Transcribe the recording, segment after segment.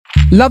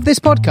Love this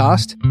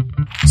podcast?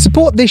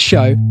 Support this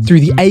show through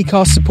the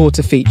Acast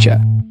supporter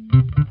feature.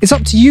 It's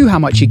up to you how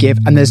much you give,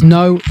 and there's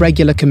no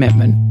regular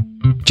commitment.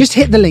 Just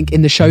hit the link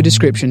in the show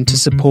description to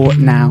support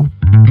now.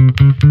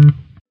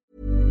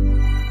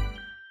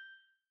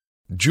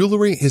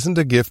 Jewelry isn't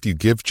a gift you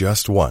give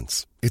just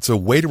once. It's a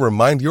way to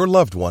remind your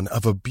loved one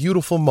of a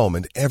beautiful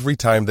moment every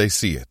time they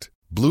see it.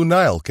 Blue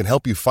Nile can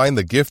help you find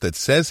the gift that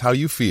says how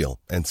you feel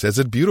and says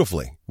it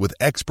beautifully, with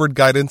expert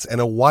guidance and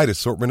a wide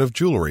assortment of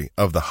jewelry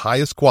of the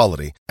highest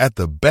quality at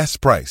the best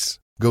price.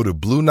 Go to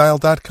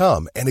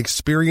BlueNile.com and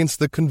experience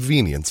the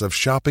convenience of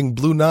shopping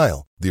Blue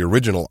Nile, the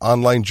original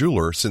online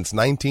jeweler since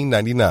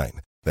 1999.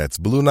 That's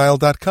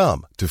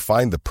BlueNile.com to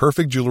find the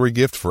perfect jewelry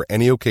gift for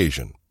any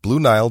occasion.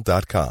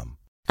 BlueNile.com.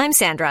 I'm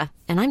Sandra,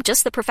 and I'm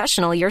just the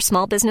professional your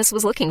small business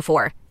was looking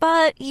for.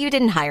 But you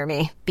didn't hire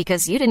me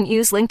because you didn't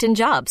use LinkedIn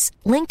Jobs.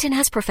 LinkedIn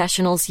has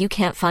professionals you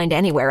can't find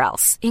anywhere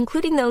else,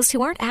 including those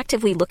who aren't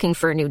actively looking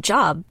for a new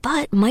job,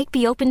 but might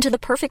be open to the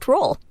perfect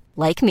role,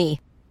 like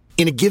me.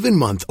 In a given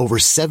month, over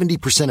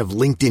 70% of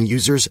LinkedIn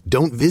users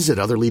don't visit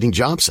other leading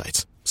job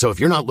sites. So if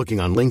you're not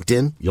looking on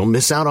LinkedIn, you'll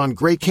miss out on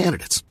great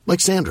candidates like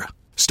Sandra.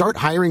 Start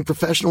hiring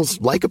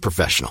professionals like a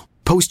professional.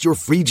 Post your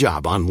free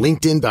job on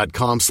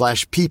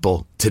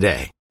linkedin.com/people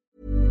today.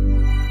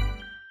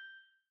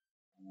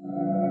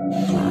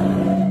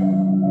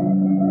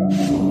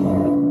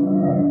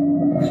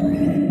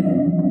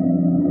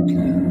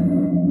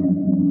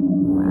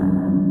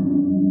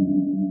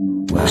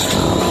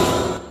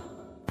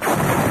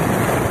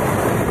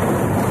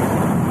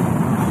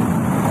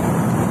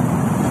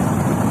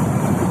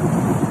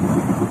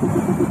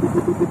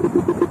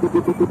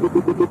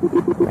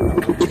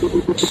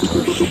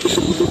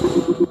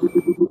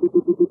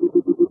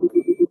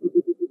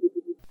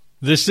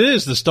 This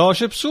is the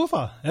Starship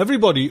Sofa.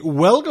 Everybody,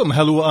 welcome,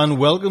 hello and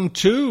welcome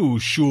to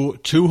show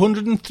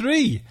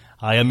 203.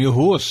 I am your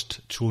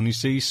host, Tony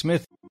C.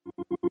 Smith.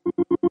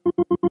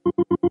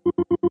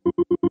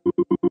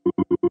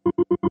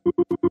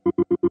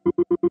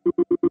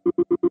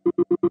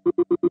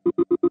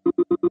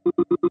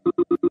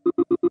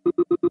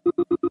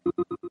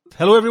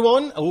 Hello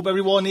everyone, I hope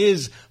everyone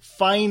is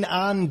fine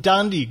and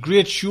dandy.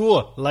 Great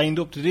show lined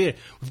up today.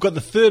 We've got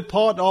the third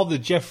part of the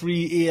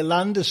Jeffrey A.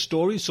 Landis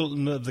story,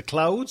 Sultan of the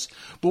Clouds,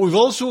 but we've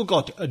also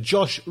got a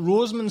Josh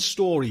Roseman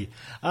story.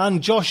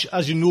 And Josh,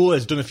 as you know,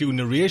 has done a few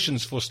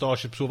narrations for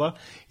Starship Sofa.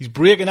 He's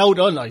breaking out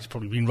on, he's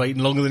probably been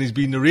writing longer than he's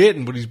been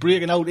narrating, but he's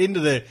breaking out into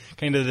the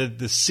kind of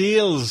the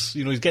sales,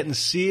 he's getting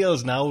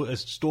sales now, a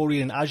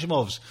story in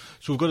Asimov's.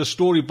 So we've got a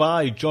story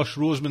by Josh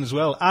Roseman as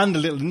well, and a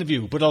little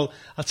interview. But I'll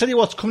tell you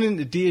what's coming in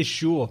today's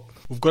show.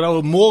 We've got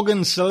our Morgan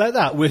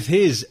Saletta with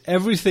his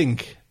Everything.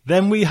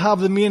 Then we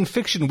have the main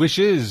fiction, which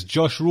is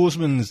Josh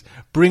Roseman's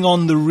Bring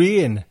on the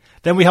Rain.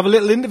 Then we have a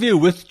little interview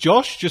with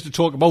Josh, just to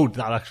talk about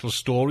that actual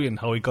story and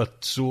how he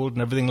got sold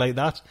and everything like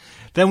that.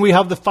 Then we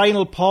have the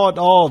final part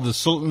of The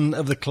Sultan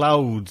of the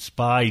Clouds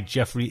by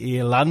Jeffrey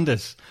A.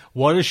 Landis.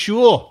 What a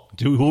show!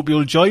 Do hope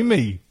you'll join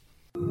me.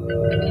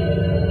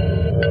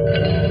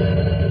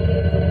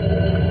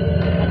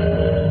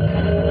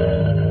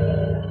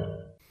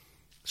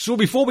 So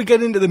before we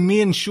get into the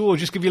main show,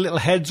 just give you a little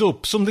heads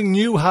up. Something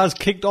new has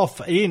kicked off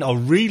or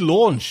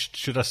relaunched,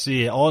 should I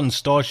say, on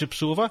Starship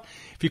Sofa.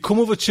 If you come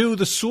over to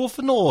the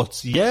Sofa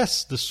Notes,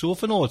 yes, the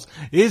Sofa Notes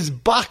is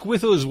back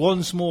with us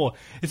once more.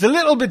 It's a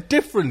little bit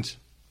different.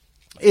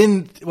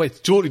 It's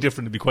totally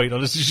different, to be quite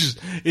honest.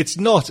 It's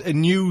not a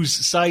news,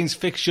 science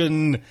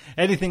fiction,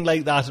 anything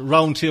like that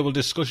roundtable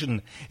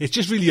discussion. It's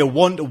just really a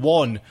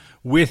one-to-one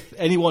with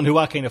anyone who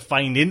I kind of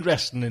find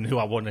interesting and who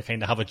I want to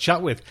kind of have a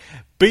chat with.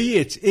 Be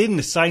it in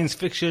the science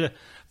fiction,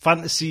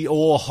 fantasy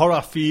or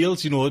horror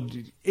fields,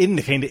 in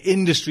the kind of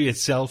industry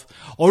itself,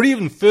 or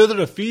even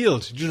further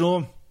afield,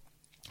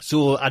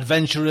 So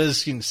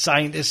adventurers,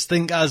 scientists,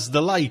 thinkers,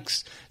 the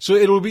likes. So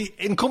it'll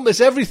encompass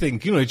everything,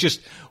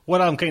 just what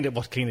kind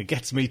of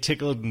gets me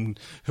tickled and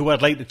who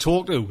I'd like to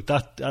talk to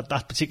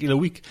that particular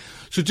week.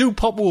 So do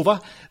pop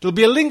over. There'll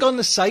be a link on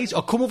the site,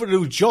 or come over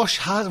to Josh,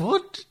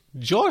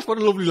 what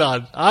a lovely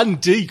lad.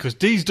 And Dee, because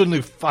Dee's done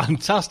the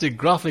fantastic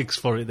graphics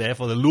for it there,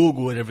 for the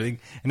logo and everything.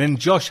 And then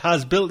Josh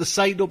has built the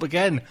site up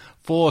again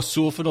for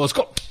Sofa Notes.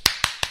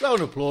 Round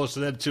of applause to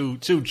them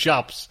two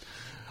chaps.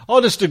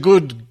 Honest to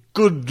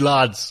good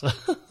lads.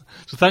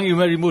 So thank you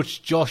very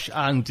much, Josh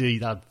and Dee.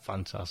 That's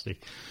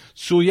fantastic.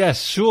 So yes,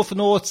 Sofa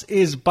Notes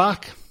is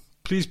back.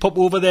 Please pop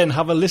over there and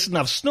have a listen.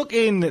 I've snuck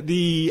in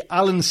the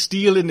Alan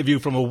Steele interview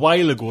from a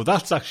while ago.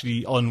 That's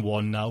actually on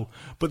one now.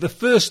 But the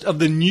first of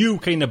the new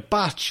kind of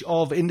batch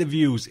of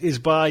interviews is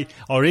a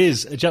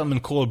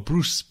gentleman called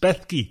Bruce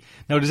Bethke.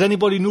 Now, does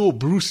anybody know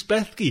Bruce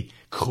Bethke?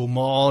 Come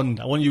on.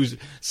 I want to use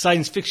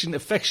science fiction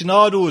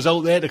aficionados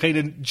out there to kind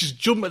of just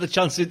jump at the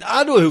chance.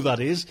 I know who that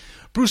is.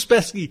 Bruce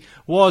Bethke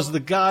was the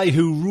guy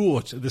who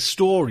wrote the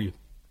story,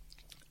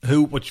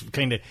 which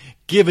kind of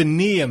gave a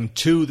name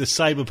to the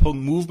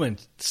cyberpunk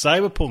movement.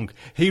 Cyberpunk.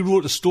 He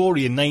wrote a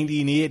story in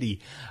 1980,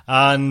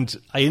 and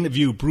I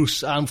interviewed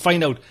Bruce and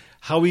find out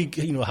how he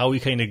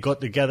kind of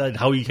got together and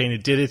how he kind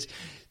of did it.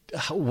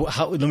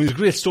 there's a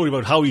great story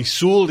about how he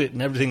sold it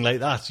and everything like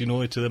that, you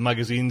know, to the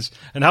magazines,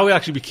 and how he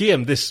actually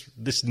became this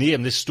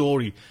name, this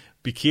story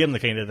became the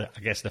kind of, I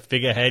guess, the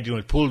figurehead, you know,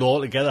 it pulled all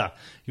together,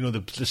 you know,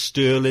 the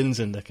Sterlings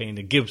and the kind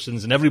of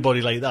Gibsons and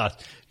everybody like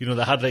that, you know,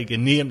 they had like a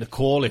name to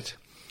call it.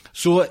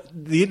 So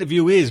the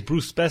interview is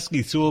Bruce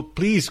Besky, so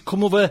please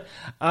come over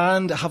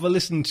and have a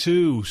listen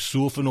to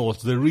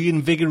Sofanauts, the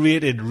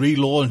reinvigorated,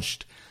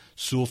 relaunched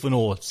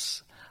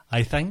Sofanauts.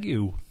 I thank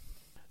you.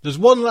 There's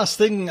one last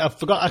thing I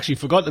forgot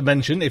to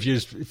mention, if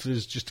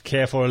there's just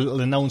care for a little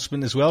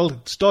announcement as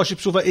well. Starship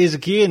Sofa is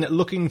again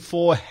looking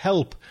for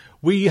help.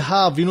 We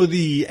have, you know,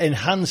 the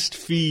enhanced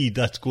feed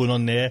that's going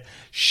on there.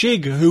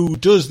 Shig, who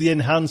does the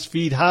enhanced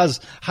feed, has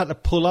had to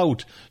pull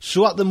out.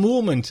 So at the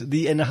moment,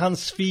 the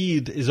enhanced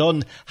feed is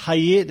on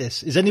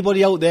hiatus. Is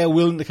anybody out there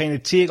willing to kind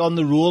of take on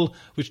the role,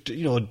 which,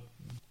 you know,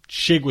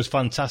 Shig was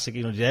fantastic,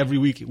 you know, every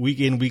week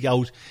in, week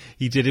out,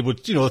 he did it,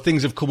 but, you know,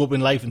 things have come up in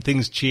life and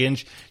things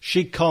change.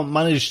 Shig can't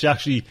manage to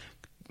actually,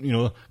 you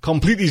know,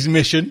 complete his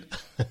mission.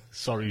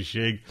 Sorry,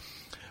 Shig.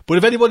 But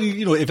if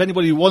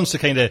anybody wants to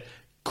kind of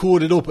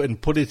code it up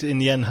and put it in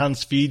the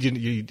enhanced feed,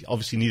 you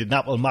obviously need an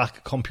Apple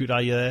Mac computer.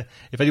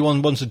 If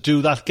anyone wants to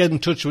do that, get in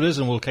touch with us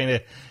and we'll kind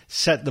of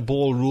set the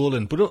ball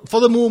rolling. But for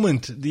the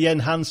moment, the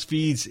enhanced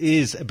feeds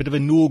is a bit of a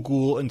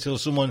no-go until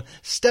someone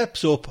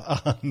steps up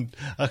and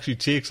actually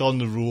takes on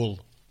the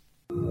role.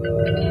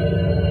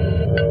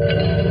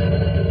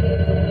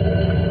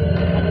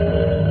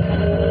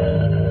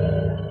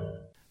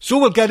 So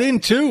we'll get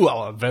into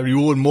our very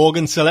own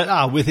Morgan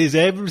Saletta with his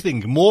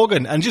everything.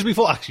 Morgan, and just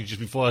before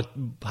I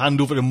hand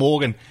over to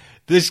Morgan,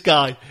 this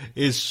guy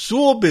is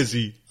so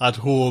busy at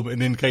home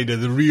and in kind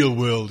of the real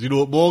world. You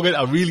know, Morgan,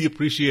 I really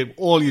appreciate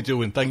all you're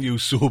doing. Thank you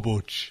so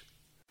much.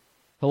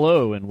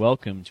 Hello and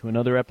welcome to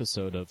another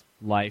episode of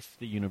Life,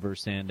 the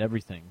Universe, and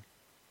Everything.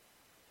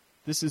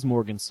 This is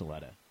Morgan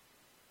Saletta.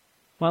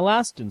 My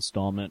last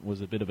installment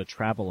was a bit of a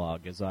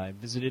travelogue as I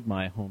visited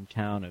my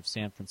hometown of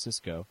San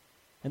Francisco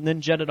and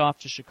then jetted off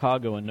to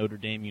Chicago and Notre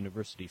Dame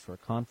University for a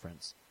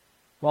conference.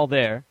 While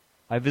there,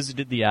 I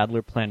visited the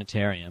Adler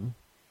Planetarium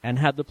and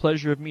had the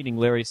pleasure of meeting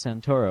Larry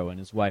Santoro and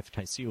his wife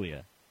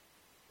Tycelia.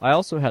 I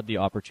also had the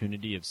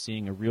opportunity of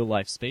seeing a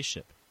real-life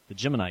spaceship, the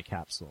Gemini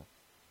capsule.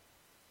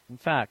 In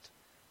fact,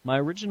 my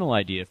original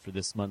idea for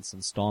this month's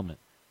installment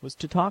was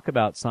to talk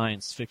about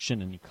science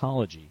fiction and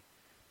ecology,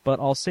 but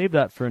I'll save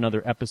that for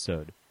another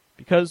episode,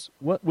 because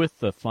what with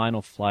the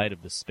final flight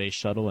of the space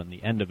shuttle and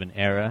the end of an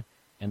era,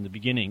 and the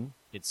beginning,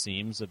 it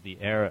seems, of the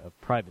era of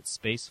private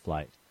space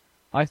flight,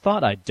 I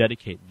thought I'd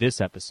dedicate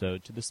this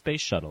episode to the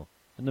space shuttle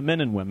and the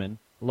men and women,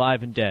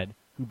 alive and dead,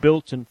 who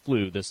built and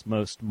flew this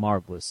most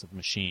marvelous of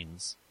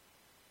machines.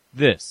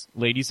 This,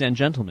 ladies and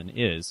gentlemen,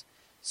 is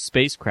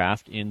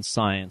Spacecraft in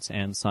Science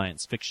and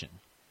Science Fiction.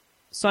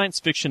 Science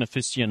fiction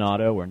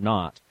aficionado or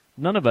not,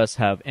 none of us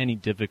have any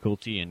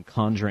difficulty in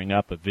conjuring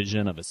up a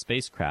vision of a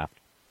spacecraft,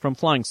 from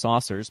flying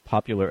saucers,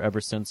 popular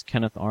ever since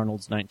Kenneth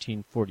Arnold's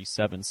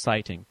 1947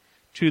 sighting,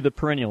 to the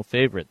perennial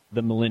favorite,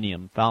 the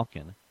Millennium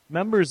Falcon.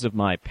 Members of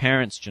my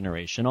parents'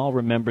 generation all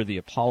remember the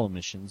Apollo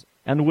missions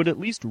and would at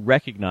least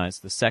recognize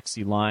the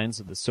sexy lines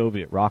of the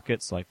Soviet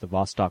rockets like the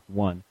Vostok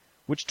 1,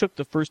 which took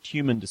the first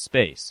human to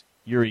space,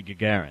 Yuri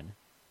Gagarin.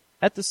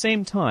 At the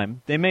same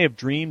time, they may have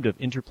dreamed of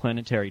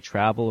interplanetary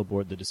travel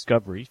aboard the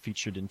Discovery,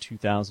 featured in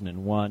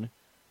 2001,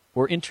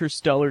 or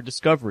interstellar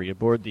discovery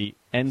aboard the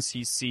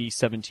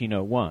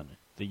NCC-1701,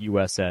 the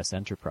USS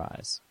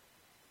Enterprise.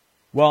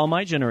 While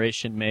my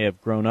generation may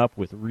have grown up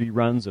with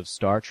reruns of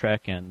Star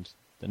Trek and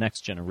The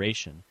Next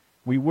Generation,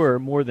 we were,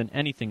 more than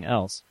anything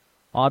else,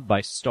 awed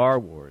by Star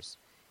Wars,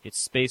 its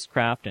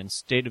spacecraft and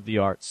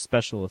state-of-the-art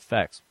special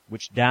effects,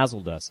 which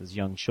dazzled us as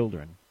young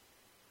children.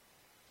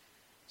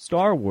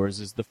 Star Wars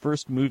is the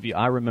first movie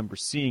I remember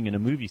seeing in a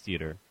movie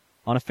theater,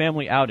 on a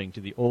family outing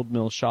to the Old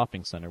Mill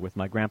Shopping Center with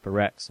my Grandpa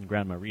Rex and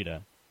Grandma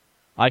Rita.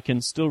 I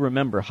can still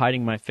remember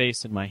hiding my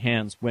face in my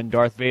hands when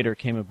Darth Vader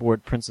came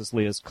aboard Princess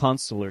Leia's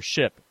consular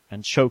ship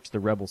and choked the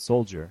rebel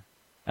soldier.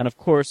 And of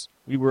course,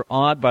 we were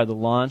awed by the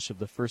launch of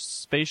the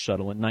first space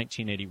shuttle in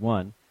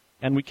 1981,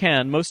 and we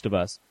can, most of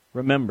us,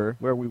 remember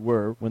where we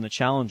were when the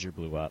Challenger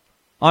blew up.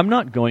 I'm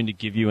not going to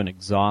give you an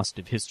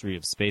exhaustive history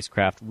of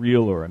spacecraft,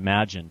 real or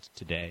imagined,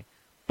 today,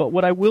 but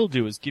what I will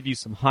do is give you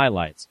some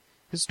highlights,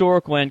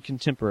 historical and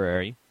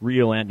contemporary,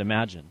 real and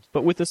imagined,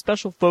 but with a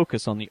special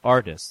focus on the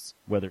artists,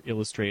 whether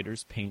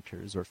illustrators,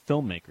 painters, or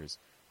filmmakers,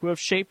 who have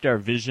shaped our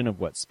vision of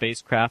what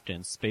spacecraft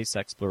and space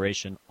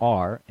exploration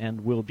are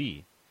and will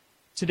be.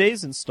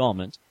 Today's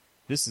installment,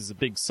 this is a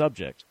big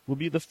subject, will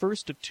be the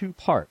first of two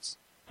parts,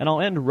 and I'll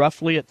end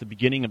roughly at the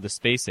beginning of the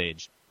space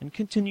age and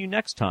continue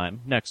next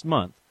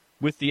month,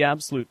 with the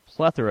absolute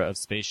plethora of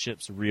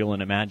spaceships, real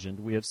and imagined,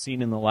 we have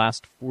seen in the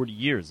last 40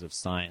 years of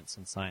science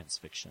and science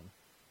fiction.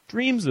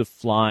 Dreams of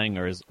flying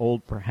are as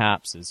old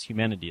perhaps as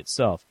humanity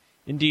itself.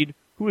 Indeed,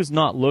 who has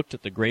not looked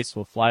at the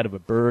graceful flight of a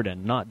bird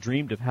and not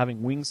dreamed of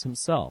having wings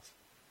himself?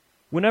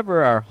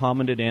 Whenever our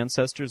hominid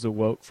ancestors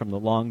awoke from the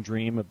long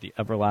dream of the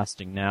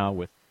everlasting now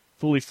with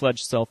fully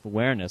fledged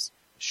self-awareness,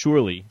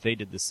 surely they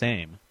did the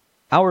same.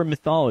 Our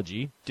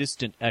mythology,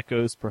 distant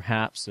echoes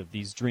perhaps of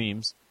these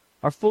dreams,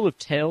 are full of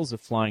tales of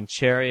flying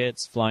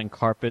chariots, flying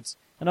carpets,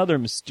 and other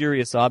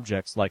mysterious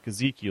objects like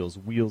Ezekiel's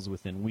wheels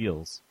within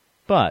wheels.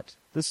 But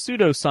the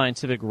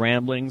pseudo-scientific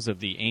ramblings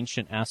of the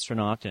ancient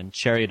astronaut and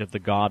chariot of the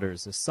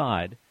Godders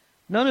aside,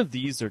 none of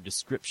these are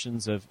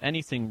descriptions of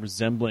anything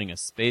resembling a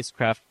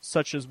spacecraft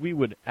such as we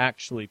would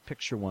actually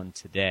picture one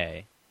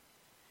today.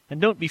 And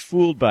don't be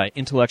fooled by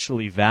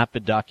intellectually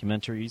vapid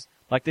documentaries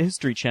like the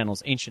History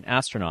Channel's Ancient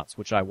Astronauts,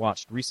 which I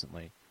watched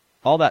recently.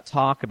 All that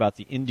talk about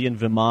the Indian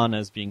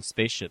Vimanas being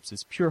spaceships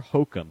is pure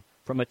hokum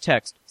from a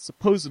text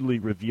supposedly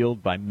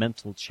revealed by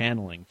mental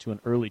channeling to an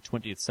early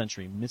 20th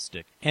century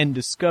mystic and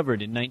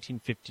discovered in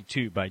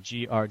 1952 by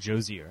G.R.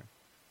 Josier.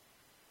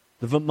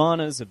 The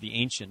Vimanas of the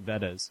ancient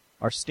Vedas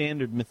are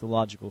standard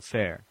mythological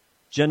fare,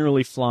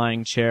 generally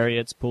flying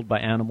chariots pulled by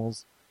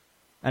animals,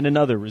 and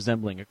another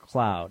resembling a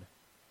cloud.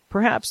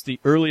 Perhaps the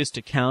earliest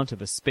account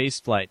of a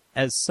spaceflight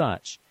as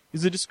such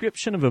is a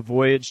description of a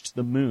voyage to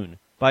the moon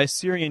by a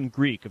Syrian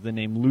Greek of the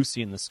name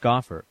Lucian the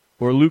Scoffer,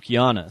 or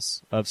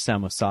Lucianus of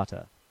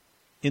Samosata.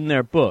 In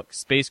their book,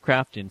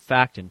 Spacecraft in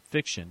Fact and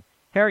Fiction,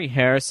 Harry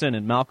Harrison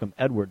and Malcolm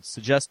Edwards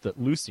suggest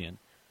that Lucian,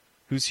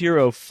 whose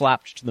hero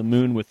flapped to the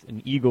moon with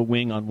an eagle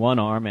wing on one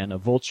arm and a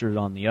vulture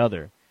on the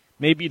other,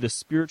 may be the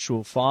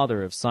spiritual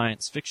father of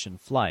science fiction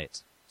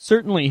flight.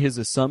 Certainly his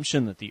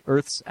assumption that the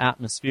Earth's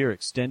atmosphere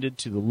extended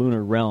to the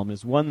lunar realm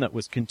is one that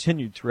was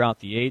continued throughout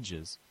the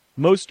ages.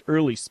 Most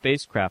early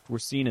spacecraft were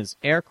seen as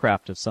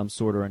aircraft of some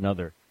sort or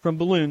another, from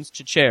balloons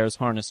to chairs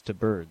harnessed to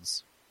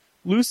birds.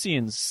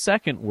 Lucian's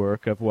second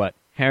work of what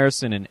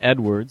Harrison and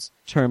Edwards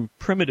term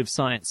primitive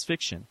science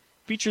fiction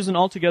features an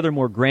altogether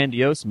more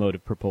grandiose mode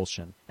of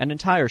propulsion. An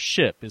entire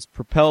ship is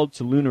propelled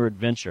to lunar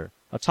adventure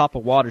atop a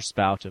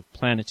waterspout of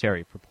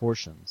planetary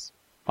proportions.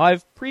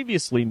 I've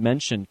previously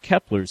mentioned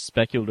Kepler's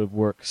speculative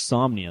work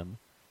Somnium,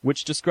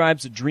 which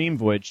describes a dream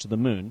voyage to the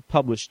moon,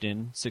 published in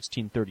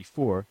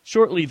 1634.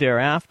 Shortly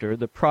thereafter,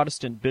 the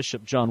Protestant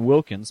Bishop John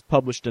Wilkins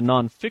published a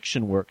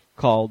non-fiction work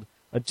called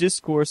A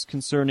Discourse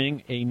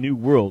Concerning a New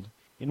World,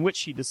 in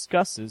which he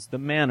discusses the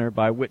manner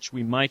by which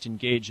we might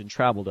engage in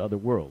travel to other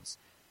worlds,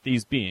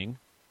 these being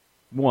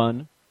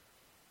 1.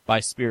 By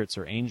spirits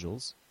or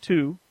angels,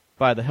 2.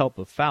 By the help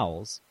of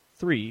fowls,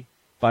 3.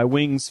 By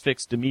wings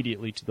fixed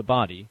immediately to the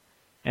body,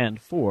 and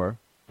 4.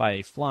 By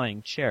a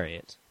flying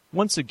chariot.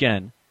 Once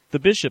again, the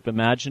bishop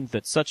imagined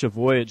that such a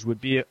voyage would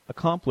be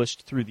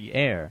accomplished through the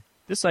air.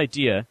 This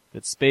idea,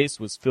 that space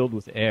was filled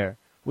with air,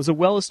 was a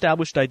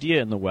well-established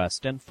idea in the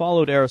West and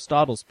followed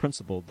Aristotle's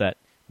principle that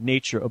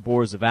nature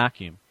abhors a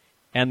vacuum,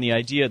 and the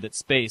idea that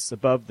space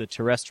above the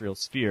terrestrial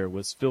sphere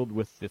was filled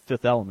with the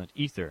fifth element,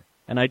 ether,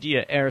 an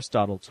idea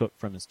Aristotle took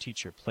from his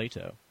teacher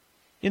Plato.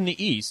 In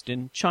the East,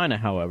 in China,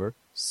 however,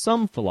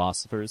 some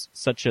philosophers,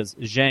 such as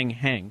Zhang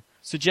Heng,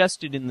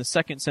 suggested in the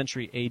 2nd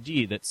century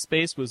A.D. that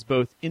space was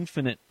both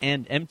infinite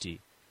and empty,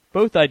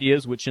 both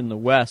ideas which in the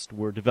West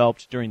were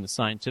developed during the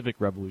scientific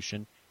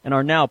revolution and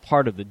are now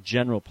part of the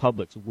general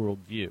public's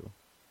worldview.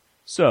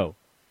 So,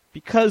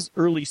 because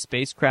early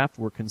spacecraft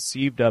were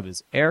conceived of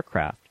as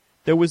aircraft,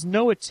 there was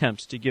no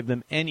attempt to give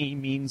them any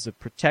means of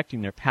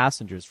protecting their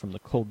passengers from the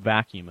cold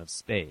vacuum of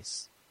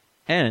space.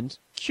 And,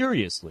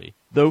 curiously,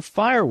 though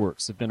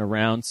fireworks have been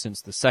around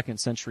since the 2nd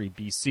century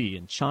BC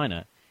in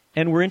China,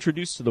 and were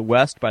introduced to the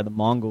West by the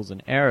Mongols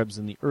and Arabs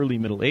in the early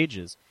Middle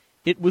Ages,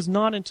 it was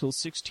not until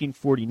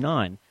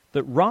 1649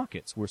 that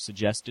rockets were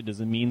suggested as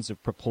a means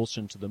of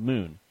propulsion to the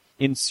moon,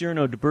 in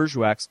Cyrano de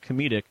Bergerac's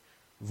comedic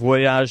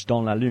Voyage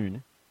dans la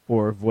Lune,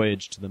 or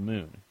Voyage to the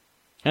Moon.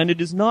 And it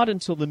is not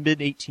until the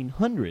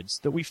mid-1800s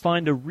that we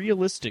find a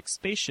realistic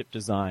spaceship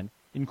design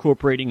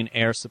incorporating an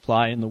air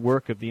supply in the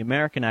work of the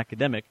American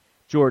academic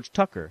George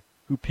Tucker,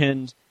 who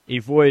penned A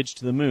Voyage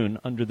to the Moon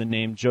under the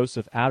name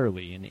Joseph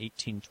Adderley in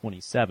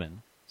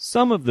 1827.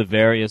 Some of the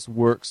various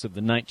works of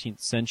the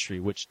 19th century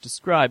which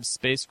describe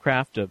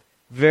spacecraft of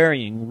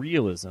varying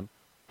realism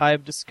I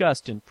have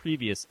discussed in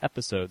previous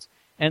episodes,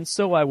 and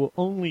so I will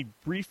only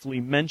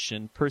briefly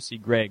mention Percy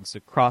Gregg's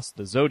Across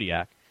the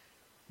Zodiac,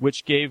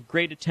 which gave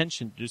great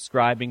attention to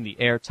describing the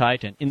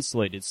airtight and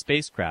insulated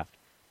spacecraft,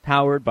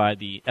 powered by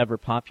the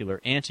ever-popular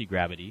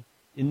anti-gravity,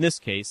 in this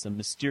case a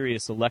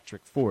mysterious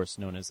electric force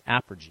known as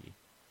apergy.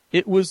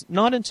 It was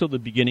not until the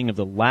beginning of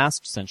the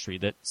last century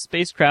that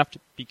spacecraft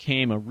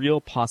became a real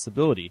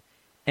possibility,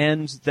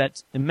 and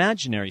that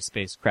imaginary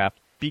spacecraft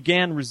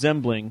began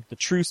resembling the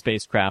true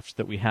spacecraft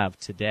that we have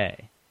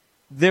today.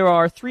 There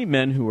are 3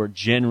 men who are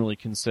generally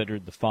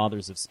considered the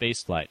fathers of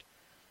spaceflight: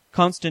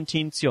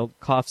 Konstantin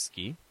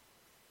Tsiolkovsky,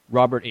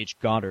 Robert H.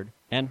 Goddard,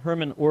 and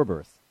Hermann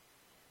Oberth.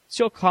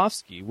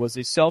 Tsiolkovsky was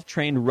a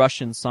self-trained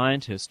Russian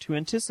scientist who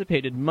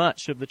anticipated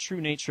much of the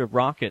true nature of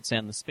rockets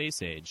and the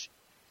space age.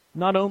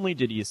 Not only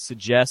did he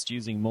suggest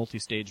using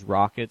multi-stage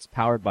rockets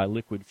powered by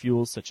liquid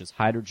fuels such as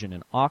hydrogen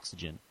and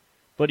oxygen,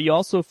 but he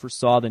also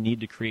foresaw the need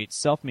to create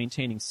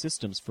self-maintaining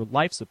systems for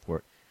life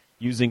support,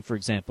 using, for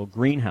example,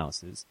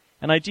 greenhouses,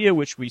 an idea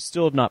which we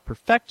still have not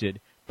perfected,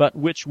 but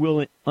which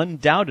will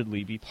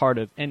undoubtedly be part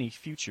of any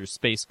future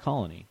space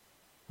colony.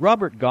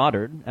 Robert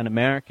Goddard, an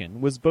American,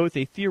 was both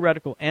a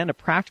theoretical and a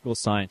practical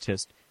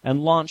scientist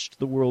and launched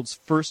the world's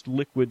first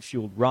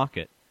liquid-fueled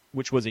rocket,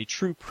 which was a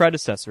true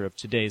predecessor of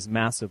today's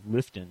massive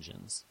lift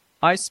engines.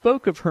 I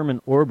spoke of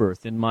Hermann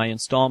Oberth in my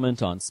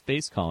installment on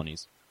space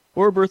colonies.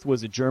 Oberth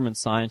was a German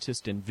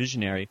scientist and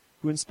visionary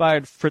who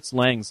inspired Fritz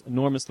Lang's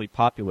enormously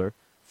popular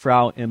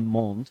Frau im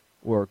Mond,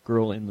 or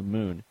Girl in the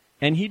Moon,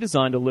 and he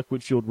designed a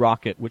liquid-fueled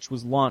rocket which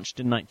was launched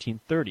in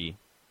 1930.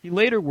 He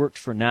later worked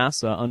for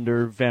NASA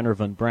under Wernher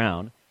von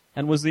Braun,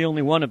 and was the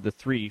only one of the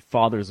three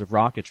fathers of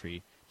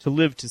rocketry to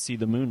live to see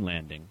the moon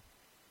landing.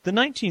 The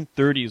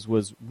 1930s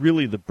was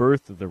really the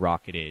birth of the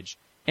rocket age,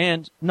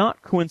 and,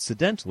 not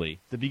coincidentally,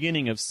 the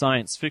beginning of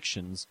science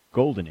fiction's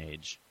golden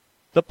age.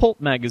 The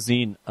pulp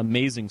magazine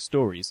Amazing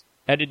Stories,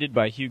 edited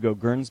by Hugo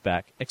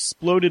Gernsback,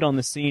 exploded on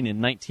the scene in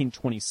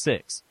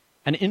 1926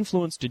 and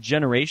influenced a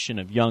generation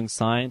of young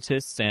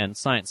scientists and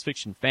science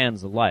fiction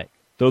fans alike,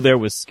 though there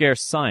was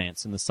scarce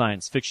science in the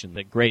science fiction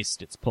that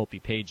graced its pulpy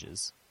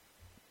pages.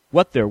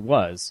 What there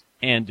was,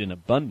 and in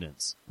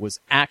abundance, was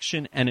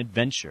action and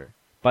adventure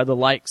by the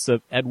likes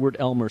of Edward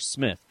Elmer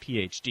Smith,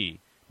 Ph.D.,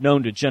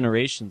 known to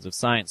generations of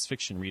science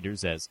fiction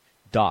readers as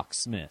Doc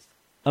Smith.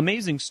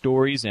 Amazing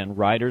Stories and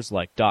writers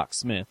like Doc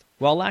Smith,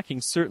 while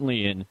lacking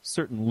certainly in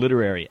certain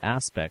literary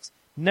aspects,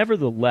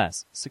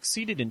 nevertheless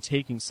succeeded in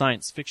taking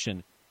science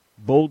fiction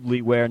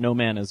boldly where no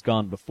man has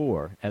gone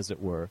before, as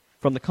it were,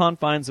 from the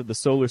confines of the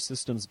solar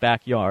system's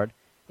backyard,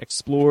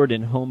 explored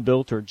in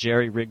home-built or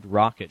jerry-rigged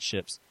rocket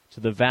ships, to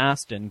the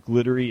vast and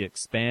glittery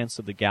expanse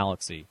of the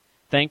galaxy,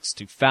 thanks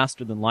to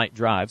faster-than-light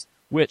drives,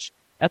 which,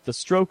 at the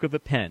stroke of a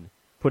pen,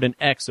 put an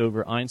X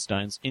over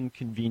Einstein's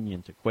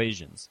inconvenient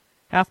equations.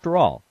 After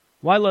all,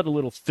 why let a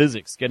little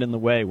physics get in the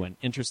way when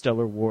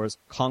interstellar wars,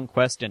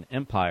 conquest, and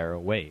empire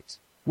await?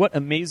 What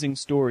Amazing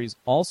Stories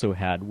also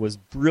had was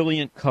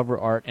brilliant cover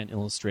art and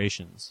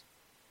illustrations.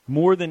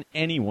 More than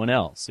anyone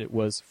else, it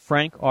was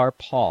Frank R.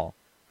 Paul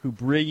who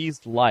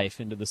breathed life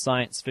into the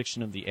science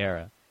fiction of the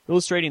era,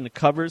 illustrating the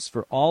covers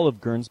for all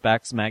of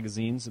Gernsback's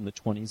magazines in the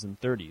 20s and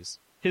 30s.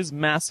 His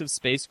massive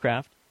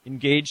spacecraft,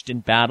 engaged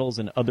in battles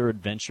and other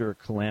adventure or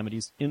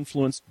calamities,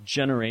 influenced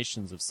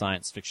generations of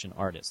science fiction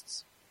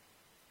artists.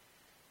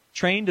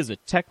 Trained as a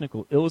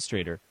technical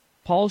illustrator,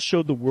 Paul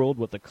showed the world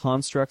what the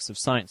constructs of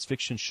science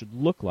fiction should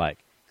look like,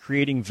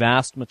 creating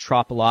vast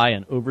metropoli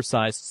and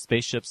oversized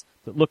spaceships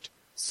that looked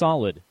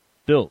solid,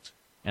 built,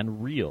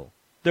 and real.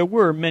 There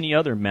were many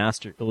other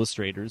master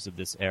illustrators of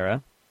this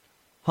era.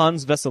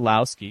 Hans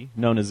Veselowski,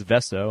 known as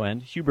Vesso,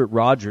 and Hubert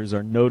Rogers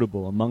are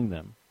notable among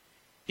them.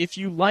 If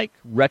you like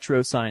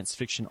retro science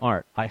fiction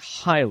art, I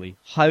highly,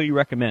 highly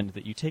recommend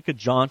that you take a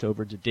jaunt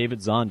over to David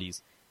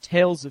Zondi's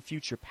Tales of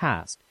Future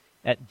Past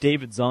at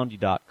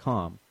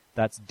davidzondi.com.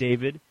 That's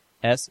David,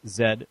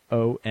 SZONDY.com.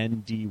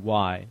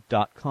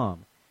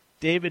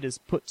 David has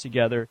put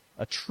together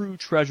a true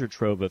treasure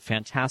trove of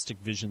fantastic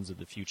visions of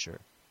the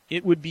future.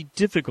 It would be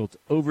difficult to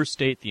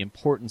overstate the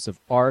importance of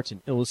art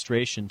and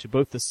illustration to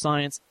both the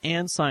science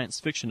and science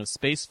fiction of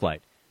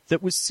spaceflight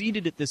that was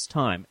seeded at this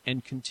time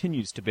and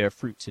continues to bear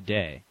fruit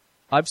today.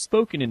 I've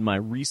spoken in my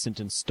recent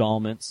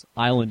installments,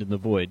 Island in the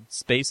Void,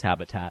 Space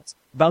Habitats,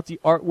 about the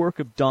artwork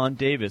of Don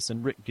Davis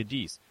and Rick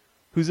Geddes,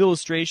 whose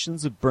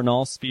illustrations of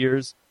Bernal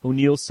spheres,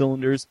 O'Neill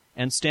cylinders,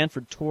 and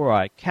Stanford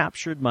tori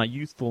captured my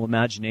youthful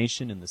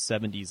imagination in the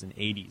 70s and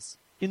 80s.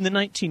 In the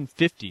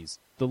 1950s,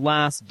 the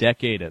last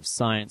decade of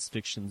science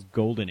fiction's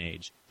golden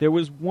age, there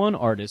was one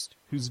artist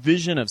whose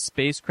vision of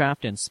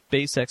spacecraft and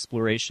space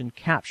exploration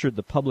captured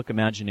the public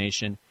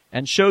imagination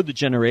and showed the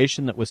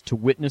generation that was to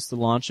witness the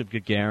launch of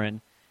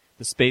Gagarin,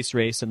 the space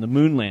race, and the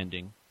moon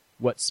landing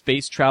what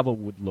space travel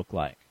would look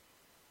like.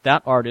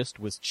 That artist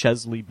was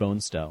Chesley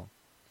Bonestell.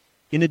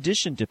 In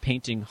addition to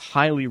painting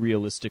highly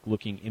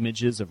realistic-looking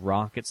images of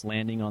rockets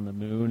landing on the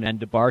moon and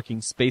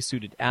debarking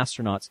spacesuited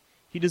astronauts,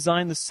 he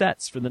designed the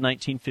sets for the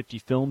 1950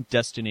 film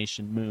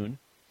Destination Moon,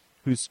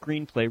 whose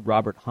screenplay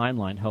Robert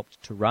Heinlein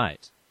helped to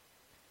write.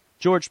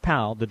 George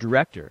Pal, the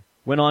director,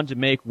 went on to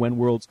make When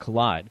Worlds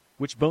Collide,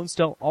 which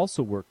Bonestell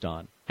also worked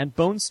on, and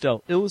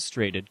Bonestell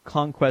illustrated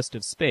Conquest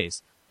of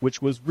Space,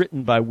 which was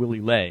written by Willy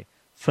Ley,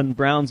 von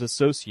Braun's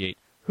associate,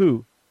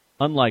 who,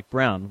 unlike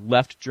Braun,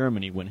 left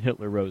Germany when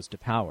Hitler rose to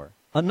power.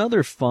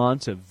 Another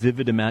font of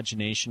vivid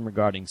imagination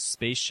regarding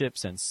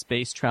spaceships and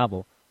space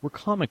travel were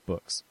comic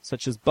books,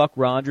 such as Buck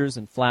Rogers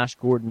and Flash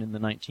Gordon in the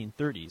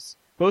 1930s,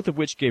 both of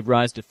which gave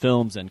rise to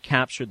films and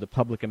captured the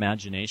public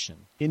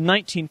imagination. In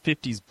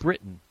 1950s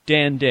Britain,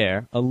 Dan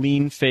Dare, a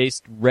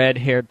lean-faced,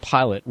 red-haired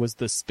pilot, was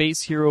the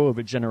space hero of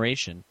a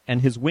generation,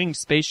 and his winged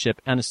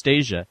spaceship,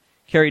 Anastasia,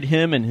 carried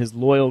him and his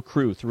loyal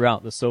crew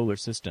throughout the solar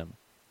system.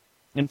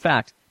 In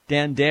fact,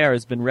 Dan Dare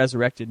has been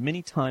resurrected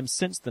many times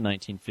since the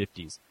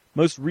 1950s,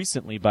 most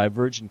recently by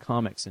Virgin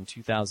Comics in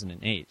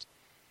 2008.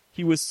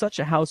 He was such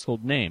a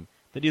household name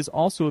that he has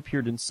also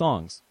appeared in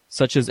songs,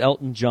 such as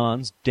Elton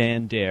John's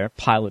Dan Dare,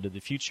 Pilot of the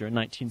Future in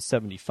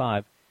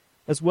 1975,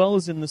 as well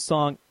as in the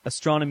song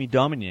Astronomy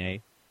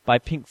Domine by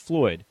Pink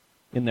Floyd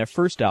in their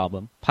first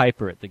album,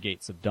 Piper at the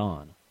Gates of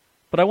Dawn.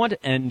 But I want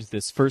to end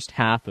this first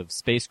half of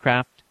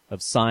Spacecraft,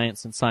 of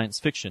science and science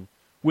fiction,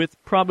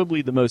 with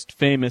probably the most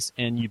famous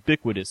and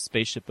ubiquitous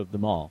spaceship of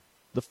them all,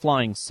 the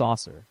flying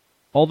saucer.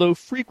 Although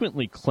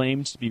frequently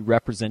claimed to be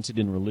represented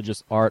in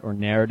religious art or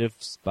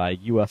narratives by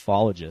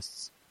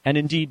ufologists, and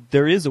indeed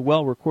there is a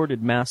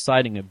well-recorded mass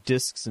sighting of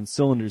discs and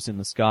cylinders in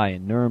the sky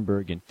in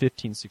Nuremberg in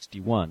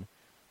 1561,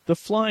 the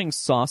flying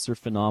saucer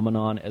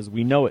phenomenon as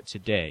we know it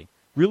today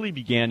really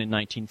began in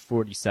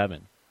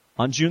 1947,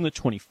 on June the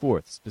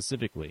 24th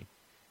specifically.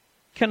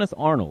 Kenneth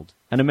Arnold,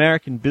 an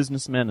American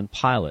businessman and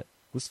pilot,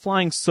 was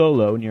flying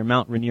solo near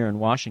Mount Rainier in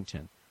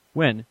Washington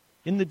when,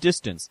 in the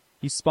distance,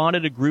 he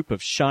spotted a group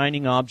of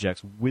shining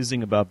objects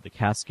whizzing above the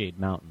Cascade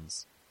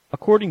Mountains.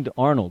 According to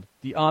Arnold,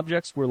 the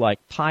objects were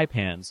like pie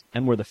pans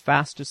and were the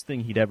fastest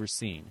thing he'd ever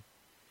seen.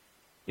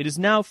 It is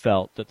now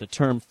felt that the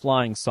term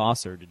flying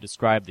saucer to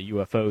describe the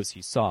UFOs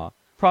he saw,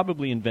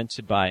 probably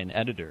invented by an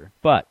editor,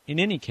 but, in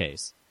any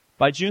case,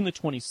 by June the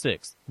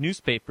 26th,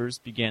 newspapers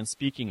began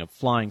speaking of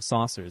flying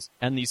saucers,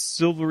 and these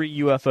silvery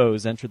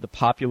UFOs entered the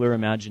popular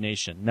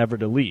imagination, never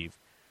to leave,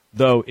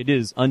 though it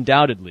is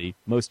undoubtedly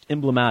most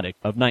emblematic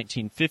of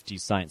 1950s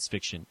science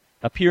fiction,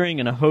 appearing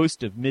in a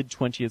host of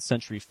mid-20th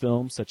century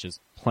films such as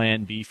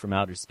Plan B from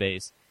Outer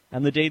Space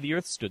and The Day the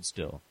Earth Stood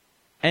Still.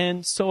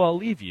 And so I'll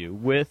leave you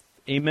with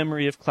a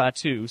memory of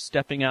Klaatu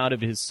stepping out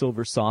of his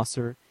silver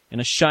saucer in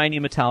a shiny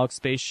metallic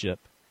spaceship,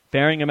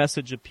 bearing a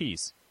message of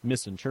peace,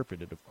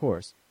 misinterpreted of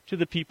course, to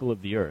the people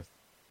of the Earth.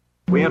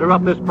 We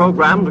interrupt this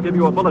program to give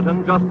you a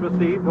bulletin just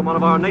received from one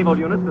of our naval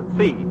units at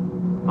sea.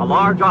 A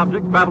large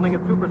object traveling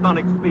at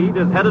supersonic speed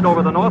is headed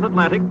over the North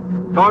Atlantic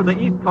toward the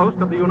east coast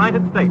of the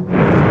United States.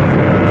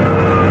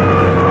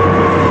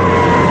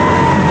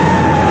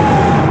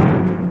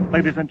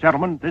 Ladies and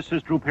gentlemen, this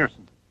is Drew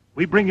Pearson.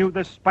 We bring you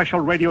this special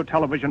radio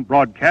television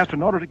broadcast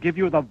in order to give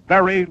you the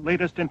very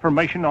latest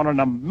information on an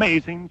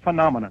amazing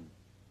phenomenon,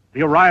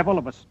 the arrival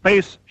of a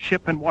space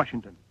ship in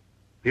Washington.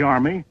 The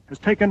Army has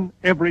taken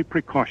every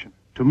precaution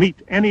to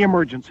meet any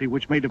emergency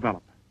which may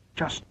develop.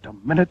 Just a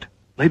minute,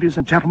 ladies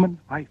and gentlemen,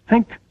 I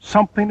think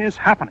something is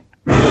happening.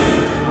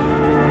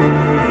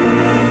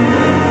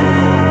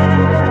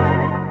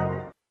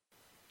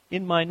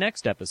 In my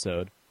next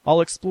episode,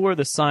 I'll explore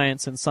the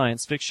science and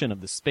science fiction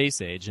of the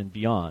space age and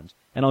beyond,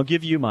 and I'll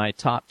give you my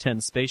top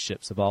 10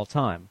 spaceships of all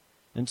time.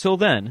 Until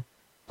then,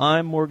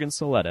 I'm Morgan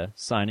Soletta,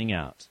 signing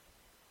out.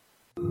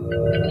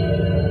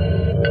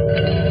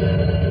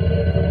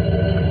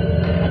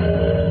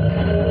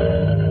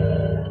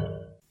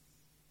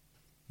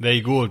 There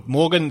you go.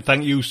 Morgan,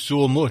 thank you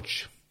so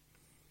much.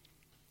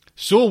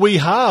 So we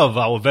have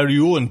our very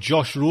own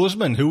Josh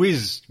Roseman, who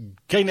is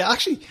kind of,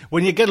 actually,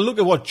 when you get a look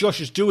at what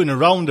Josh is doing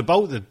around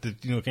about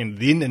kind of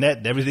the internet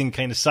and everything,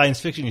 kind of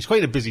science fiction, he's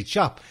quite a busy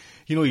chap.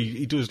 You know,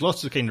 he does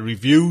lots of kind of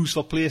reviews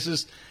for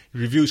places,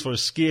 reviews for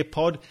Escape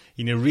Pod,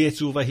 he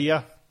narrates over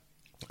here,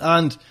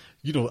 and,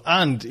 you know,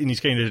 and in his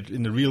kind of,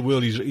 in the real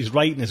world, he's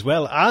writing as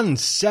well, and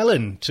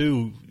selling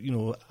to, you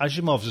know,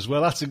 Asimov's as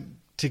well. That's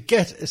to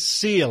get a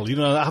sale, you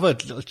know, have a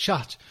little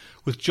chat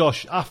with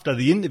Josh after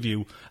the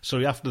interview,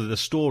 after the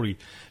story,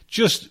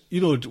 just,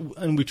 you know,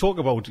 and we talk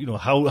about, you know,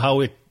 how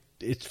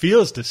it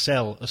feels to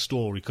sell a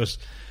story, because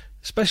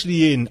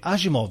especially in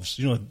Asimov's,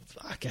 you know,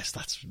 I guess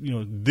that's, you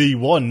know, the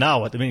one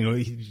now at the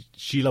minute. You know,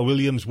 Sheila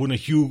Williams won a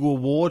Hugo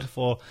Award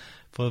for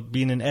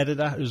being an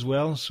editor as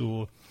well.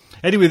 So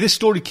anyway, this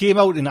story came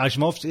out in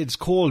Asimov's. It's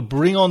called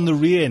Bring on the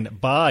Rain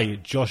by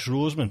Josh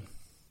Roseman.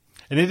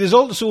 And it is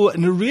also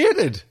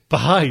narrated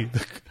by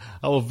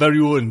our very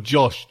own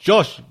Josh.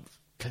 Josh,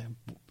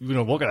 you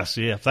know, what can I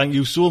say? Thank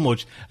you so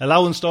much,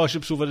 allowing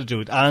Starship Sofa to do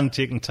it and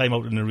taking time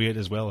out to narrate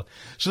as well.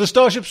 So the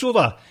Starship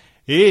Sofa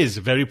is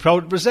very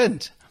proud to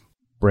present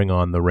Bring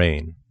on the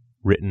Rain,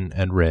 written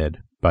and read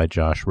by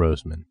Josh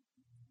Roseman.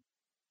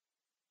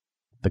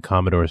 The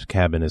Commodore's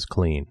cabin is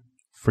clean,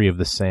 free of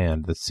the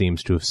sand that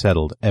seems to have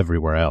settled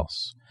everywhere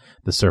else.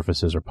 The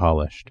surfaces are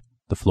polished,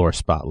 the floor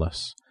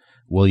spotless.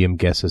 William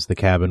guesses the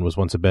cabin was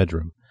once a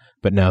bedroom,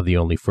 but now the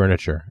only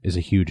furniture is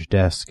a huge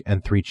desk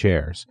and 3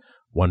 chairs,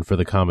 one for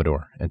the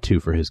Commodore and 2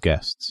 for his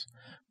guests.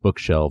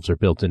 Bookshelves are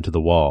built into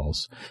the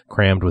walls,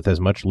 crammed with as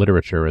much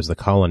literature as the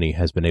colony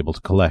has been able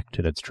to collect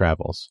in its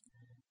travels.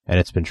 And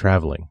it's been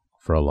traveling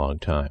for a long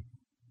time.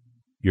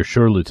 You're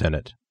sure,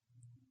 Lieutenant?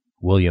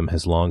 William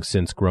has long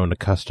since grown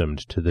accustomed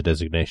to the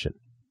designation.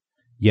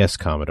 Yes,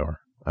 Commodore,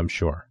 I'm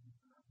sure.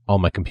 All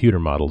my computer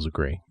models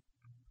agree.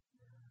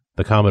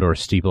 The Commodore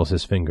steeples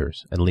his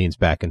fingers and leans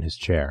back in his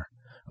chair,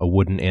 a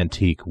wooden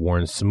antique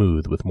worn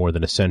smooth with more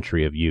than a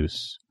century of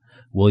use.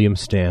 William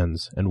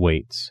stands and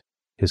waits.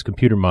 His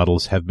computer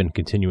models have been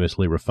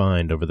continuously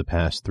refined over the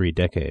past 3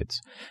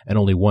 decades, and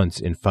only once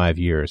in 5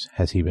 years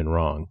has he been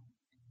wrong.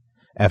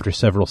 After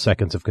several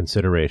seconds of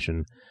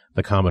consideration,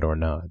 the Commodore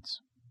nods.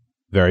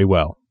 Very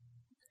well.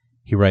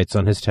 He writes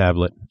on his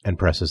tablet and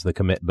presses the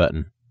commit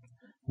button.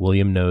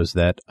 William knows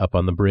that, up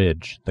on the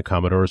bridge, the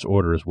Commodore's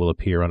orders will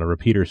appear on a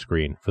repeater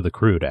screen for the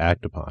crew to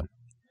act upon.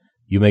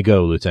 You may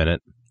go,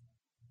 Lieutenant.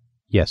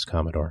 Yes,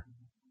 Commodore.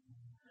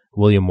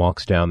 William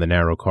walks down the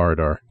narrow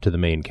corridor to the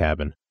main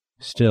cabin,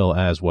 still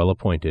as well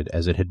appointed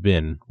as it had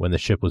been when the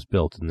ship was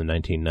built in the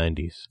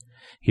 1990s.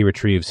 He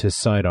retrieves his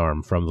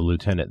sidearm from the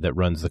lieutenant that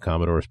runs the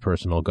Commodore's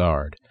personal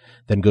guard,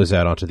 then goes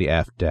out onto the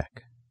aft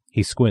deck.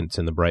 He squints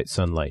in the bright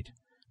sunlight,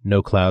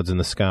 no clouds in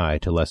the sky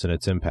to lessen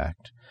its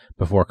impact,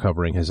 before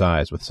covering his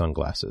eyes with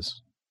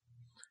sunglasses.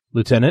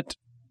 "Lieutenant,"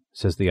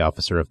 says the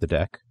officer of the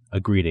deck, a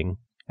greeting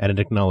and an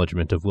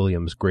acknowledgment of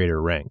William's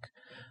greater rank.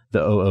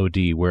 The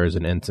OOD wears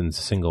an ensign's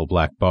single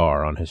black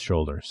bar on his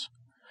shoulders.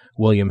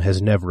 William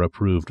has never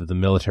approved of the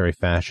military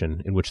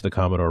fashion in which the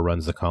Commodore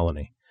runs the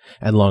colony,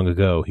 and long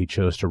ago he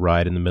chose to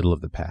ride in the middle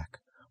of the pack,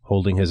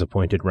 holding his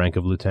appointed rank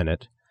of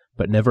lieutenant,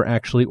 but never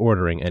actually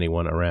ordering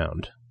anyone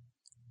around.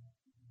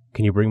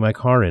 "Can you bring my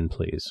car in,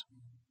 please?"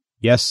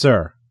 "Yes,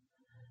 sir."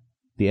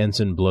 The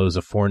ensign blows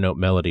a 4-note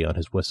melody on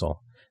his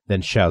whistle,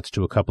 then shouts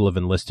to a couple of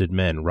enlisted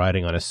men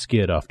riding on a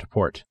skid off to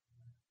port,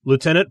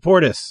 "Lieutenant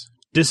Portis,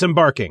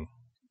 disembarking."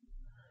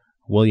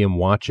 William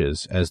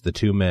watches as the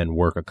two men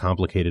work a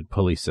complicated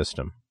pulley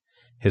system.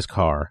 His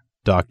car,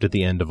 docked at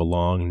the end of a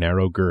long,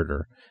 narrow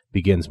girder,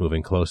 begins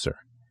moving closer.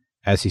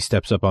 As he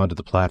steps up onto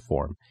the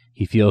platform,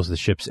 he feels the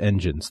ship's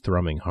engines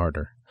thrumming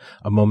harder.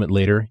 A moment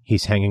later,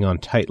 he's hanging on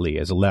tightly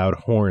as a loud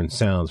horn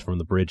sounds from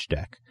the bridge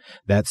deck.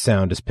 That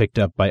sound is picked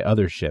up by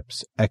other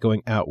ships,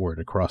 echoing outward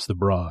across the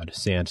broad,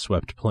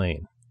 sand-swept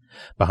plain.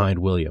 Behind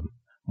William,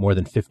 more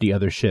than 50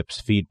 other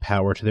ships feed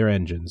power to their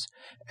engines,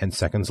 and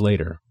seconds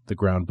later, the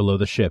ground below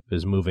the ship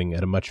is moving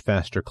at a much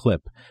faster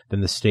clip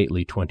than the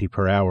stately 20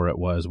 per hour it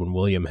was when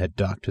William had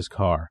docked his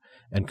car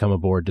and come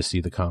aboard to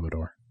see the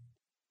Commodore.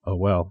 Oh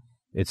well,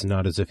 it's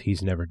not as if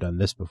he's never done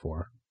this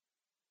before.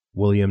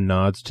 William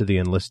nods to the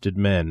enlisted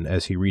men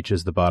as he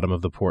reaches the bottom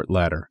of the port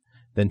ladder,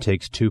 then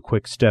takes 2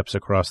 quick steps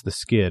across the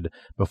skid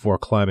before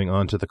climbing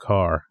onto the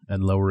car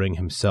and lowering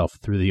himself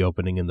through the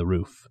opening in the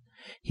roof.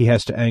 He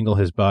has to angle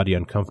his body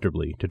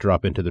uncomfortably to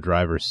drop into the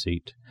driver's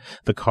seat.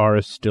 The car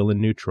is still in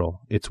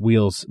neutral, its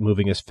wheels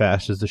moving as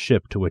fast as the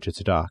ship to which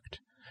it's docked.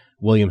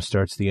 William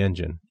starts the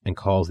engine and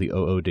calls the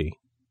OOD.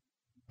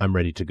 "I'm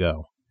ready to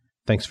go.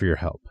 Thanks for your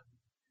help."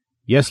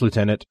 "Yes,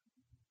 Lieutenant."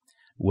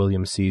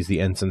 William sees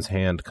the ensign's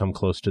hand come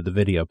close to the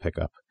video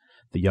pickup.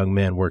 The young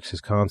man works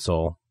his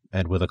console,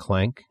 and with a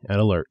clank and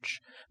a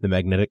lurch, the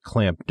magnetic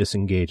clamp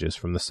disengages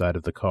from the side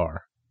of the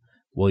car.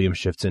 William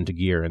shifts into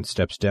gear and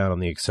steps down on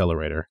the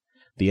accelerator.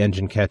 The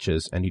engine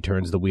catches, and he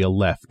turns the wheel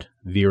left,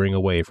 veering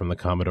away from the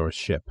Commodore's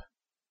ship.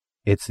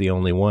 It's the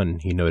only one,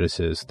 he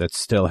notices, that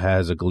still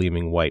has a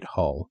gleaming white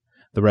hull.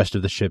 The rest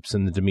of the ships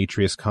in the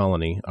Demetrius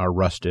colony are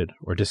rusted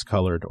or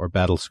discolored or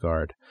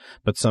battle-scarred,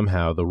 but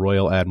somehow the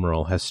Royal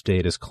Admiral has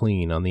stayed as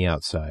clean on the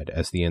outside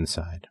as the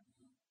inside.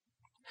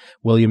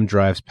 William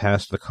drives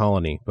past the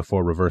colony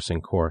before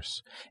reversing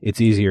course.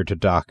 It's easier to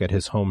dock at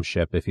his home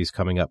ship if he's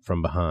coming up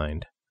from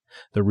behind.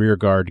 The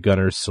rearguard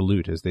gunners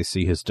salute as they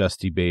see his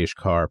dusty beige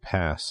car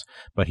pass,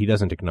 but he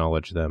doesn't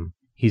acknowledge them.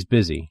 He's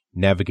busy,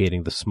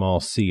 navigating the small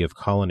sea of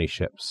colony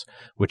ships,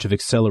 which have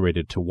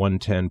accelerated to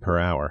 110 per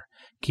hour,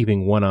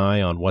 keeping one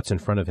eye on what's in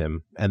front of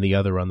him and the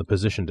other on the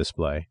position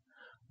display.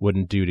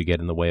 Wouldn't do to get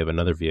in the way of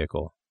another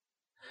vehicle.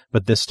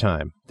 But this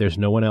time, there's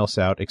no one else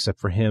out except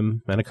for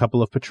him and a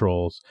couple of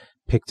patrols,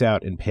 picked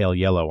out in pale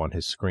yellow on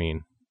his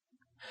screen.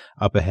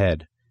 Up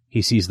ahead,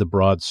 he sees the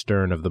broad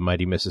stern of the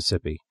mighty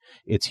Mississippi,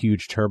 its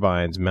huge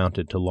turbines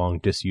mounted to long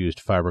disused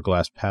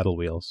fiberglass paddle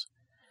wheels.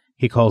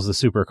 He calls the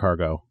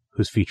supercargo,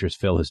 whose features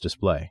fill his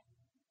display.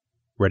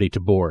 "Ready to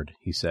board,"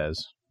 he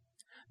says.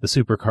 The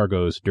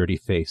supercargo's dirty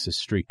face is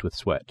streaked with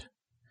sweat.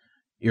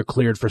 "You're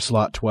cleared for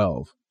slot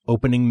 12.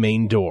 Opening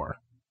main door."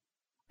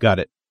 "Got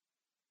it."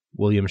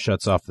 William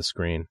shuts off the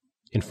screen.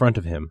 In front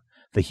of him,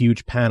 the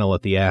huge panel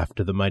at the aft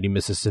of the mighty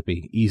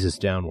Mississippi eases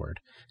downward,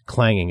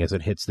 clanging as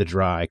it hits the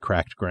dry,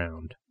 cracked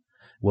ground.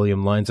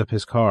 William lines up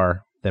his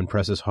car, then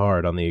presses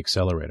hard on the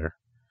accelerator.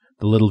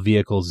 The little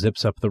vehicle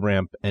zips up the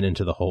ramp and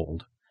into the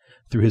hold.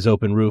 Through his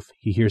open roof,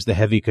 he hears the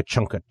heavy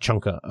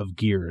ka-chunka-chunka of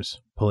gears,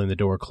 pulling the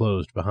door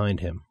closed behind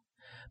him.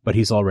 But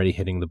he's already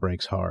hitting the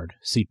brakes hard,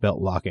 seatbelt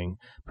locking,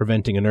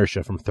 preventing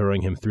inertia from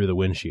throwing him through the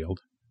windshield.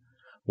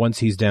 Once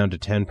he's down to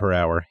 10 per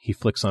hour, he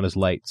flicks on his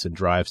lights and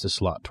drives to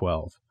slot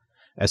 12.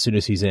 As soon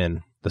as he's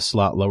in, the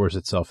slot lowers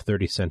itself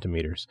 30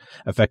 centimeters,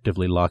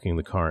 effectively locking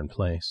the car in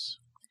place.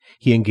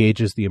 He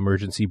engages the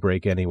emergency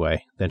brake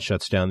anyway, then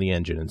shuts down the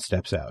engine and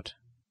steps out.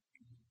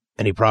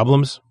 "Any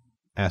problems?"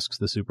 asks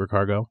the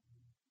supercargo.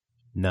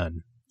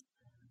 "None."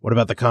 "What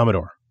about the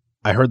Commodore?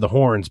 I heard the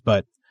horns,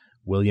 but—"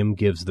 William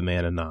gives the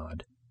man a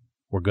nod.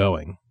 "We're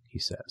going," he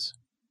says.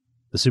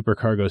 The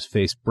supercargo's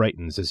face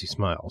brightens as he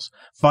smiles.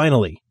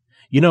 "Finally!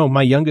 You know,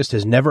 my youngest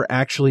has never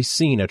actually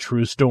seen a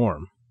true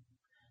storm."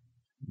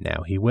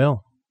 Now he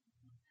will.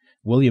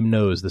 William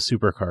knows the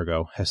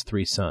supercargo has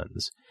 3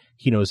 sons.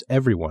 He knows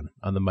everyone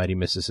on the mighty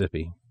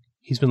Mississippi.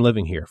 He's been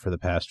living here for the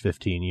past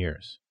 15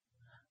 years.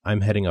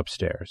 I'm heading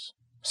upstairs.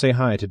 Say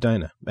hi to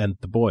Dinah and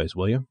the boys,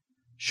 will you?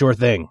 "Sure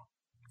thing."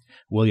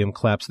 William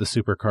claps the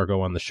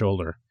supercargo on the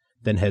shoulder,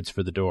 then heads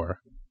for the door.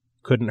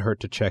 Couldn't hurt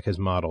to check his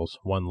models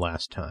one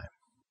last time.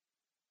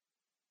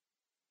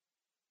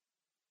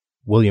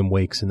 William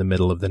wakes in the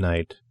middle of the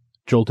night.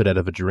 jolted out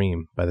of a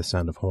dream by the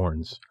sound of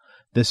horns.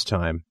 This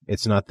time,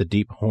 it's not the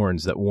deep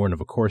horns that warn of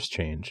a course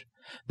change.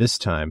 This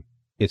time,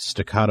 it's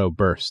staccato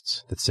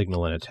bursts that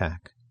signal an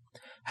attack.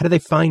 "How did they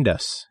find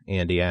us?"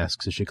 Andy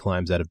asks as she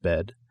climbs out of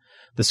bed.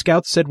 "The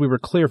scouts said we were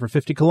clear for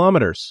 50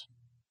 kilometers.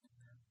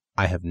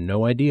 "I have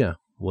no idea,"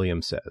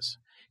 William says.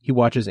 He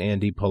watches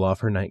Andy pull off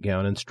her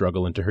nightgown and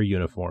struggle into her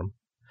uniform.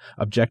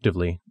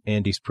 Objectively,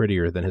 Andy's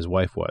prettier than his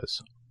wife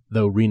was,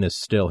 though Rena's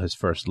still his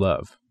first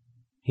love.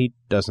 He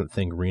doesn't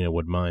think Rena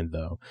would mind,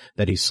 though,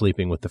 that he's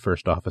sleeping with the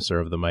first officer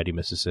of the mighty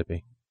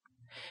Mississippi.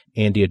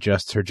 Andy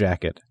adjusts her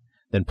jacket,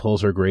 then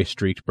pulls her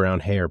gray-streaked brown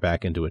hair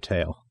back into a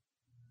tail.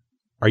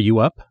 "Are you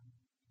up?"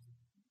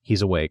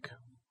 He's awake,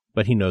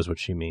 but he knows what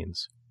she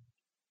means.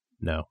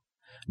 "No,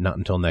 not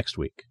until next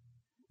week."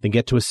 "Then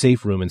get to a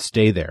safe room and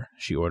stay there,"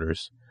 she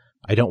orders.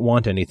 "I don't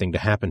want anything to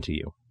happen to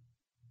you."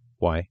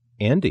 "Why,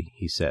 Andy,"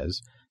 he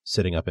says,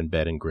 sitting up in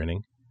bed and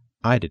grinning.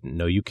 "I didn't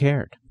know you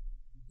cared."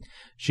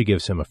 She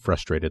gives him a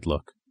frustrated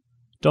look.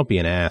 "Don't be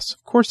an ass.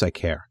 Of course I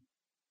care."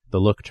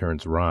 The look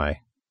turns wry.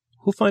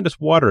 "Who'll find us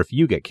water if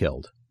you get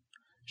killed?"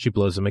 She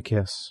blows him a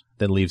kiss,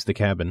 then leaves the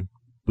cabin,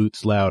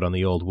 boots loud on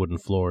the old wooden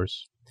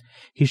floors.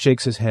 He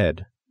shakes his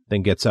head,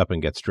 then gets up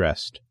and gets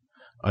dressed.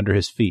 Under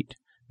his feet,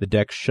 the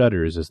deck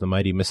shudders as the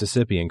mighty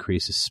Mississippi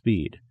increases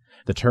speed.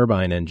 The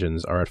turbine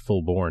engines are at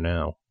full bore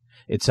now.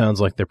 It sounds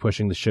like they're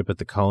pushing the ship at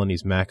the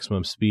colony's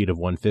maximum speed of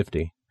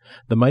 150.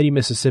 The mighty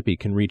Mississippi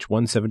can reach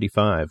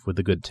 175 with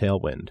a good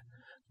tailwind,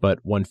 but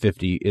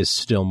 150 is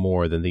still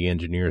more than the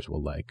engineers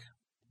will like.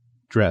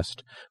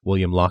 Dressed,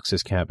 William locks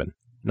his cabin,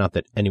 not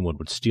that anyone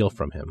would steal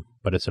from him,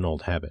 but it's an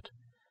old habit,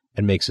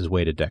 and makes his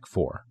way to Deck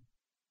 4.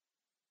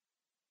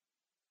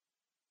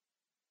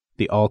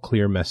 The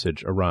all-clear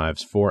message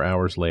arrives 4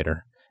 hours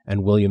later,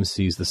 and William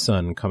sees the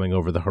sun coming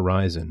over the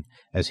horizon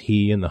as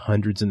he and the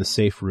hundreds in the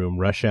safe room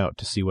rush out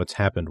to see what's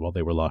happened while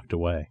they were locked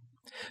away.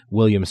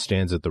 William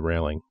stands at the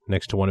railing,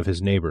 next to one of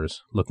his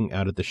neighbors, looking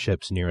out at the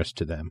ships nearest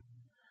to them.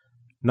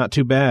 "Not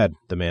too bad,"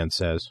 the man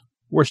says.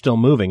 "We're still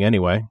moving,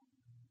 anyway."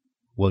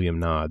 William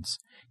nods.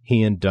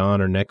 He and Don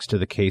are next to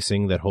the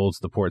casing that holds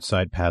the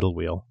portside paddle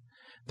wheel.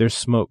 There's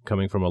smoke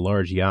coming from a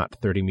large yacht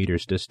 30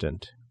 meters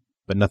distant,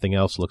 but nothing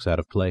else looks out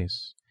of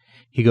place.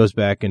 He goes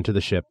back into the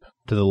ship,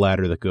 to the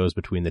ladder that goes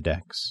between the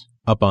decks.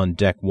 Up on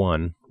Deck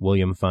 1,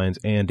 William finds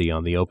Andy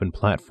on the open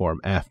platform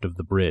aft of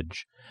the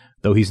bridge.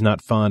 Though he's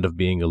not fond of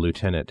being a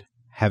lieutenant,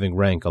 having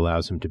rank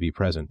allows him to be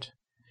present.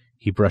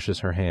 He brushes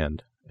her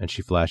hand, and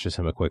she flashes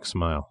him a quick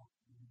smile.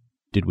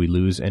 "Did we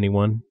lose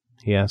anyone?"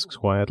 he asks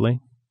quietly.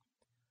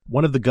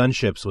 "One of the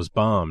gunships was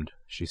bombed,"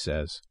 she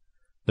says.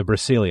 "The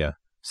Brasilia.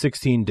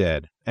 16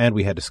 dead, and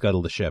we had to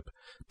scuttle the ship.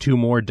 2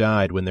 more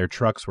died when their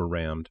trucks were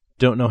rammed.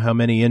 Don't know how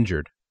many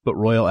injured, but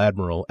Royal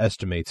Admiral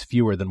estimates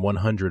fewer than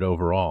 100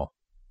 overall."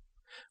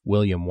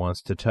 William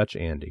wants to touch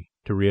Andy,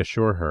 to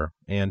reassure her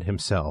and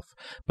himself,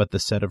 but the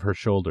set of her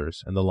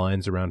shoulders and the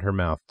lines around her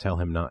mouth tell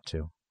him not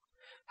to.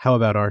 "How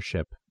about our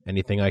ship?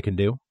 Anything I can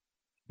do?"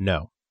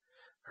 "No."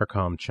 Her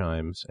comm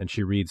chimes, and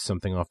she reads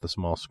something off the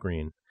small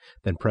screen,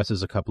 then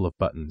presses a couple of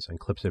buttons and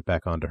clips it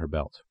back onto her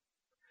belt.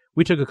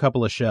 "We took a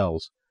couple of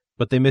shells,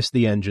 but they missed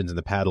the engines and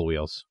the paddle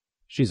wheels.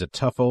 She's a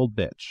tough old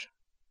bitch."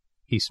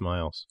 He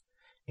smiles.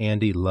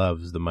 Andy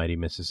loves the mighty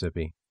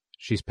Mississippi.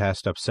 She's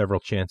passed up several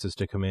chances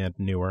to command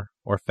newer,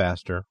 or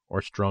faster,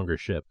 or stronger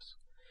ships.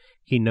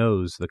 He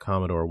knows the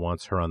Commodore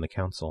wants her on the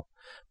council,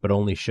 but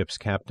only ships'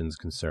 captains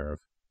can serve.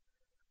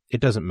 It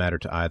doesn't matter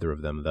to either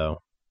of them,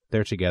 though.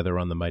 They're together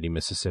on the mighty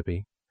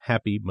Mississippi,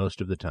 happy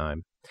most of the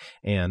time,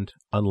 and,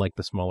 unlike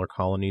the smaller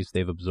colonies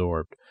they've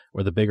absorbed,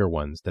 or the bigger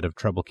ones that have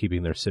trouble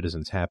keeping their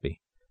citizens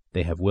happy,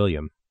 they have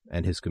William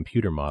and his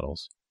computer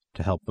models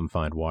to help them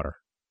find water.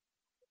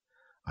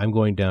 "I'm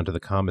going down to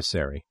the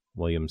commissary,"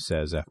 William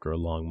says after a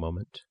long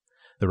moment.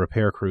 "The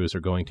repair crews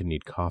are going to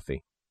need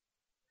coffee."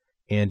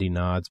 Andy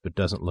nods but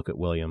doesn't look at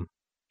William.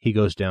 He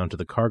goes down to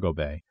the cargo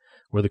bay,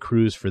 where the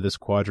crews for this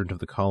quadrant of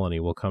the colony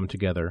will come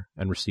together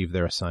and receive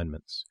their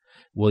assignments.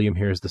 William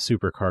hears the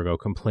supercargo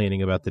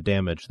complaining about the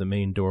damage the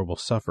main door will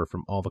suffer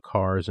from all the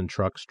cars and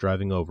trucks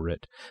driving over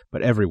it,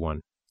 but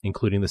everyone,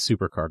 including the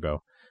supercargo,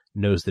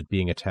 knows that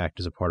being attacked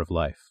is a part of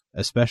life,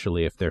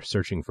 especially if they're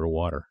searching for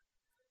water.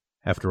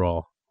 After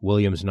all,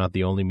 William's not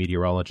the only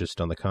meteorologist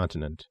on the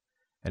continent,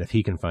 and if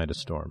he can find a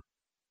storm,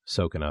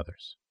 so can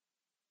others.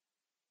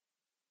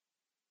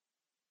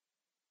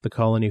 The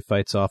colony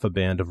fights off a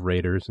band of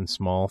raiders in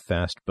small,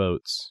 fast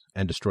boats,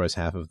 and destroys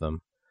half of them,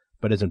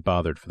 but isn't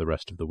bothered for the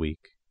rest of the week.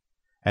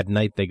 At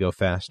night they go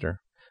faster,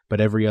 but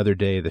every other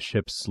day the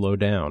ships slow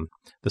down,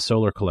 the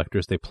solar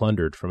collectors they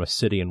plundered from a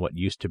city in what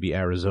used to be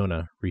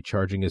Arizona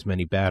recharging as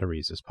many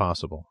batteries as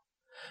possible.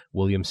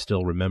 William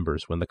still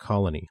remembers when the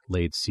colony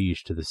laid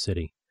siege to the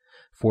city,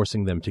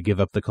 forcing them to give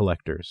up the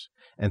collectors,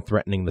 and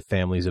threatening the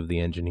families of the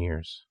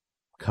engineers.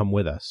 "Come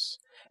with us,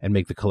 and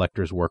make the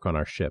collectors work on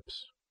our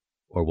ships,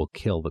 or we'll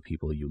kill the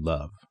people you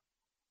love."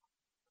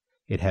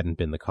 It hadn't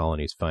been the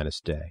colony's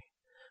finest day,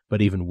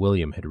 but even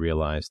William had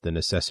realized the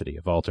necessity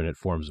of alternate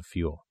forms of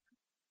fuel.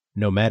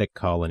 Nomadic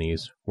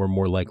colonies were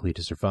more likely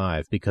to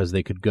survive because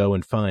they could go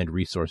and find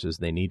resources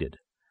they needed.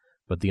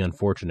 But the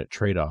unfortunate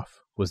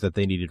trade-off was that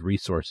they needed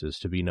resources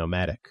to be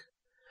nomadic.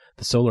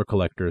 The solar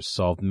collectors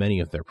solved many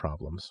of their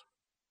problems.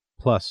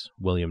 Plus,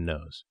 William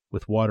knows,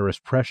 with water as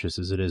precious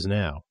as it is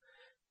now,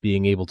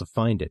 being able to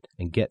find it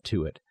and get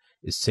to it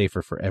is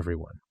safer for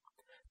everyone.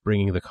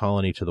 Bringing the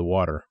colony to the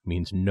water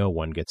means no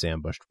one gets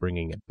ambushed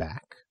bringing it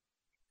back.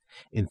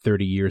 In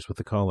 30 years with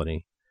the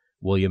colony,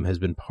 William has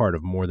been part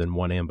of more than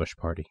one ambush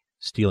party,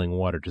 stealing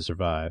water to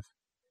survive.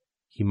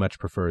 He much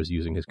prefers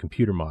using his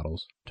computer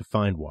models to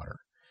find water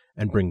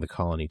and bring the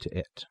colony to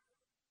it.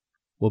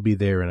 "We'll be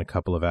there in a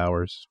couple of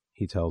hours,"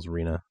 he tells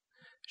Rena.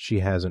 She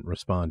hasn't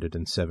responded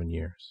in 7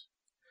 years.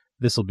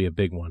 "This'll be a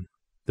big one.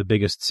 The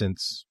biggest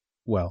since,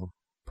 well,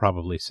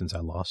 probably since I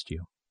lost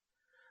you."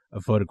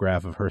 A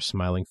photograph of her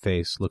smiling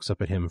face looks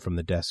up at him from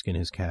the desk in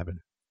his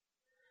cabin.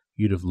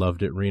 "You'd have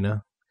loved it,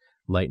 Rena?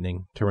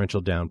 Lightning,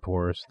 torrential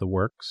downpours, the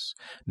works.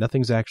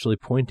 Nothing's actually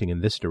pointing in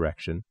this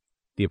direction.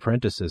 The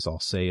apprentices all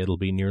say it'll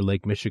be near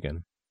Lake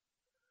Michigan."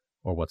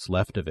 "Or what's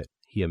left of it,"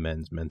 he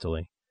amends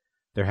mentally.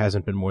 "There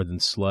hasn't been more than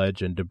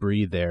sludge and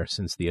debris there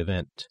since the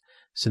event,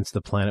 since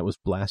the planet was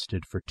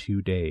blasted for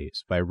 2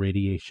 days by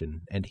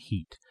radiation and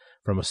heat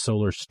from a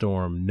solar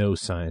storm no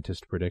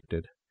scientist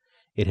predicted.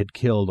 It had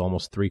killed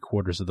almost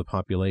 3/4 of the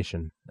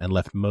population and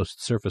left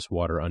most surface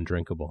water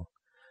undrinkable.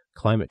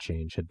 Climate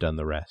change had done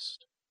the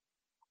rest.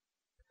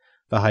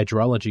 The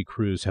hydrology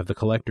crews have the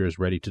collectors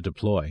ready to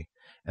deploy,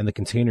 and the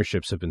container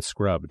ships have been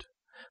scrubbed.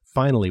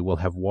 Finally, we'll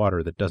have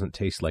water that doesn't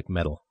taste like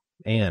metal,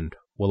 and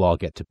we'll all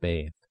get to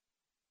bathe."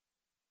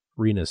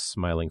 Rena's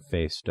smiling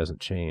face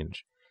doesn't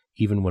change,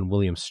 even when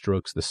William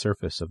strokes the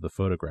surface of the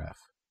photograph.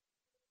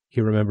 He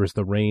remembers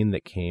the rain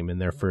that came in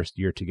their first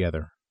year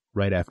together,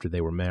 right after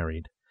they were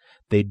married.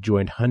 They'd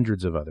joined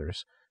hundreds of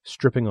others,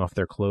 stripping off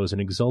their clothes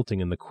and exulting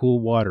in the cool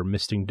water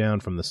misting down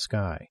from the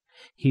sky.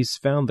 He's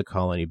found the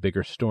colony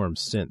bigger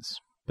storms since,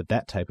 but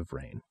that type of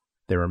rain,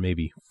 there are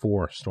maybe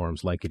 4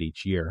 storms like it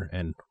each year,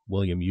 and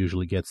William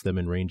usually gets them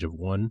in range of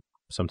 1,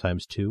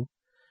 sometimes 2,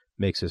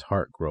 makes his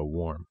heart grow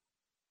warm.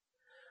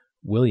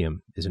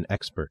 William is an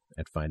expert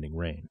at finding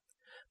rain,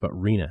 but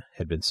Rena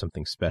had been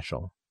something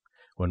special.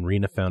 When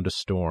Rena found a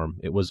storm,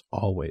 it was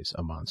always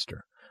a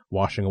monster,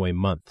 washing away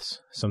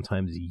months,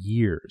 sometimes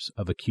years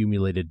of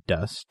accumulated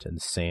dust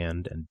and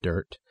sand and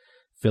dirt,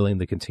 filling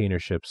the container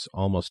ships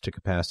almost to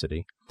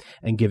capacity,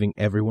 and giving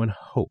everyone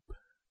hope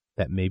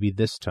that maybe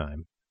this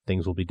time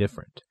things will be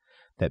different,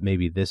 that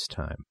maybe this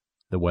time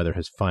the weather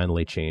has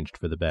finally changed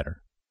for the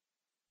better.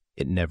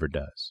 It never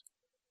does.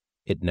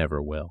 It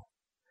never will.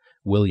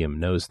 William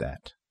knows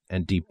that,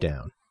 and deep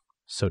down,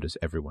 so does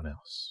everyone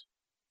else.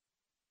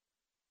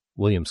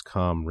 William's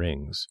comm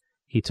rings.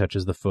 He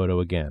touches the photo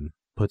again,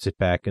 puts it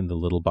back in the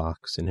little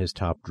box in his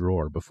top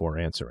drawer before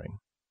answering.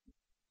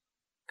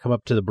 "Come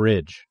up to the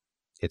bridge."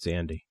 It's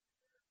Andy.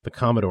 "The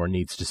Commodore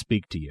needs to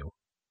speak to you."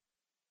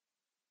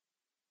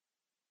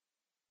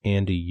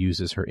 Andy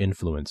uses her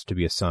influence to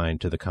be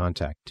assigned to the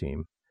contact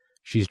team.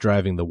 She's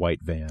driving the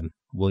white van,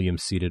 William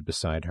seated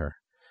beside her.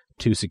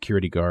 2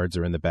 security guards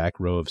are in the back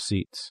row of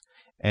seats,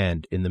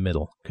 and in the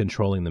middle,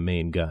 controlling the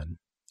main gun,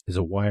 is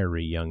a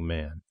wiry young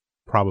man,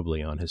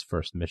 probably on his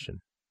first mission.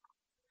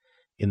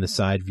 In the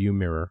side view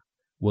mirror,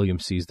 William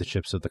sees the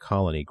ships of the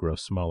colony grow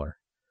smaller.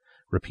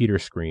 Repeater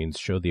screens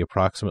show the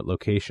approximate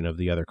location of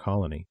the other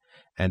colony,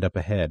 and up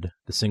ahead,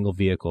 the single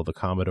vehicle the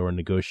Commodore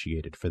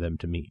negotiated for them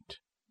to meet.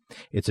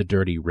 It's a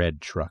dirty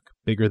red truck,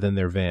 bigger than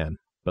their van,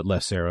 but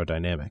less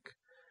aerodynamic.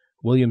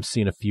 William's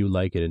seen a few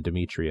like it in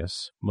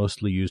Demetrius,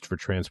 mostly used for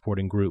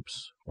transporting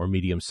groups or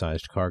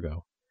medium-sized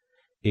cargo.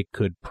 It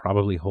could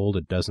probably hold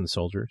a dozen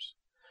soldiers,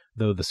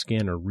 though the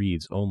scanner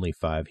reads only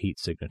 5 heat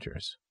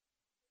signatures.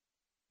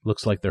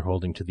 "Looks like they're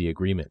holding to the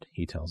agreement,"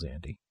 he tells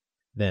Andy.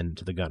 Then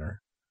to the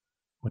gunner.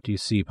 "What do you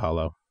see,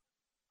 Paulo?"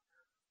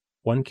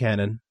 "1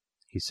 cannon,"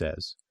 he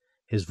says,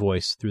 his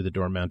voice through the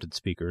door-mounted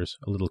speakers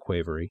a little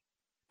quavery.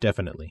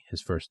 Definitely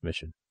his first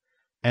mission.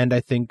 "And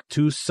I think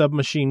 2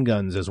 submachine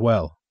guns as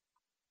well.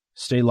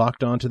 Stay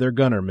locked on to their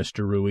gunner,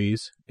 Mr.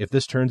 Ruiz. If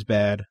this turns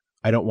bad,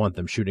 I don't want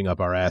them shooting up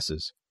our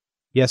asses."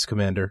 "Yes,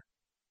 Commander."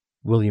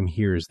 William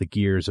hears the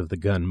gears of the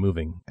gun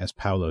moving as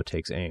Paulo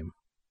takes aim.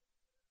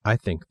 "I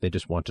think they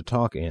just want to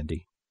talk,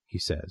 Andy," he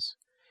says.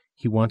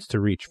 He wants to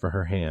reach for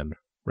her hand,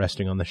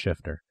 resting on the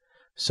shifter,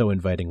 so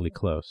invitingly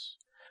close.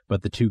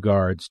 But the 2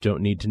 guards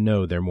don't need to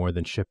know they're more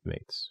than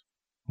shipmates,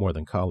 more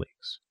than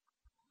colleagues.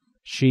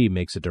 She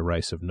makes a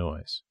derisive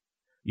noise.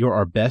 "You're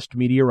our best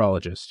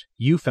meteorologist.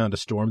 You found a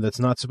storm that's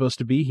not supposed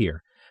to be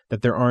here,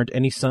 that there aren't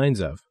any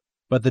signs of.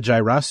 But the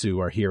Jairasu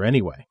are here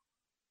anyway."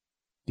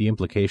 The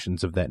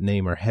implications of that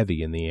name are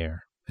heavy in the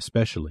air,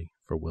 especially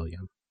for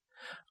William.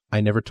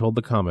 "I never told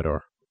the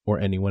Commodore, or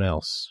anyone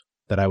else,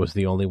 that I was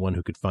the only one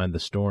who could find the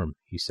storm,"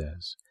 he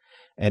says.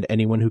 "And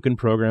anyone who can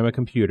program a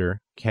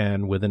computer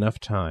can, with enough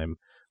time,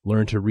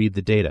 learn to read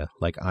the data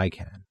like I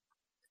can."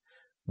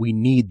 "We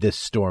need this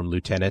storm,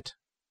 Lieutenant,"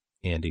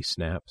 Andy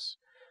snaps.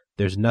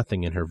 There's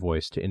nothing in her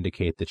voice to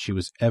indicate that she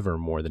was ever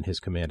more than his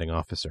commanding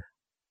officer.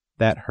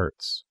 That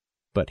hurts,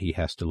 but he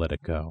has to let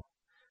it go.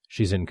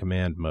 She's in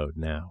command mode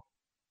now.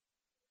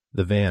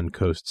 The van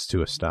coasts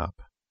to a stop.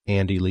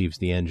 Andy leaves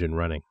the engine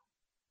running.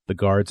 The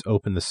guards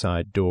open the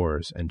side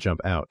doors and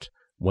jump out,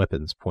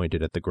 weapons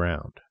pointed at the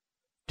ground.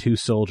 2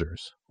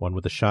 soldiers, one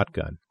with a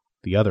shotgun,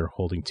 the other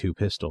holding 2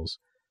 pistols,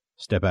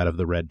 step out of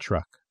the red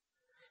truck.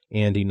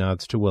 Andy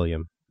nods to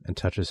William and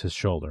touches his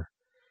shoulder.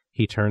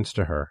 He turns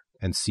to her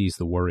and sees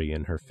the worry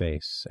in her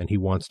face, and he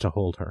wants to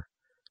hold her,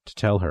 to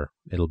tell her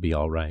it'll be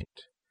all right.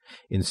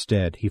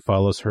 Instead, he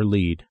follows her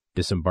lead,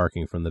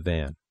 disembarking from the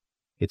van.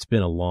 It's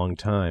been a long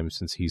time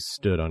since he's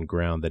stood on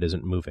ground that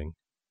isn't moving.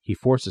 He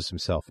forces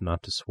himself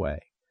not to sway,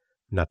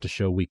 not to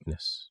show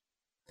weakness.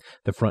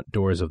 The front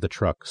doors of the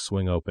truck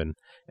swing open,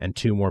 and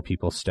 2 more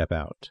people step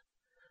out.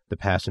 The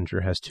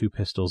passenger has 2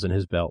 pistols in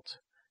his belt,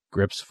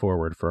 grips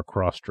forward for a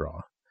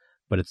cross-draw,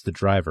 but it's the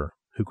driver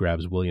who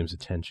grabs William's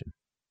attention.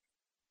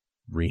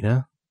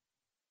 Rena?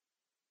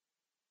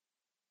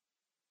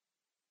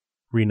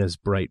 Rena's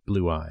bright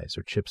blue eyes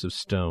are chips of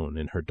stone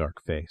in her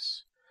dark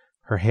face.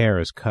 Her hair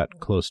is cut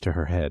close to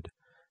her head,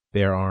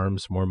 bare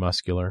arms more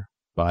muscular,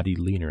 body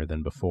leaner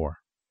than before.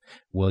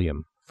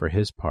 William, for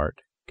his part,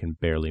 can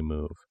barely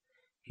move.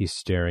 He's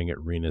staring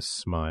at Rena's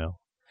smile,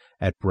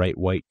 at bright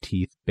white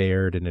teeth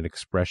bared in an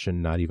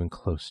expression not even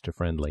close to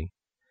friendly.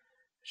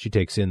 She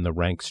takes in the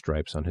rank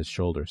stripes on his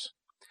shoulders.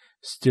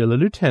 "Still a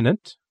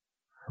lieutenant?"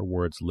 Her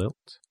words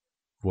lilt,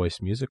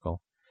 voice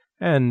musical.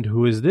 "And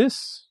who is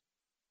this?"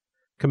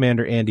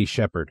 "Commander Andy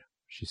Shepard,"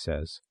 she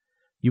says.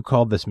 "You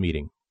called this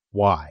meeting.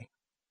 Why?"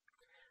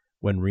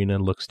 When Rena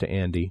looks to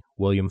Andy,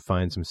 William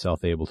finds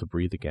himself able to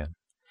breathe again.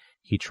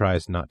 He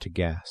tries not to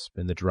gasp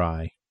in the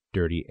dry,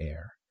 dirty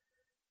air.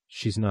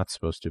 She's not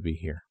supposed to be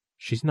here.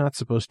 She's not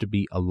supposed to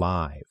be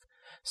alive.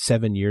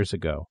 7 years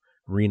ago,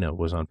 Rena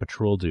was on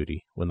patrol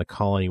duty when the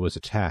colony was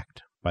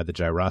attacked by the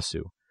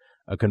Jairasu,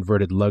 a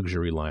converted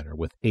luxury liner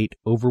with 8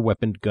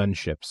 overweaponed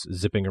gunships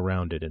zipping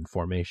around it in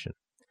formation.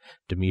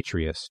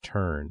 Demetrius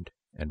turned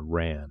and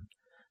ran,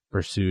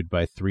 pursued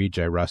by 3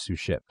 Jairasu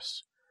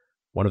ships.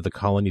 One of the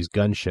colony's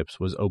gunships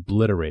was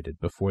obliterated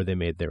before they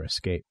made their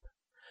escape.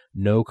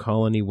 No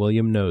colony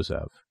William knows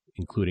of,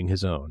 including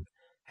his own,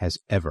 has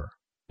ever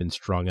been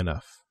strong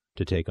enough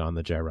to take on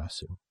the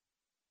Jairasu.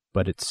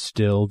 But it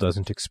still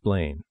doesn't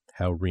explain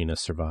how Rena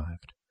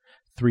survived.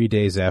 3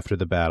 days after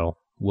the battle,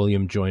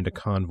 William joined a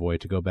convoy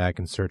to go back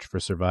and search for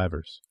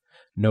survivors.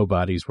 No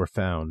bodies were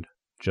found,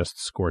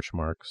 just scorch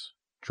marks,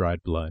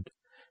 dried blood,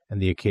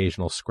 and the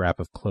occasional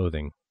scrap of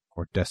clothing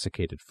or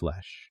desiccated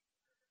flesh.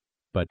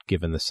 But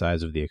given the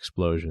size of the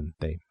explosion,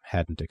 they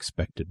hadn't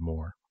expected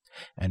more,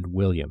 and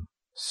William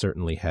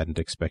certainly hadn't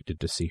expected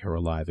to see her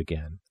alive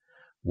again,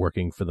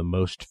 working for the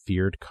most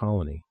feared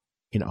colony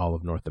in all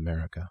of North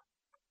America.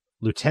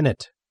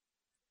 "Lieutenant!"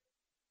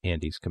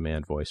 Andy's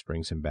command voice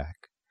brings him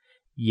back.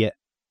 "Yet,"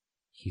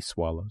 he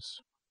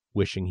swallows,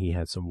 wishing he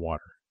had some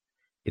water.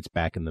 It's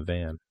back in the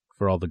van,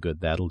 for all the good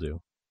that'll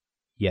do.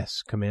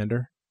 "Yes,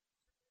 Commander?"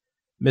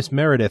 "Miss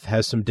Meredith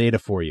has some data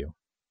for you."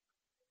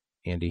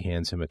 Andy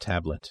hands him a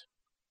tablet.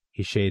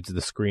 He shades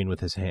the screen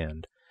with his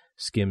hand,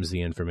 skims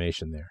the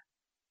information there.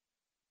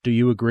 "Do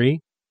you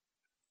agree?"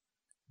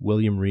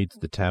 William reads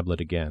the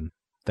tablet again,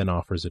 then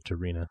offers it to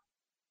Rena.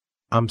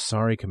 "I'm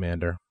sorry,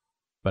 Commander,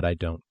 but I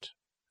don't."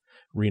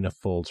 Rena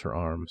folds her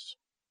arms.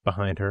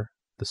 Behind her,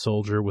 the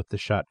soldier with the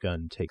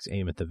shotgun takes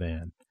aim at the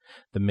van.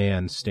 The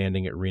man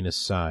standing at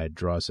Rena's side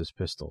draws his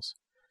pistols.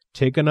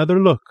 "Take another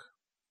look,"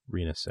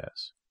 Rena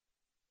says.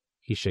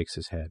 He shakes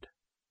his head.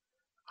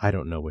 "I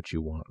don't know what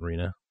you want,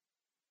 Rena."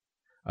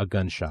 A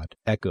gunshot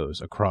echoes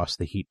across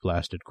the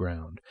heat-blasted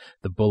ground.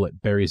 The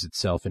bullet buries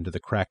itself into the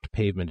cracked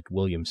pavement at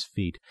William's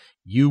feet.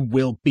 "You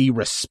will be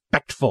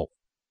respectful!"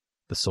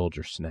 the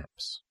soldier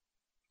snaps.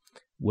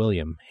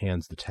 William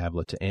hands the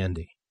tablet to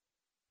Andy,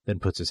 then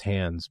puts his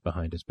hands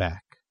behind his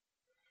back.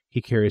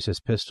 He carries his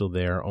pistol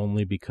there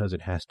only because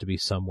it has to be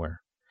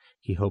somewhere.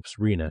 He hopes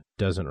Rena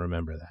doesn't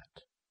remember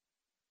that.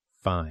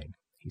 "Fine,"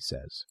 he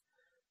says.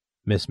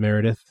 "Miss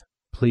Meredith,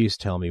 please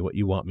tell me what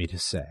you want me to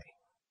say."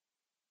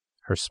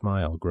 Her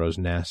smile grows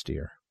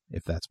nastier,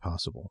 if that's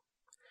possible.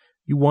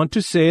 "You want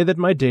to say that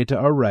my data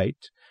are right?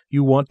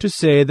 You want to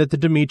say that the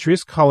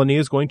Demetrius colony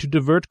is going to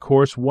divert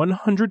course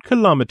 100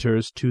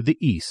 kilometers to the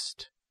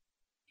east?"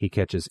 He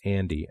catches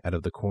Andy out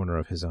of the corner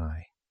of his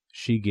eye.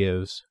 She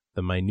gives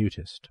the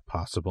minutest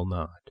possible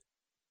nod.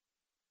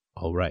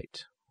 "All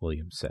right,"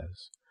 William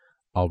says.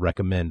 "I'll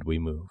recommend we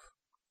move."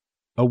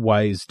 "A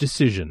wise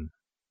decision."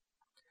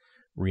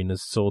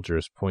 Rena's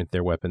soldiers point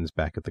their weapons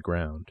back at the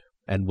ground,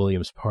 and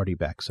William's party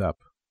backs up,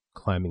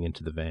 climbing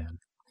into the van.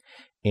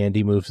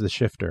 Andy moves the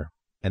shifter,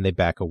 and they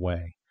back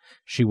away.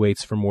 She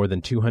waits for more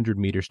than 200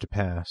 meters to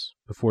pass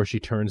before she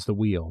turns the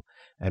wheel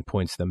and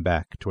points them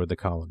back toward the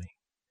colony.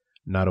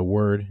 Not a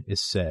word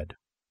is said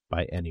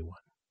by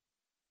anyone.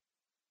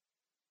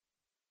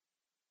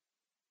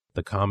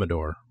 The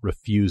Commodore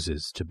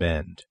refuses to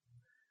bend.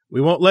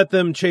 "We won't let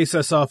them chase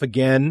us off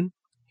again,"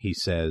 he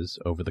says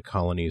over the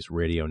colony's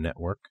radio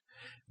network.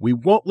 "We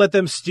won't let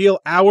them steal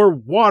our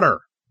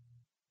water."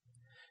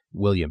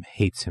 William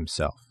hates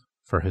himself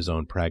for his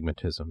own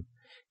pragmatism.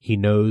 He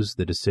knows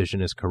the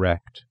decision is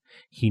correct.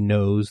 He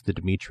knows the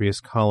Demetrius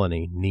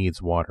colony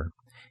needs water.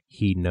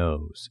 He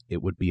knows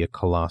it would be a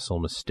colossal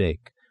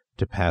mistake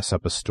to pass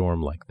up a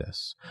storm like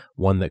this,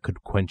 one that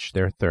could quench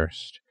their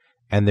thirst,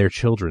 and their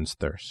children's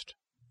thirst,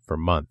 for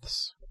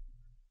months.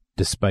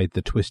 Despite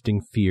the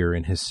twisting fear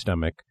in his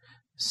stomach,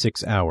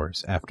 6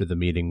 hours after the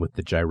meeting with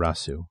the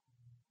Jairasu,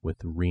 with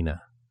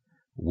Rena,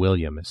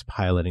 William is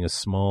piloting a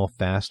small,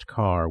 fast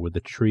car with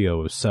a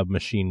trio of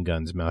submachine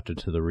guns mounted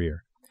to the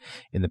rear.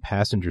 In the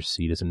passenger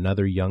seat is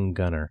another young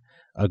gunner,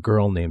 a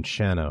girl named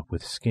Shanna,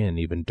 with skin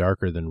even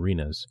darker than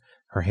Rena's,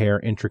 her hair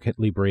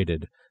intricately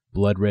braided,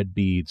 blood-red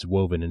beads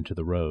woven into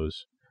the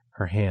rows.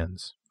 Her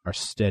hands are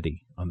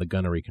steady on the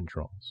gunnery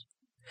controls.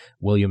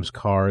 William's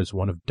car is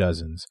one of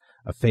dozens,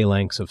 a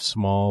phalanx of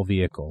small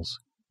vehicles,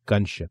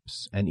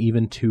 gunships, and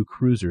even 2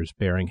 cruisers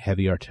bearing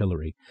heavy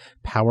artillery,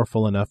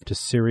 powerful enough to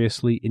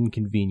seriously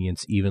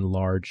inconvenience even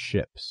large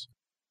ships.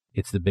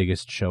 It's the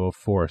biggest show of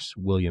force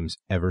William's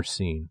ever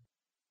seen,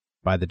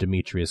 by the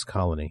Demetrius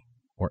colony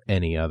or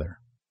any other.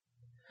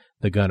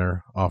 The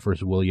gunner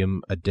offers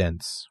William a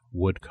dense,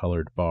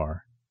 wood-colored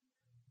bar.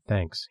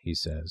 "Thanks," he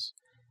says.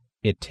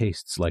 It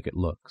tastes like it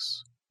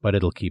looks, but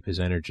it'll keep his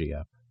energy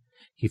up.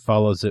 He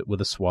follows it with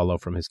a swallow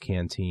from his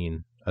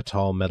canteen, a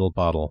tall metal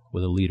bottle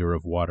with a liter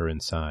of water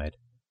inside.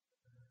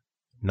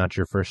 "Not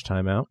your first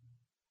time out?"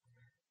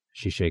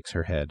 She shakes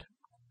her head.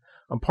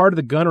 "I'm part of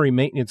the gunnery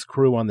maintenance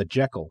crew on the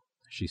Jekyll,"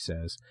 she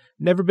says.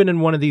 "Never been in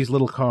one of these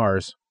little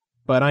cars,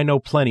 but I know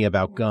plenty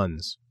about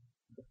guns."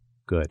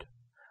 "Good.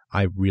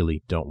 I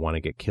really don't want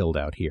to get killed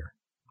out here."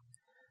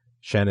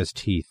 Shanna's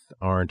teeth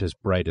aren't as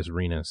bright as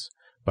Rena's,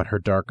 but her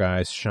dark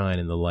eyes shine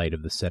in the light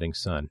of the setting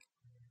sun.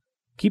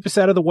 "Keep us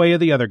out of the way of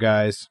the other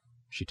guys,"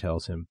 she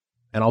tells him,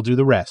 "and I'll do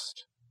the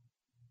rest."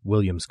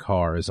 William's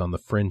car is on the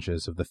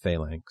fringes of the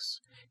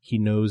phalanx. He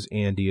knows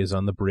Andy is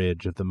on the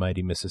bridge of the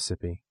mighty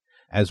Mississippi.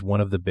 As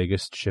one of the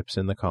biggest ships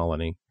in the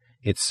colony,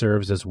 it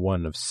serves as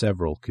one of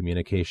several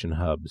communication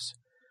hubs.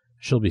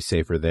 She'll be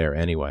safer there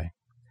anyway.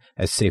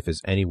 As safe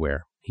as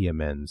anywhere, he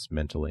amends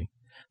mentally.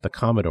 The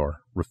Commodore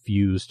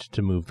refused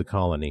to move the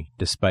colony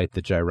despite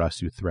the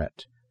Jairasu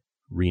threat,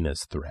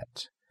 Rena's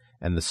threat,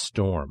 and the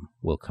storm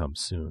will come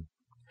soon.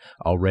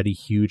 Already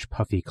huge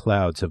puffy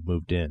clouds have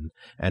moved in,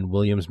 and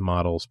Williams'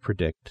 models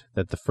predict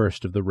that the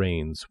first of the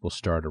rains will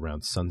start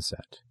around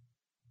sunset.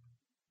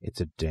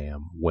 "It's a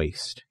damn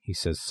waste," he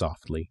says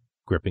softly,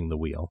 gripping the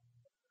wheel.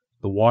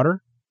 "The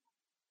water?"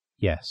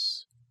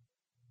 "Yes."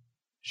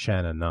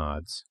 Shanna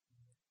nods.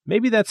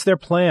 "Maybe that's their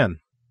plan."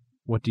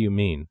 "What do you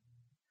mean?"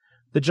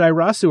 "The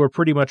Jairasu are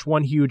pretty much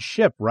one huge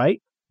ship,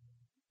 right?"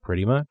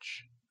 "Pretty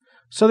much."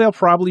 "So they'll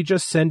probably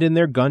just send in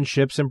their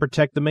gunships and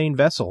protect the main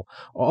vessel.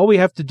 All we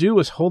have to do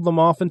is hold them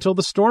off until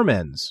the storm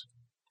ends."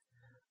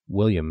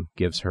 William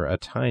gives her a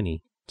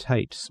tiny,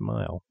 tight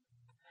smile.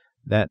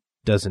 "That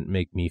doesn't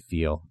make me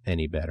feel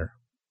any better."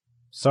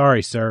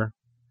 "Sorry, sir."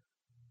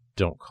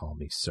 "Don't call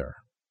me sir.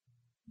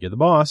 You're the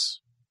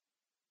boss."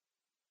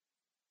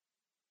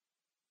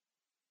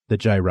 The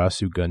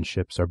Jairasu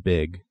gunships are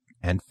big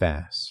and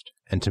fast,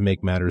 and to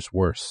make matters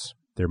worse,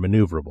 they're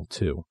maneuverable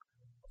too.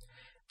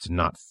 "It's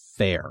not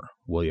fair,"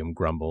 William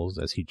grumbles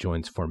as he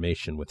joins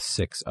formation with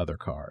 6 other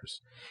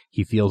cars.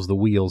 He feels the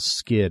wheels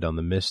skid on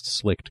the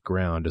mist-slicked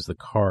ground as the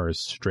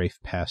cars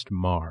strafe past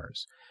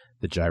Mars.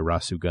 The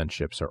Jairasu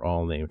gunships are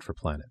all named for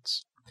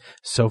planets.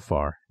 So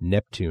far,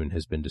 Neptune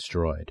has been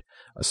destroyed,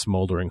 a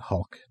smoldering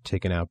hulk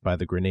taken out by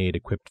the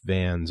grenade-equipped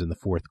vans in the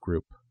 4th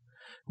group.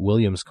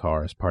 William's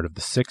car is part of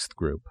the 6th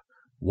group.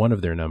 One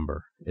of their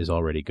number is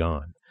already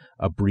gone.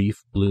 A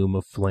brief bloom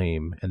of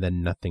flame, and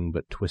then nothing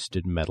but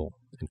twisted metal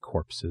and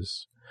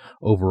corpses.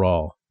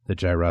 Overall, the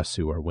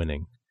Jairasu are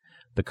winning.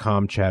 The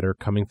comm chatter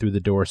coming through the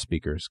door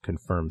speakers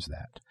confirms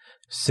that.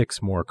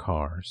 6 more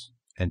cars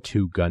and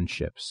 2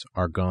 gunships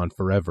are gone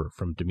forever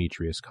from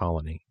Demetrius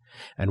colony,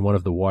 and one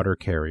of the water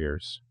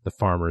carriers, the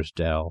Farmer's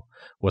Dell,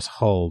 was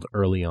hulled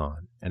early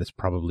on and is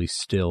probably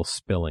still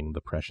spilling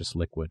the precious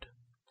liquid.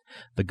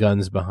 The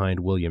guns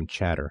behind William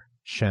chatter,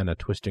 Shanna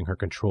twisting her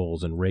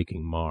controls and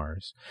raking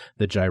Mars.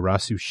 The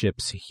Jairasu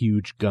ship's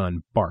huge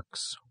gun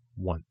barks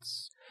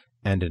once,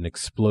 and an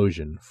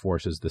explosion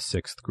forces the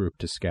 6th group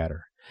to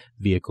scatter.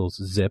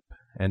 Vehicles zip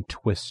and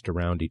twist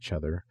around each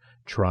other,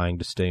 trying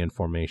to stay in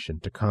formation,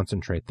 to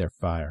concentrate their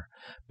fire,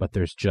 but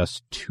there's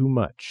just too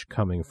much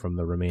coming from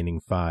the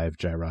remaining 5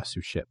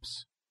 Jairasu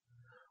ships.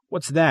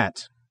 "What's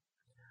that?"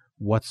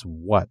 "What's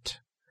what?"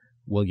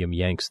 William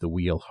yanks the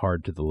wheel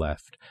hard to the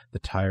left. The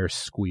tires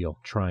squeal,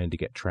 trying to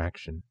get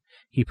traction.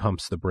 He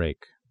pumps the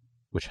brake,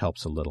 which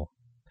helps a little.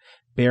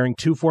 "Bearing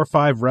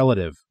 245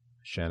 relative,"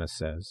 Shanna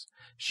says.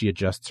 She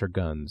adjusts her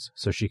guns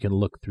so she can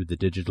look through the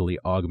digitally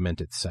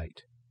augmented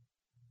sight.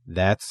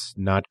 "That's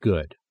not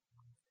good."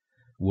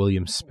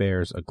 William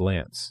spares a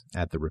glance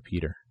at the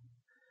repeater.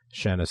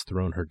 Shanna's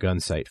thrown her gun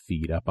sight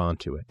feed up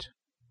onto it.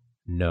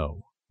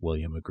 "No,"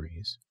 William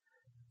agrees.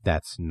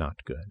 "That's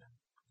not good."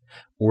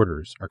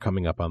 Orders are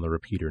coming up on the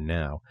repeater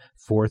now.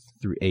 4th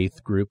through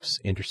 8th groups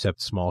intercept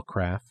small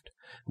craft.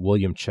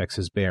 William checks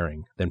his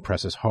bearing, then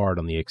presses hard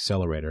on the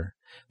accelerator.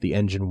 The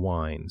engine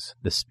whines.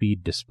 The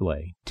speed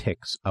display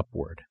ticks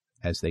upward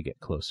as they get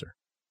closer.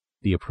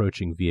 The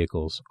approaching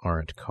vehicles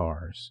aren't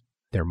cars.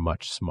 They're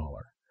much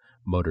smaller.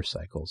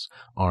 Motorcycles,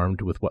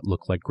 armed with what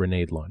look like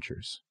grenade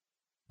launchers.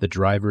 The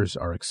drivers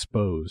are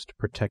exposed,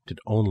 protected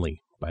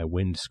only by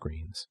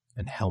windscreens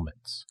and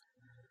helmets.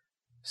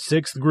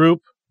 "Sixth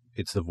Group,"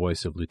 it's the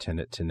voice of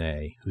Lieutenant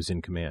Tenay, who's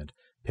in command.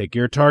 "Pick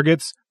your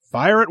targets.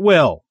 Fire at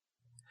will."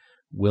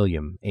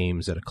 William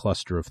aims at a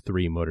cluster of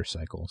 3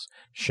 motorcycles.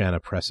 Shanna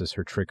presses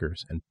her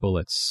triggers, and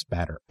bullets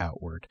spatter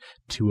outward.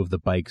 2 of the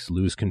bikes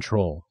lose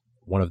control.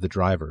 One of the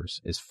drivers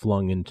is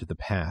flung into the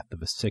path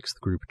of a 6th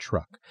Group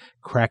truck,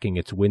 cracking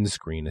its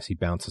windscreen as he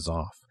bounces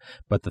off.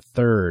 But the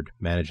 3rd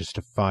manages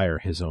to fire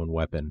his own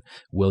weapon.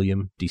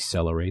 William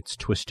decelerates,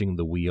 twisting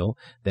the wheel,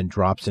 then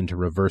drops into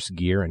reverse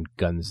gear and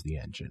guns the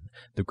engine.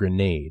 The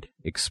grenade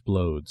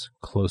explodes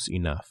close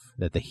enough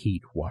that the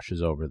heat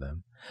washes over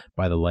them.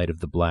 By the light of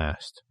the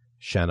blast,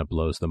 Shanna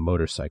blows the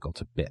motorcycle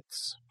to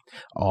bits.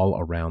 All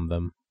around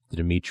them, the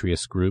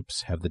Demetrius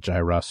groups have the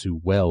Jairasu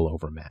well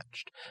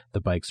overmatched.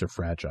 The bikes are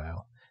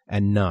fragile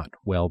and not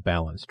well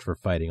balanced for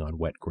fighting on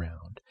wet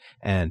ground.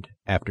 And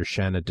after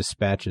Shanna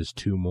dispatches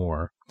 2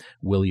 more,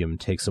 William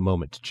takes a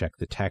moment to check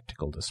the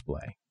tactical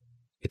display.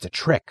 It's a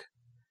trick.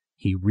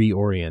 He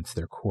reorients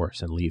their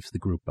course and leaves the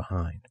group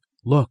behind.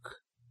 Look.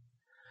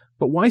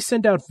 But why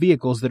send out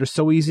vehicles that are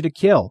so easy to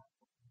kill?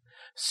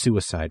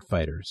 Suicide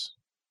fighters.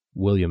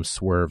 William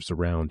swerves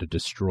around a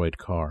destroyed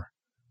car.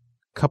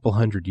 Couple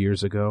hundred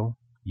years ago,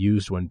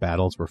 used when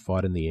battles were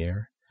fought in the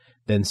air.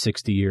 Then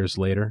 60 years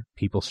later,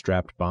 people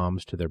strapped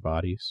bombs to their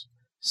bodies.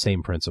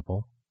 Same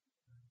principle.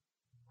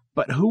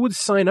 But who would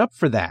sign up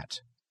for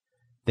that?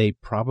 They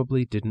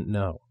probably didn't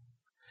know.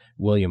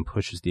 William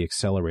pushes the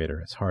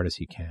accelerator as hard as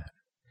he can.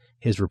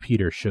 His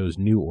repeater shows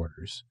new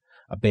orders.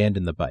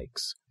 Abandon the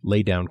bikes.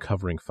 Lay down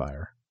covering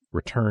fire.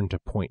 Return to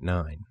Point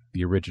 9,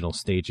 the original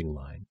staging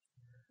line.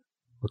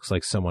 Looks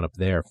like someone up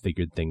there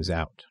figured things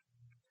out.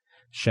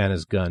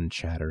 Shanna's gun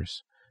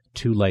chatters.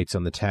 2 lights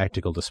on the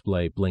tactical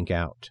display blink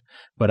out,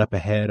 but up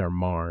ahead are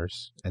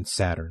Mars and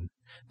Saturn.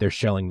 They're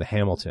shelling the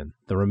Hamilton,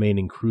 the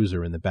remaining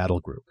cruiser in the battle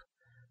group.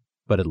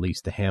 But at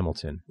least the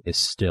Hamilton is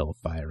still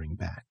firing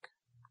back.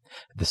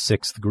 The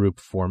 6th Group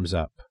forms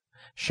up.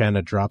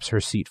 Shanna drops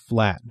her seat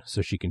flat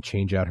so she can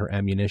change out her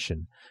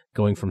ammunition,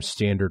 going from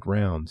standard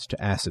rounds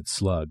to acid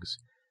slugs.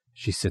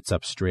 She sits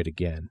up straight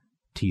again,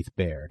 teeth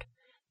bared.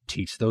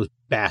 "Teach those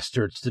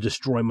bastards to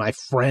destroy my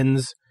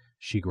friends,"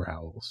 she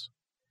growls.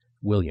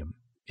 William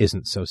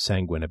isn't so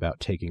sanguine about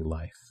taking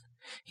life.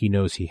 He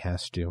knows he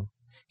has to.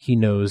 He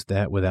knows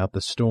that without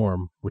the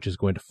storm, which is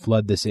going to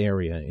flood this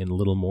area in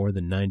little more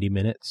than 90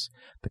 minutes,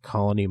 the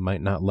colony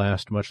might not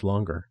last much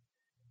longer.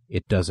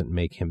 It doesn't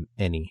make him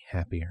any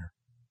happier.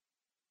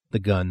 The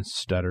gun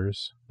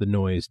stutters, the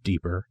noise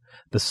deeper.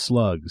 The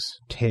slugs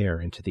tear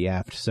into the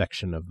aft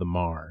section of the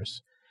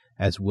Mars.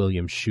 As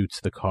William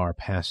shoots the car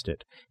past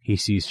it, he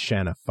sees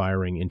Shanna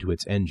firing into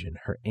its engine,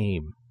 her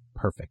aim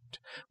perfect.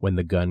 When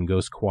the gun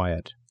goes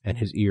quiet and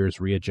his ears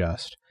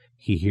readjust,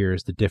 he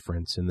hears the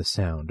difference in the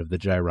sound of the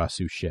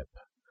Jairasu ship.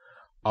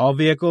 "All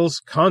vehicles,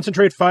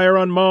 concentrate fire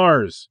on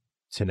Mars,"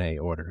 Tenay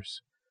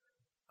orders.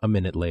 A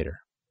minute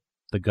later,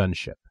 the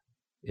gunship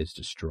is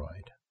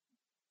destroyed.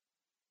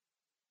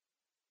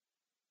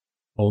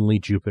 Only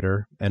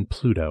Jupiter and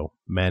Pluto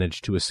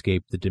manage to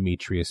escape the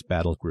Demetrius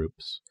battle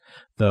groups,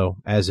 though,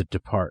 as it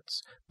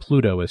departs,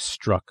 Pluto is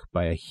struck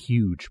by a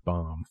huge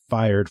bomb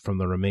fired from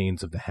the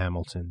remains of the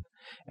Hamilton,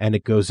 and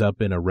it goes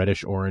up in a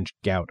reddish-orange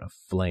gout of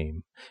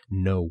flame.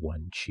 No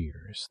one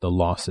cheers. The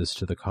losses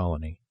to the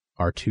colony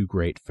are too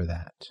great for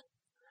that.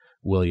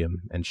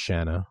 William and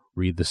Shanna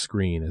read the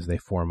screen as they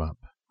form up.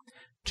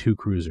 2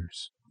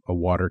 cruisers, a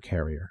water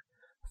carrier,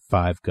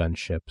 5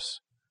 gunships,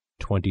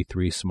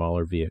 23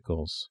 smaller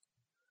vehicles,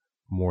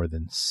 more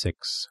than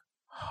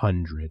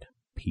 600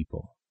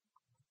 people.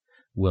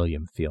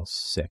 William feels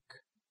sick.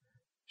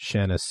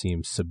 Shanna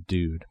seems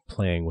subdued,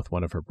 playing with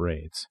one of her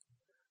braids.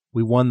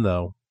 "We won,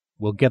 though.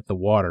 We'll get the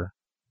water."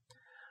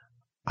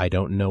 "I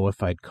don't know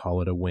if I'd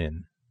call it a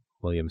win,"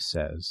 William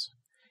says.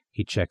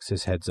 He checks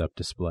his heads-up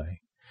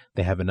display.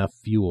 They have enough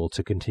fuel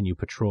to continue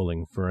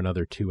patrolling for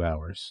another 2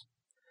 hours.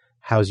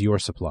 "How's your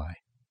supply?"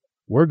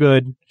 "We're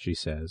good," she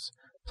says.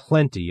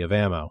 "Plenty of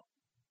ammo."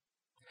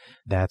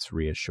 That's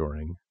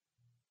reassuring.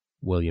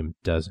 William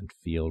doesn't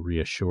feel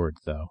reassured,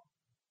 though.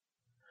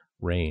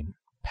 Rain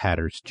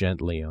patters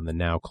gently on the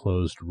now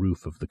closed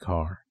roof of the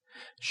car.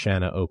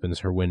 Shanna opens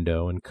her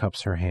window and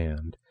cups her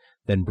hand,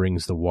 then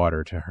brings the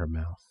water to her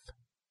mouth.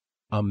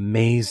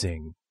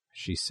 "Amazing,"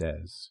 she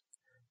says.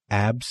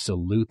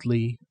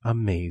 "Absolutely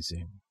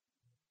amazing."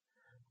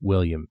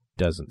 William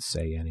doesn't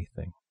say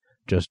anything,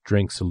 just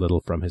drinks a little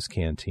from his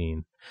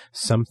canteen.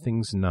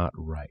 Something's not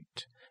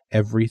right.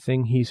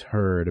 Everything he's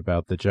heard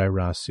about the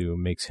Jairasu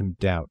makes him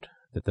doubt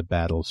that the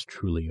battle's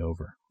truly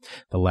over.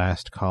 The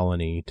last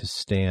colony to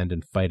stand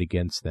and fight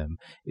against them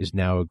is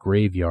now a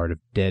graveyard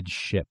of dead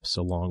ships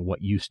along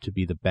what used to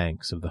be the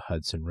banks of the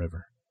Hudson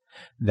River.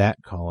 That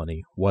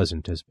colony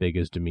wasn't as big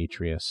as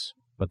Demetrius,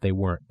 but they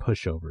weren't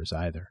pushovers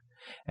either,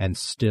 and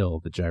still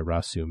the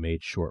Jirasu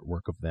made short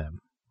work of them.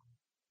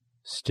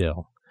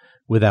 Still,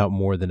 without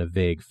more than a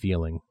vague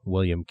feeling,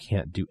 William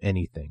can't do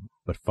anything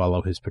but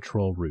follow his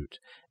patrol route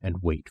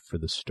and wait for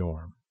the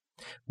storm,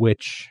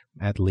 which,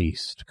 at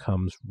least,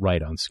 comes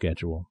right on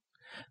schedule.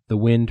 The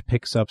wind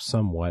picks up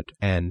somewhat,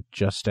 and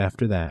just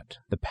after that,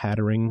 the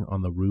pattering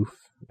on the roof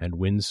and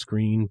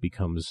windscreen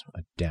becomes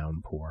a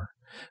downpour.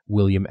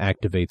 William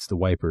activates the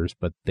wipers,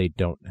 but they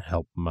don't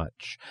help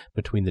much.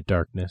 Between the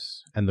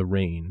darkness and the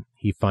rain,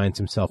 he finds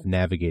himself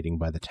navigating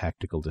by the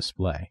tactical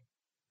display.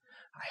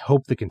 I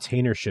hope the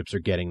container ships are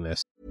getting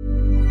this.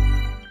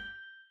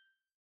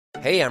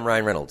 Hey, I'm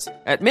Ryan Reynolds.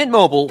 At Mint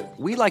Mobile,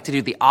 we like to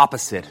do the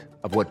opposite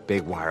of what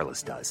Big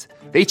Wireless does.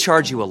 They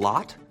charge you a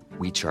lot.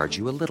 We charge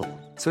you a little.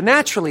 So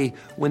naturally,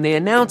 when they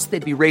announced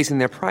they'd be raising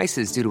their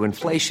prices due to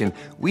inflation,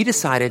 we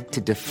decided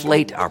to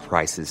deflate our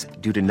prices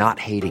due to not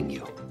hating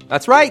you.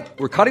 That's right.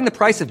 We're cutting the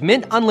price of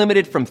Mint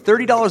Unlimited from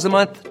 $30 a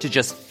month to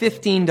just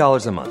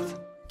 $15 a month.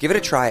 Give it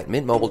a try at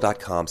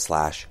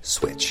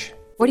mintmobile.com/switch.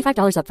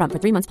 $45 up front for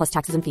 3 months plus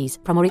taxes and fees.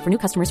 Promo rate for new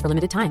customers for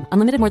limited time.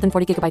 Unlimited more than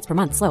 40 gigabytes per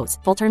month slows.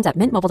 Full terms at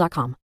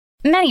mintmobile.com.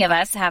 Many of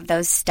us have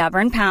those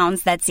stubborn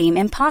pounds that seem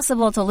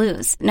impossible to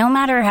lose, no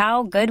matter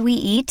how good we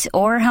eat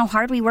or how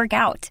hard we work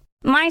out.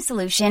 My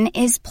solution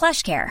is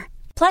PlushCare.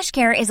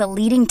 PlushCare is a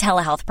leading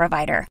telehealth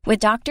provider with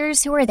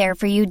doctors who are there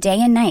for you day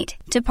and night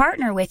to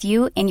partner with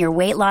you in your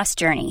weight loss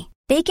journey.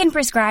 They can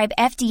prescribe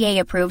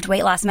FDA-approved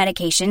weight loss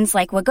medications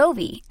like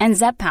Wegovy and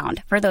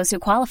Zepbound for those who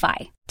qualify.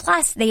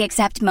 Plus, they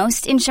accept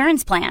most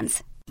insurance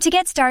plans. To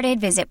get started,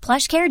 visit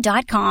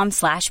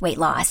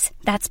plushcare.com/weightloss.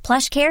 That's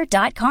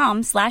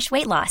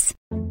plushcare.com/weightloss.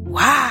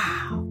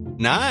 Wow.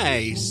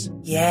 Nice.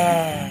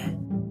 Yeah.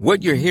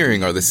 What you're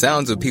hearing are the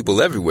sounds of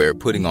people everywhere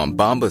putting on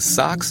Bombas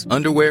socks,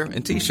 underwear,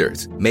 and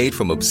T-shirts made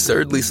from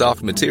absurdly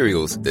soft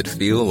materials that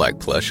feel like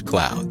plush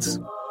clouds.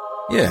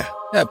 Yeah,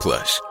 that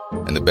plush.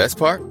 And the best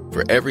part?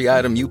 For every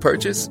item you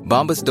purchase,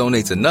 Bombas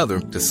donates another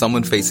to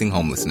someone facing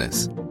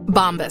homelessness.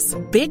 Bombas.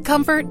 Big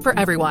comfort for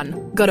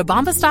everyone. Go to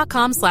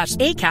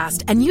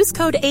bombas.com/ACAST and use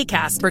code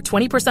ACAST for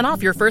 20%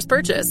 off your first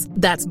purchase.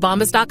 That's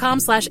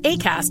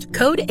bombas.com/ACAST.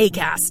 Code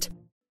ACAST.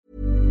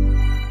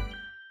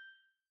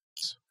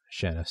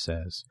 Shanna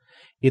says.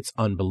 It's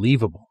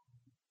unbelievable.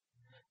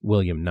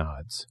 William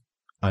nods.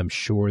 I'm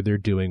sure they're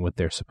doing what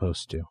they're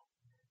supposed to.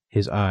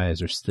 His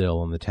eyes are still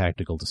on the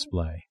tactical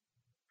display.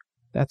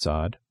 That's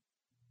odd.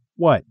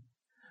 What?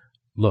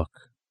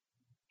 Look.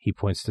 He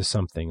points to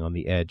something on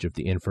the edge of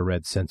the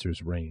infrared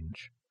sensor's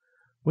range.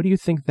 What do you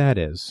think that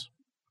is?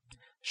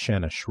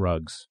 Shanna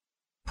shrugs.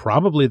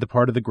 Probably the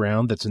part of the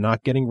ground that's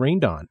not getting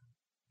rained on.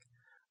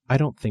 I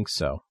don't think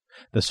so.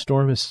 The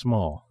storm is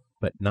small,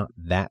 but not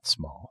that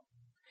small.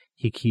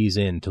 He keys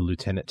in to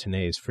Lieutenant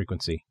Tenay's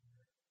frequency.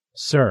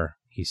 Sir,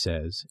 he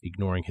says,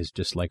 ignoring his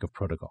dislike of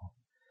protocol.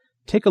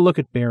 Take a look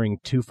at bearing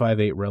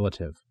 258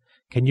 relative.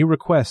 Can you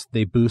request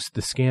they boost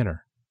the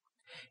scanner?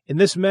 In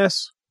this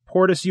mess,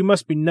 Portis, you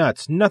must be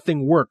nuts.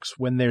 Nothing works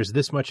when there's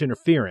this much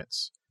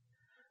interference.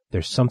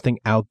 There's something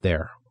out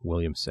there,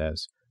 William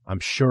says.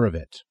 I'm sure of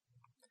it.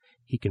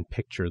 He can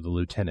picture the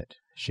lieutenant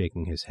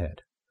shaking his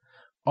head.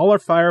 All our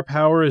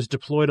firepower is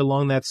deployed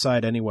along that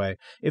side anyway.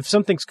 If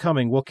something's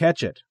coming, we'll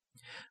catch it.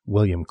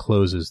 William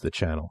closes the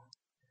channel.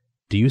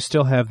 Do you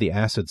still have the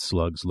acid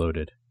slugs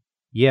loaded?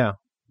 Yeah.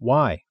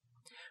 Why?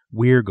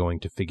 We're going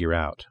to figure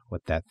out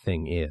what that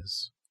thing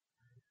is.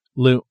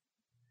 Lou.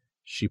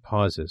 She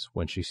pauses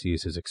when she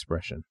sees his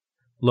expression.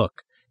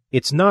 Look,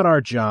 it's not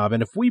our job,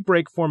 and if we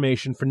break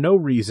formation for no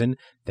reason,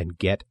 then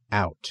get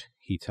out,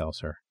 he tells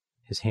her.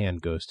 His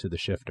hand goes to the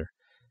shifter.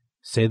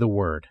 Say the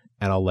word,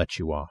 and I'll let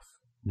you off.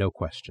 No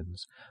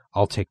questions.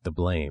 I'll take the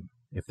blame,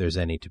 if there's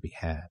any to be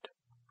had.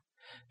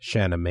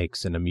 Shanna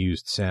makes an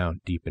amused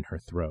sound deep in her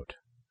throat.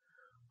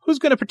 Who's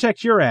going to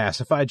protect your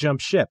ass if I jump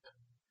ship?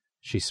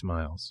 She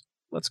smiles.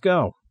 Let's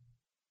go.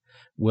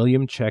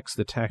 William checks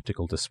the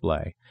tactical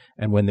display,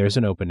 and when there's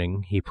an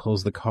opening, he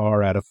pulls the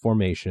car out of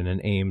formation and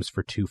aims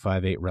for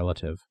 258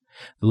 relative.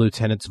 The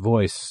lieutenant's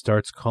voice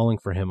starts calling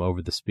for him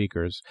over the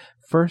speakers,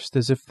 first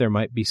as if there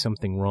might be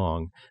something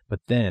wrong, but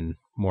then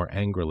more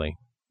angrily.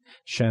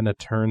 Shanna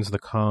turns the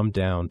comm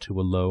down to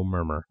a low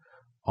murmur,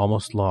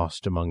 almost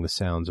lost among the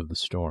sounds of the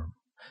storm.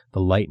 The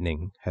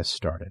lightning has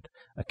started,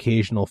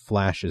 occasional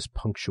flashes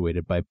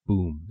punctuated by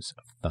booms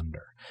of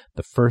thunder.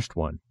 The first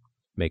one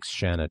makes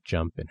Shanna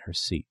jump in her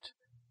seat,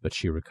 but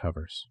she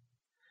recovers.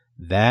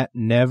 That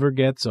never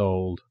gets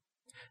old.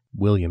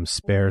 William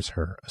spares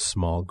her a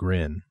small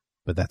grin,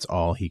 but that's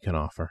all he can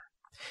offer.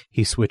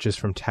 He switches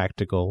from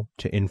tactical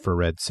to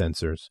infrared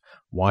sensors,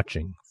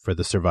 watching for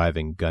the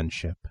surviving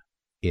gunship.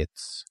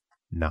 It's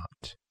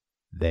not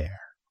there.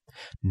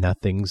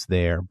 Nothing's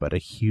there but a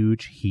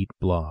huge heat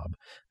blob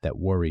that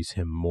worries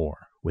him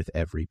more with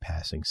every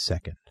passing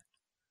second.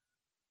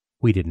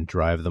 We didn't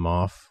drive them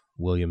off,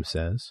 William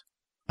says.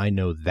 I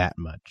know that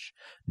much.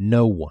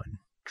 No one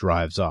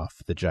drives off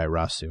the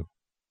Jirasu.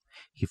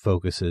 He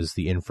focuses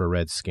the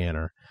infrared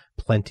scanner,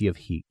 plenty of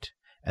heat,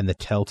 and the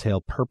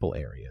telltale purple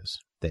areas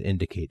that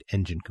indicate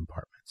engine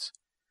compartments.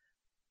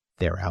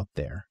 They're out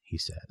there, he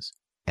says,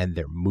 and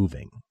they're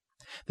moving.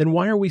 Then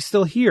why are we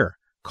still here?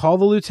 Call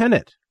the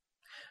lieutenant.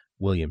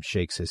 William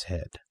shakes his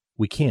head.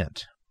 We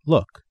can't.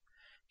 Look.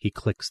 He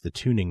clicks the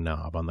tuning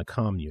knob on the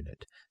comm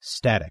unit.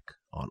 Static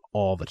on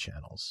all the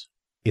channels.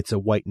 It's a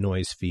white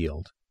noise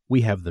field.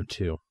 We have them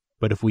too,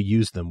 but if we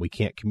use them, we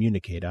can't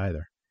communicate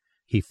either.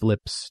 He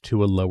flips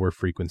to a lower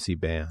frequency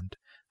band.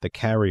 The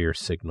carrier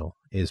signal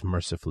is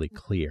mercifully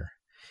clear.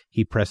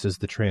 He presses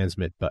the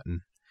transmit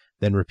button,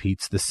 then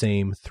repeats the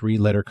same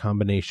 3-letter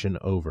combination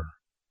over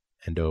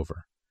and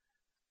over.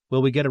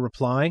 Will we get a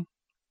reply?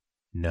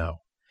 No.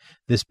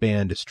 This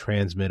band is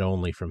transmit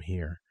only from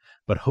here,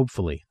 but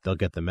hopefully they'll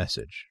get the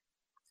message.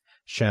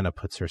 Shanna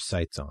puts her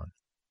sights on.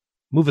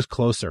 Move us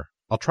closer.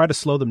 I'll try to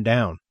slow them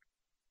down.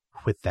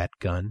 With that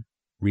gun?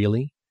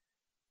 Really?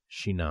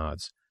 She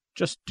nods.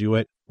 Just do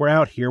it. We're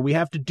out here. We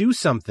have to do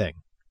something.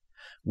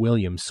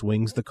 William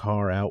swings the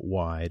car out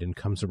wide and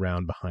comes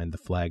around behind the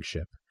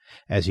flagship.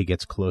 As he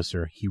gets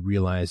closer, he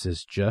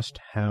realizes just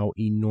how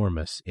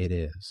enormous it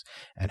is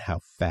and how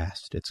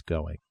fast it's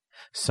going.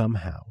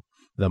 Somehow,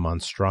 the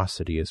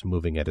monstrosity is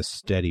moving at a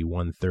steady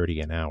 130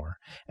 an hour,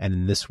 and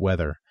in this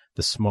weather,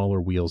 the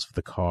smaller wheels of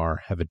the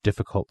car have a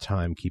difficult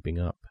time keeping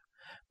up.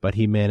 But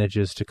he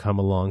manages to come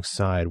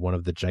alongside one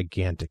of the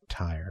gigantic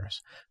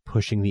tires,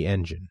 pushing the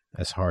engine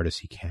as hard as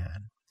he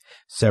can.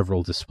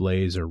 Several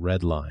displays are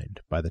redlined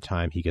by the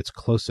time he gets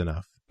close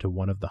enough to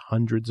one of the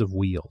hundreds of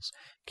wheels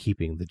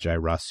keeping the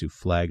Gyrasu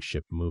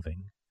flagship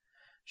moving.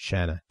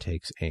 Shanna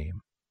takes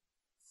aim.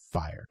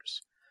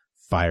 Fires.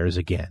 Fires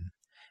again.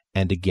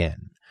 And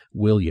again.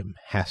 William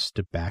has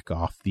to back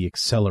off the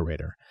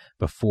accelerator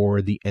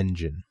before the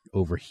engine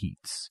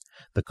overheats.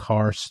 The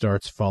car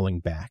starts falling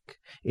back.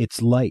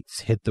 Its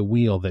lights hit the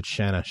wheel that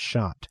Shanna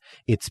shot.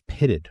 It's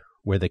pitted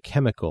where the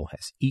chemical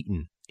has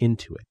eaten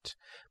into it,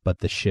 but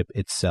the ship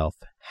itself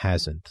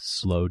hasn't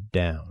slowed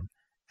down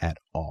at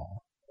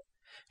all.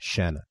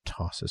 Shanna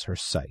tosses her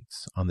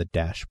sights on the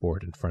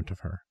dashboard in front of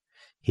her.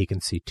 He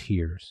can see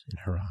tears in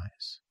her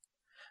eyes.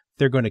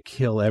 They're going to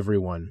kill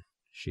everyone,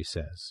 she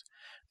says.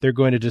 They're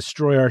going to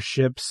destroy our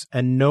ships,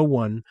 and no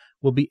one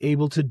will be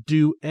able to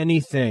do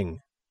anything.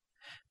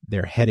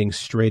 They're heading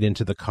straight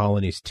into the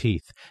colony's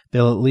teeth.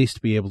 They'll at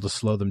least be able to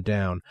slow them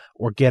down,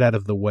 or get out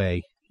of the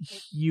way.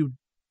 You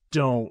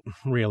don't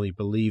really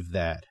believe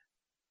that,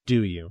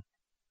 do you?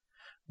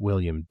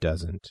 William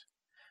doesn't.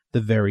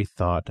 The very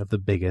thought of the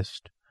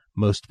biggest,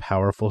 most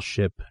powerful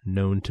ship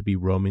known to be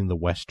roaming the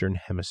Western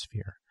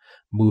Hemisphere,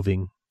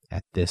 moving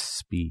at this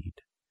speed.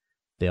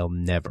 They'll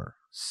never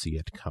see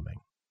it coming.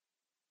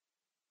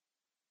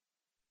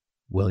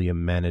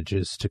 William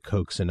manages to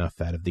coax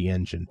enough out of the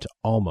engine to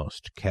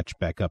almost catch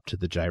back up to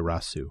the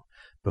Gyrasu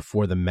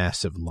before the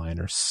massive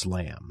liner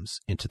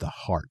slams into the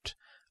heart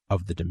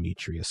of the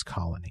Demetrius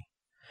colony.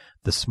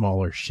 The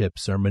smaller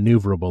ships are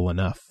maneuverable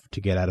enough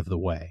to get out of the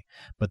way,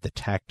 but the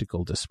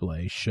tactical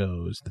display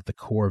shows that the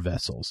core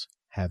vessels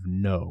have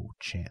no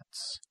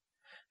chance.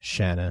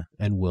 Shanna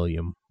and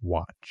William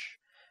watch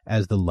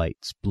as the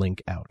lights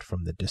blink out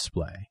from the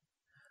display.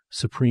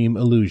 Supreme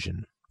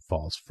Illusion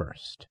falls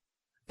first,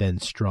 then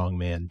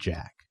Strongman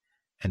Jack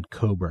and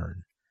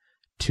Coburn.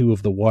 2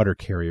 of the water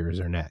carriers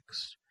are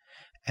next,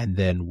 and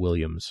then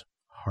William's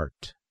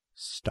heart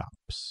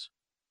stops.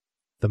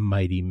 The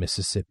mighty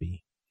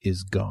Mississippi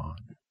is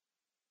gone.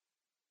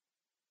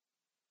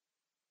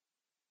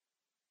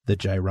 The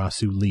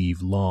Gyrasu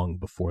leave long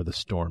before the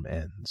storm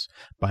ends.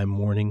 By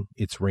morning,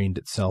 it's rained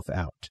itself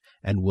out,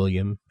 and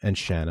William and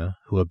Shanna,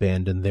 who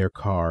abandoned their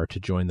car to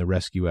join the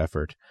rescue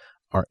effort,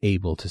 are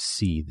able to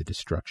see the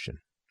destruction.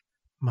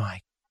 My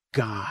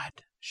God,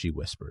 she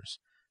whispers,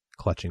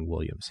 clutching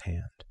William's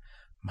hand.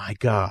 My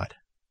God,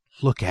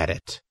 look at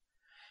it.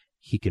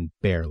 He can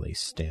barely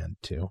stand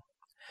to.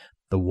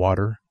 The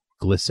water,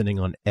 glistening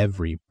on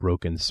every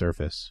broken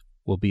surface,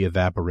 will be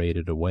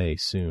evaporated away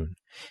soon.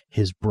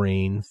 His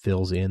brain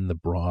fills in the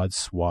broad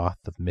swath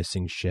of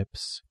missing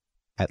ships.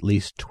 At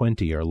least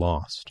 20 are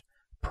lost,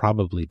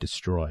 probably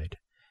destroyed,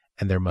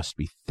 and there must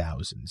be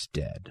thousands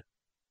dead.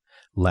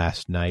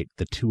 Last night,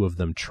 the 2 of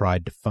them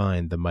tried to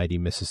find the mighty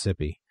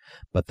Mississippi,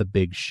 but the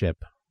big ship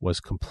was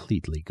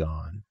completely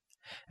gone.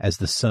 As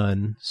the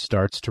sun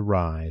starts to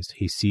rise,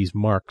 he sees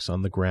marks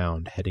on the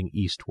ground heading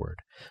eastward.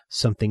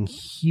 Something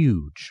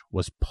huge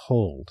was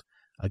pulled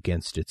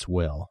against its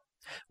will.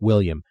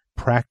 William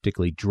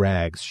practically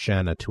drags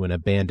Shanna to an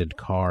abandoned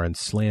car and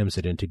slams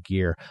it into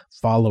gear,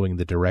 following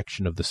the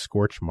direction of the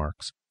scorch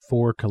marks.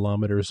 4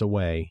 kilometers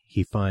away,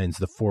 he finds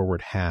the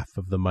forward half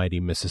of the mighty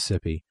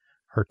Mississippi,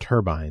 her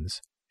turbines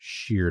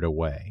sheared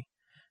away.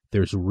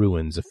 There's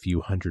ruins a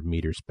few hundred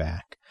meters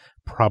back,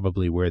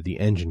 probably where the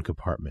engine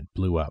compartment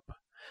blew up.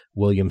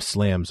 William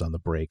slams on the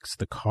brakes,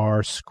 the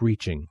car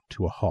screeching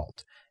to a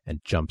halt, and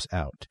jumps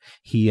out.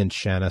 He and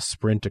Shanna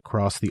sprint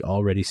across the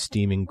already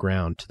steaming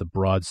ground to the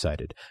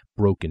broadsided,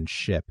 broken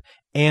ship.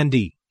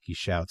 Andy, he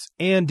shouts,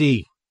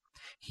 Andy!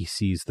 He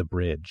sees the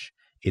bridge,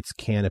 its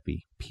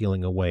canopy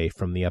peeling away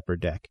from the upper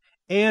deck.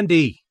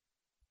 Andy!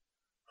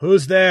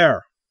 Who's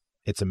there?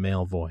 It's a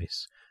male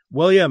voice.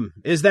 William,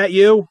 is that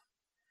you?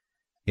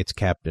 It's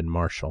Captain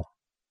Marshall.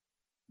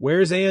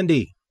 Where's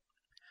Andy?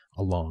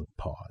 A long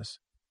pause.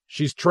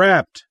 She's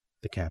trapped,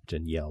 the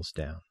captain yells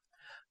down.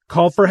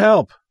 Call for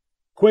help.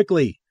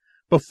 Quickly.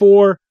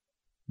 Before...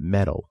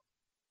 Metal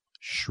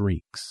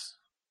shrieks.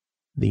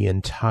 The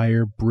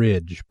entire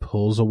bridge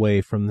pulls away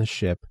from the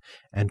ship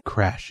and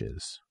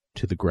crashes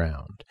to the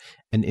ground.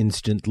 An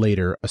instant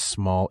later, a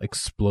small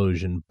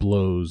explosion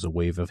blows a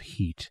wave of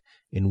heat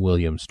in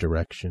William's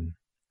direction.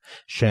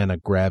 Shanna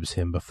grabs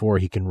him before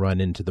he can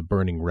run into the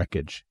burning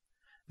wreckage.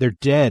 They're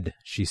dead,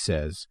 she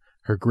says,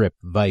 her grip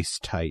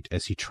vice-tight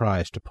as he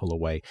tries to pull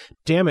away.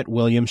 Damn it,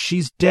 William,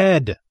 she's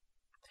dead!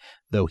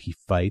 Though he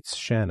fights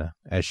Shanna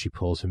as she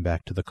pulls him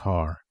back to the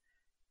car,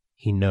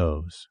 he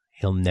knows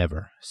he'll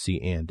never see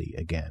Andy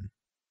again.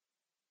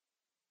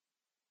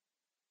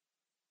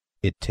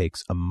 It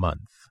takes a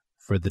month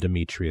for the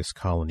Demetrius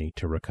colony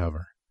to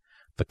recover.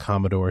 The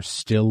Commodore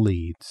still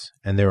leads,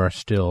 and there are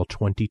still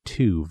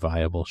 22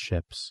 viable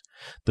ships.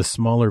 The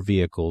smaller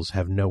vehicles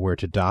have nowhere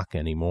to dock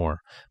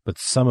anymore, but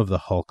some of the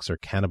hulks are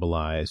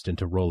cannibalized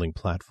into rolling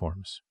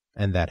platforms,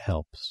 and that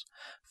helps.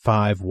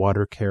 5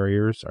 water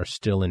carriers are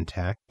still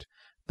intact,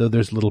 though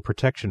there's little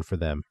protection for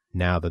them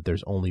now that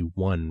there's only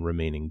 1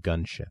 remaining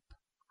gunship.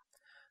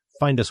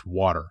 Find us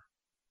water,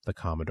 the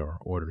Commodore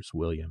orders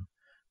William,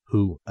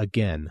 who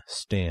again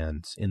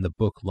stands in the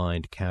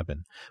book-lined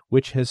cabin,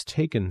 which has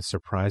taken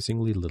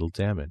surprisingly little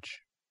damage.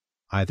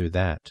 Either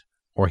that,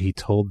 or he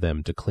told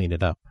them to clean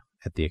it up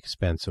at the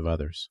expense of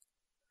others.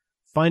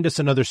 Find us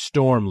another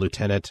storm,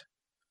 Lieutenant.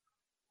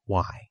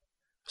 Why?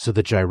 So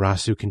the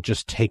Gyrasu can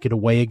just take it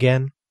away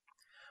again?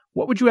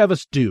 What would you have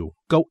us do?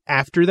 Go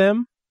after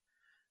them?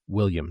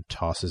 William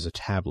tosses a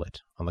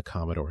tablet on the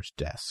Commodore's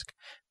desk.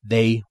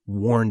 They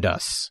warned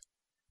us.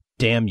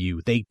 Damn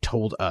you, they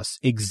told us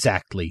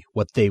exactly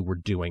what they were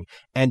doing,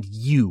 and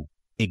you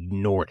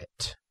ignored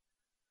it.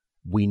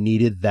 We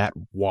needed that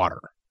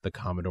water, the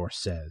Commodore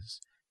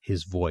says,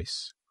 his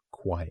voice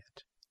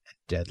quiet and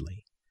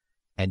deadly.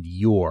 And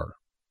you're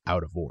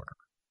out of order.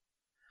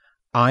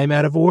 I'm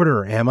out of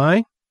order, am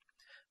I?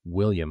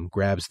 William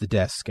grabs the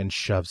desk and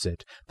shoves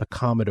it. The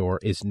Commodore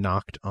is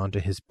knocked onto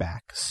his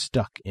back,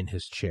 stuck in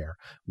his chair.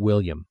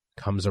 William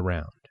comes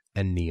around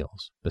and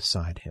kneels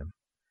beside him.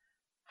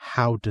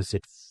 How does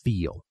it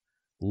feel?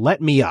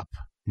 Let me up.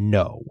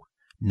 No,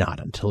 not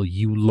until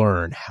you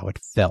learn how it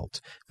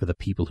felt for the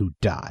people who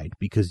died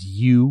because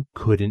you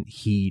couldn't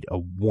heed a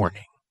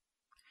warning.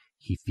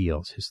 He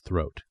feels his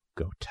throat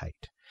go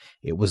tight.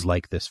 It was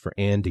like this for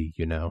Andy,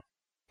 you know,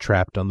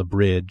 trapped on the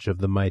bridge of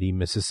the mighty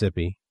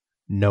Mississippi,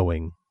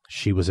 knowing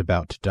she was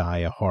about to die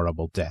a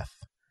horrible death.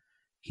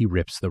 He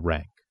rips the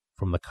rank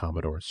from the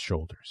Commodore's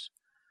shoulders.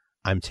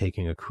 I'm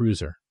taking a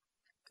cruiser,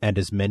 and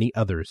as many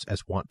others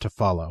as want to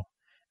follow,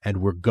 and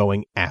we're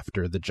going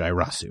after the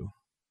Gyrasu.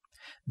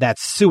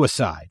 That's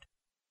suicide.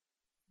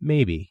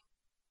 Maybe.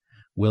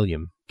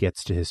 William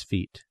gets to his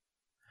feet.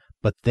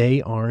 But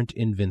they aren't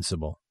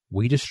invincible.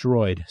 We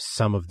destroyed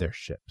some of their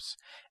ships,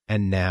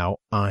 and now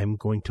I'm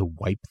going to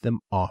wipe them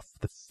off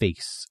the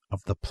face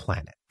of the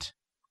planet.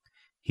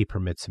 He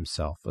permits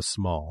himself a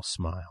small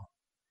smile.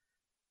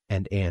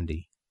 And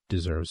Andy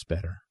deserves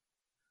better.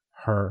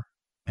 Her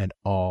and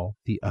all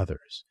the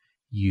others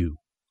you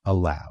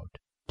allowed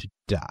to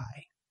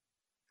die.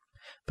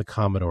 The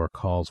Commodore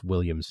calls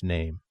William's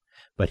name,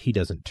 but he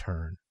doesn't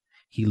turn.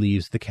 He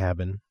leaves the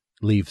cabin,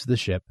 leaves the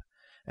ship,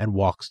 and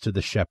walks to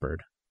the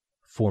Shepherd,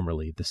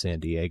 formerly the San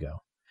Diego.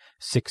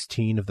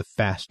 16 of the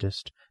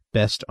fastest,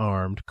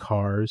 best-armed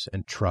cars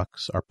and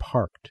trucks are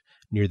parked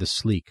near the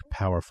sleek,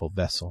 powerful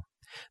vessel.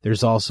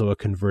 There's also a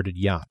converted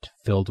yacht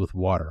filled with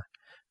water,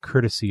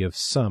 courtesy of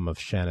some of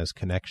Shanna's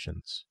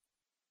connections.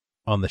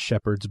 On the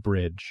Shepherd's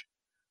bridge,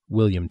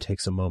 William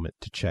takes a moment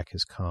to check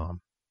his comm.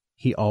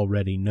 He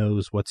already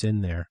knows what's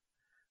in there.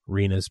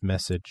 Rena's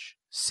message,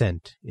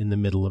 sent in the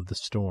middle of the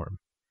storm.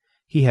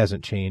 He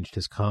hasn't changed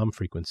his comm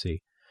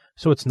frequency,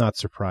 so it's not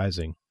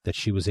surprising that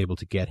she was able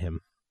to get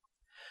him.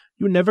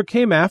 You never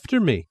came after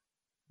me,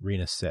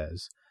 Rena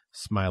says,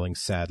 smiling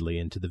sadly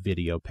into the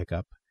video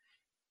pickup.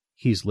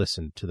 He's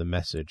listened to the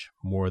message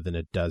more than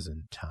a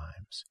dozen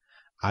times.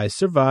 I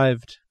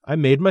survived. I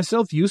made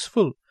myself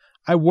useful.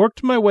 I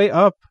worked my way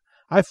up.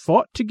 I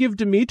fought to give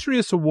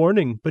Demetrius a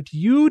warning, but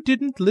you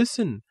didn't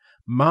listen.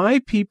 My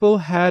people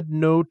had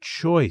no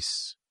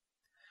choice.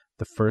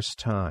 The first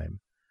time,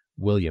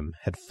 William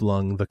had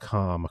flung the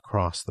comm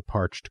across the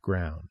parched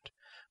ground,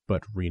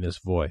 but Rena's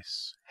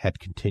voice had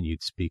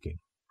continued speaking.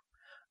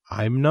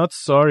 I'm not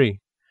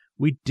sorry.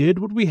 We did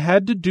what we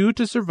had to do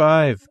to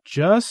survive,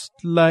 just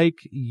like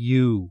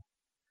you.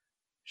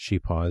 She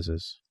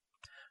pauses.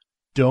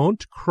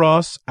 Don't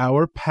cross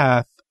our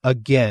path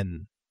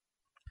again.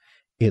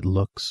 It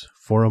looks,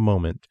 for a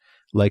moment,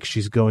 like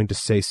she's going to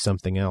say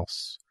something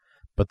else,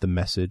 but the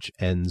message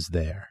ends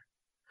there.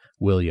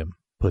 William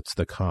puts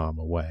the comm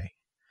away.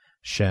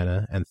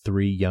 Shanna and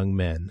 3 young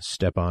men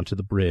step onto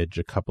the bridge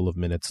a couple of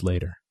minutes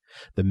later.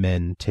 The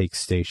men take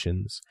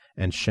stations,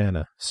 and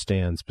Shanna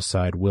stands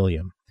beside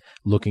William,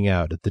 looking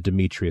out at the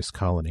Demetrius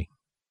colony.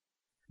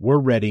 "We're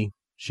ready,"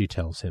 she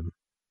tells him.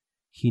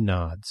 He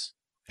nods,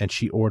 and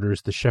she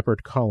orders the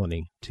Shepherd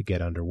colony to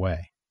get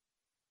underway.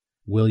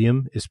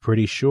 William is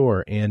pretty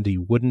sure Andy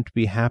wouldn't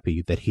be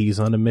happy that he's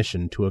on a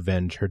mission to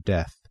avenge her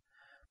death,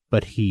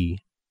 but he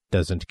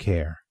doesn't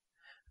care.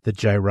 The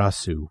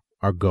Jairasu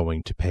are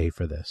going to pay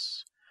for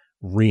this.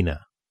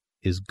 Rena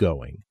is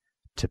going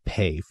to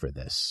pay for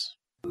this.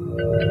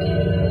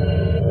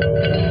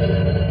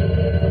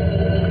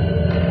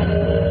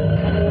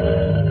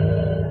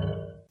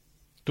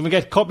 Don't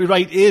forget,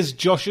 copyright is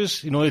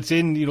Josh's. It's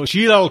in,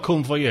 Sheila will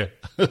come for you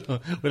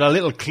with our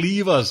little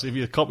cleavers if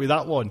you copy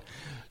that one.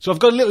 So I've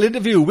got a little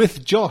interview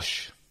with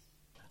Josh.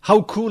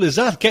 How cool is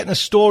that, getting a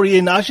story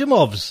in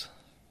Asimov's?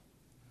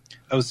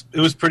 It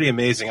was pretty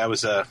amazing. I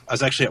was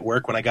actually at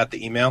work when I got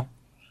the email,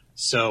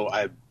 so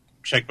I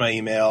checked my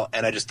email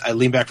and I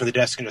leaned back from the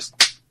desk and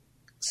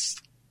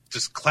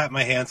just clapped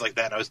my hands like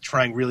that. And I was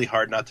trying really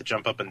hard not to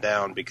jump up and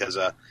down because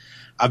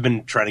I've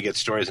been trying to get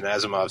stories in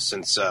Asimov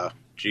since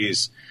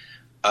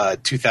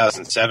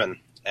 2007,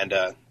 and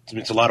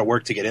it's a lot of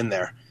work to get in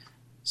there.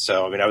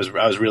 So I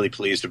was really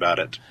pleased about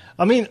it.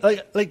 I mean,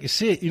 like you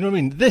say,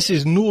 this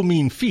is no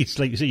mean feat.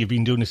 Like you say, you've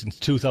been doing this since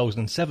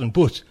 2007,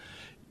 but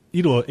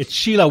it's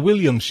Sheila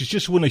Williams. She's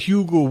just won a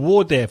Hugo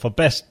Award there for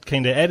best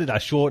kind of editor,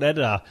 short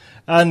editor,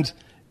 and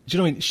do you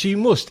know what I mean? She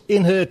must,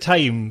 in her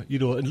time, a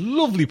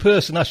lovely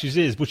person as she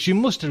is, but she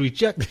must have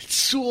rejected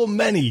so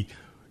many,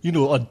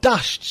 or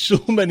dashed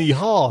so many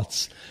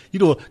hearts,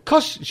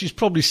 because she's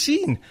probably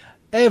seen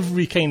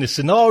every kind of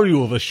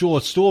scenario of a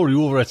short story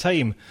over a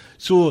time.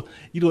 So,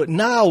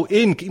 now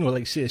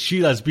like say,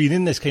 Sheila's been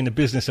in this kind of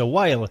business a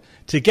while,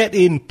 to get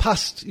in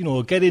past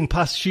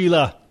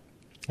Sheila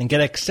and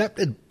get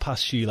accepted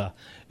past Sheila.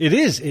 It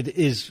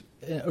is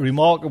a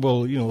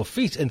remarkable,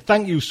 feat. And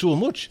thank you so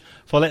much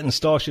for letting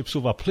Starship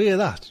Sofa play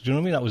that. Do you know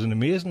what I mean? That was an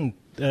amazing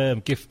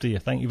gift to you.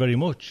 Thank you very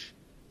much.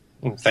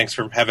 Thanks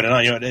for having it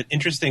on. An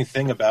interesting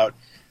thing about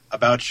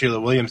Sheila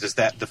Williams is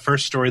that the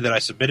first story that I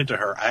submitted to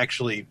her, I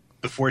actually,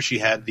 before she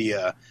had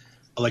the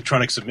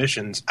electronic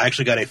submissions, I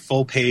actually got a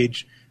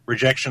full-page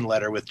rejection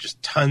letter with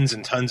just tons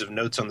and tons of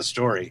notes on the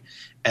story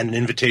and an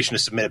invitation to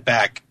submit it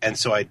back. And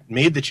so I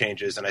made the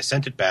changes and I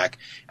sent it back,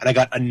 and I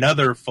got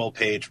another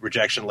full-page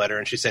rejection letter,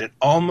 and she said it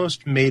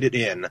almost made it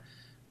in,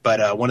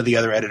 but one of the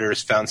other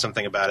editors found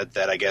something about it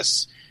that I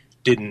guess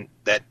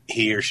that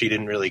he or she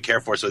didn't really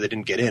care for, so they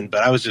didn't get in.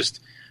 But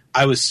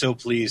I was so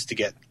pleased to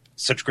get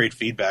such great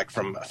feedback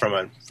from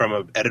an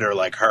editor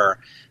like her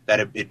that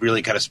it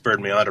really kind of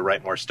spurred me on to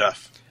write more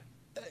stuff.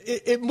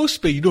 It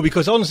must be,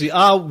 because honestly,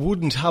 I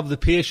wouldn't have the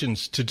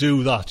patience to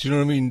do that. You know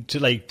what I mean?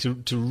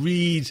 To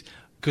read,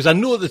 because I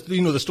know that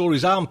the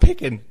stories I'm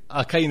picking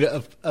are kind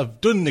of have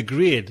done the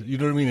grade. You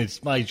know what I mean?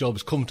 It's my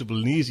job's comfortable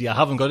and easy. I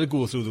haven't got to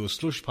go through those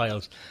slush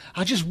piles.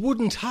 I just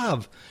wouldn't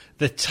have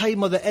the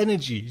time or the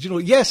energy.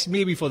 Yes,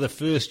 maybe for the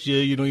first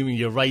year,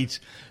 you write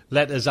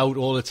letters out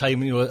all the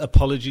time,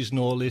 apologies and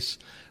all this,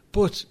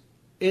 but.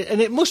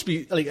 And it must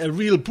be like a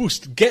real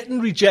boost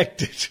getting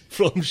rejected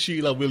from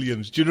Sheila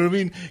Williams. Do you know what I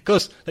mean?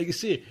 Because, like you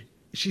say,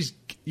 she's,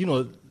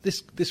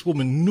 this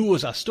woman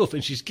knows her stuff,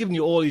 and she's giving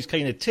you all these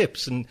kind of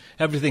tips and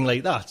everything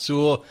like that.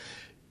 So,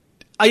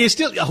 are you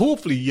still?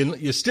 Hopefully,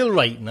 you're still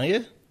writing, are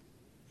you?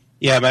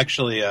 Yeah, I'm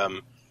actually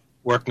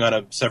working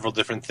on several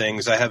different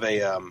things. I have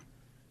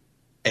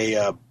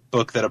a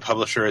book that a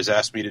publisher has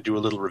asked me to do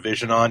a little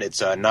revision on.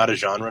 It's not a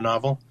genre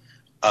novel.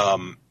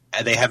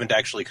 And they haven't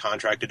actually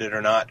contracted it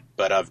or not,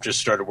 but I've just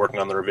started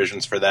working on the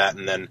revisions for that,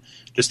 and then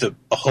just a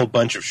whole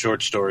bunch of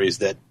short stories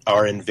that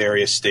are in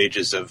various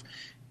stages of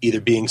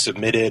either being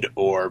submitted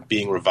or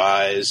being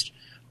revised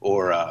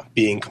or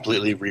being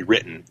completely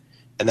rewritten.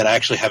 And then I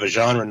actually have a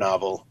genre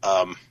novel,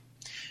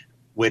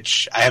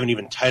 which I haven't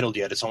even titled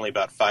yet. It's only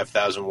about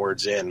 5,000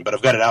 words in, but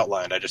I've got it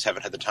outlined. I just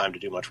haven't had the time to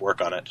do much work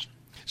on it.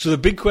 So the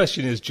big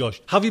question is, Josh,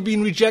 have you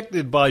been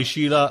rejected by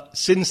Sheila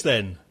since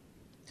then?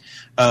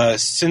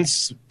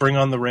 Since Bring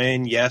on the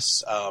Rain,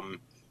 yes. I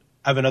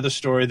have another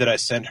story that I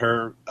sent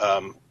her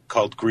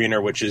called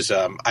Greener, which is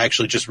I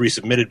actually just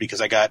resubmitted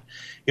because I got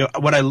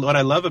what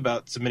I love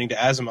about submitting to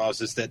Asimov's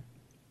is that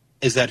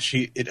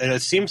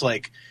it seems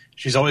like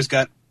she's always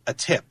got a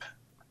tip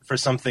for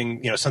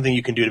something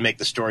you can do to make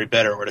the story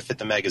better or to fit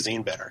the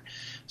magazine better.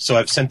 So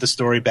I've sent the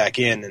story back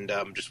in, and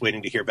I'm just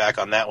waiting to hear back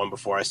on that one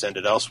before I send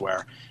it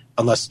elsewhere.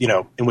 Unless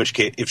in which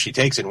case, if she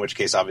takes it, in which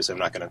case obviously I'm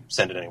not going to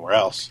send it anywhere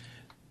else.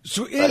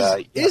 So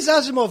is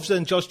Asimov's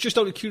then, Josh, just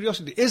out of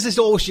curiosity, is this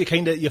always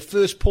your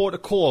first port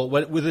of call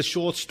with a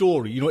short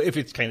story?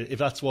 If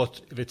that's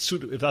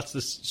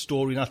the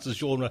story and that's the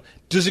genre,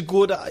 does it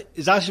go to,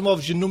 is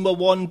Asimov's your number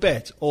one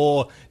bet,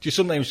 or do you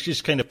sometimes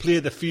just kind of play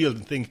the field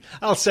and think,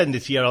 I'll send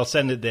it here, I'll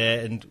send it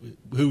there, and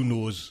who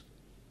knows?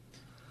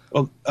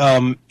 Well,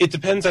 it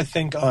depends, I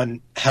think, on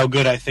how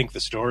good I think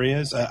the story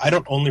is. I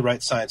don't only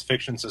write science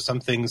fiction, so some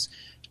things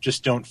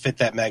just don't fit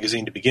that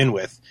magazine to begin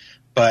with,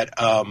 but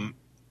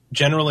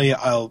generally,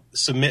 I'll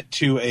submit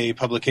to a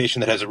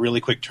publication that has a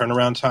really quick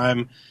turnaround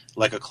time,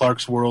 like a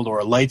Clark's World or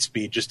a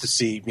Lightspeed, just to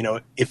see,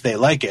 if they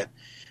like it.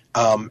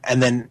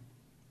 And then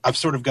I've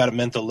sort of got a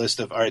mental list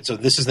of, all right, so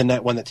this is the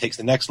one that takes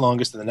the next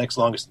longest and the next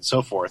longest and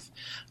so forth.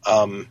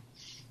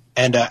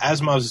 And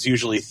Asimov's is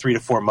usually 3 to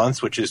 4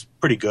 months, which is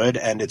pretty good,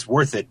 and it's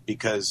worth it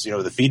because,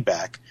 the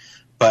feedback.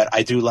 But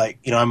I do like,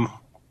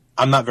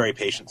 I'm not very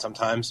patient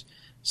sometimes,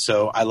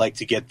 so I like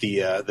to get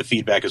the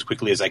feedback as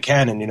quickly as I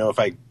can. And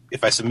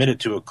if I submit it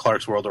to a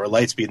Clarkesworld or a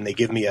Lightspeed and they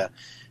give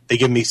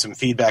me some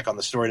feedback on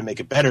the story to make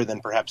it better, then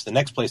perhaps the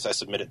next place I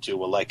submit it to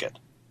will like it.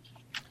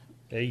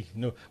 Hey,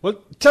 no. Well,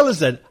 tell us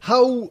then,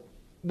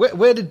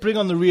 where did Bring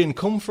on the Rain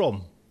come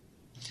from?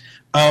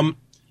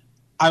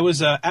 I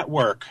was at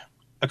work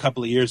a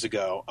couple of years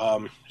ago,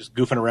 just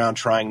goofing around,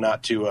 trying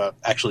not to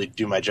actually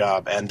do my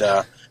job, and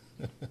I'm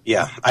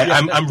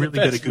really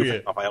good at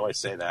goofing off. I always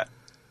say that.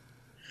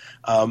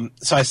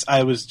 So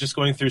I was just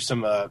going through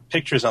some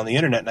pictures on the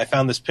internet, and I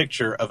found this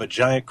picture of a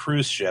giant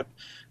cruise ship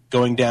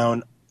going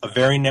down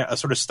a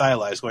sort of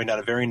stylized, going down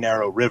a very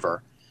narrow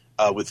river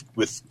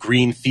with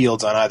green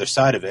fields on either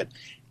side of it,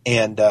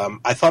 and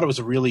I thought it was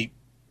a really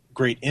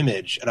great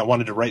image, and I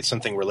wanted to write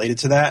something related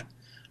to that.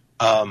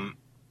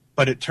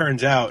 But it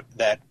turns out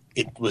that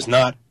it was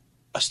not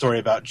a story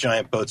about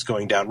giant boats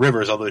going down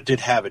rivers, although it did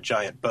have a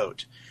giant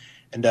boat.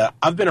 And I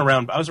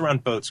was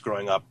around boats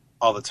growing up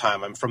all the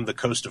time. I'm from the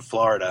coast of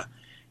Florida,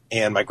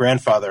 and my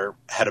grandfather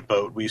had a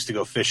boat. We used to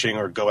go fishing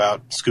or go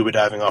out scuba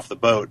diving off the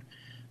boat.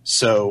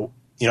 So,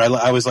 I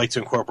always like to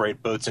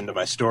incorporate boats into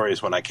my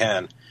stories when I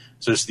can.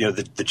 So just,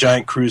 the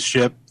giant cruise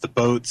ship, the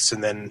boats,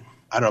 and then,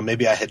 I don't know,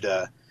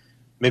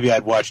 maybe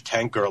I'd watched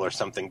Tank Girl or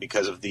something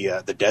because of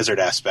the desert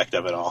aspect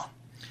of it all.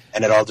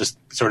 And it all just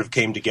sort of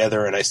came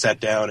together, and I sat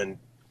down, and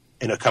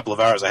in a couple of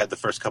hours I had the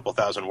first couple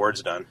thousand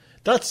words done.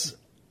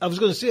 I was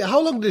going to say,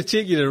 how long did it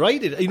take you to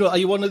write it? Are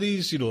you one of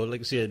these, like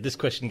I say, this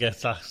question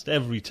gets asked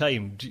every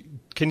time.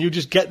 Can you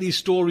just get these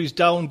stories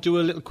down, do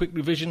a little quick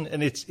revision,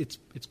 and it's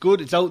good,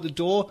 it's out the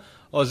door?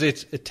 Or is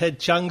it a Ted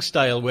Chiang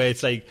style where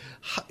it's like,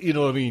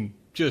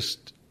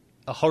 just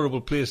a horrible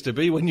place to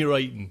be when you're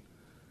writing?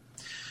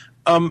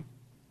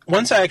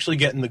 Once I actually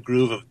get in the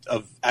groove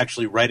of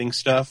actually writing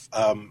stuff,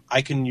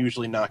 I can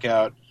usually knock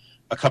out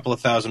a couple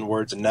of thousand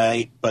words a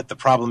night, but the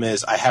problem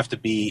is I have to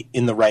be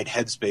in the right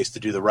headspace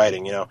to do the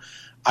writing.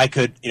 I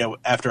could,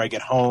 after I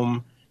get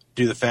home,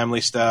 do the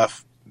family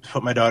stuff,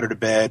 put my daughter to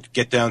bed,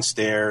 get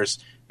downstairs,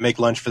 make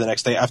lunch for the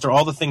next day. After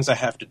all the things I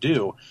have to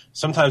do,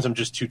 sometimes I'm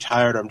just too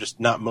tired or I'm just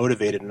not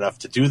motivated enough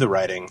to do the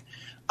writing.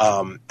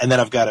 And then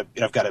I've got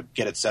to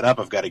get it set up.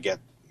 I've got to get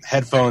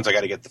headphones. I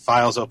got to get the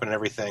files open and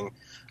everything.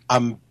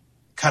 I'm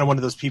kind of one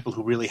of those people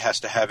who really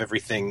has to have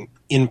everything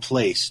in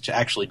place to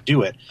actually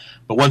do it.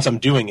 But once I'm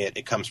doing it,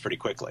 it comes pretty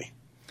quickly.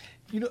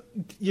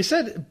 You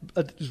said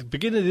at the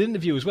beginning of the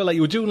interview as well, like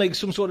you were doing like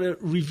some sort of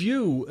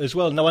review as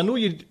well. Now, I know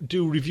you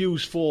do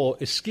reviews for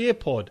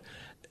Escape Pod.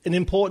 An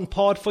important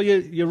part for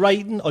your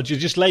writing, or do you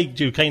just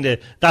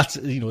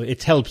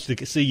it helps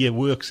to see your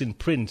works in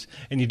print,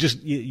 and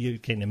your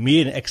kind of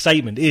main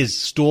excitement is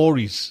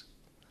stories?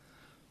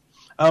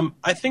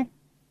 I think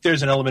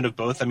there's an element of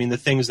both. I mean, the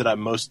things that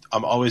I'm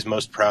always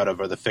most proud of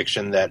are the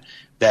fiction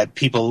that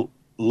people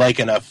like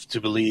enough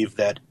to believe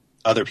that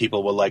other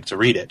people will like to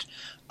read it.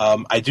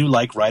 I do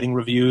like writing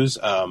reviews.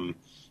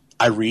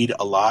 I read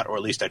a lot, or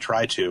at least I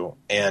try to,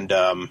 and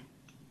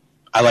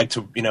I like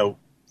to,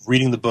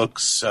 reading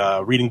books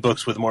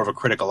with more of a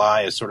critical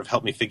eye has sort of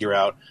helped me figure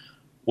out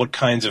what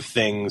kinds of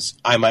things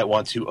I might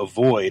want to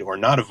avoid or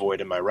not avoid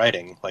in my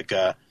writing. Like,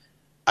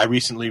 I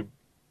recently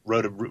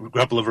wrote a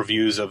couple of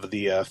reviews of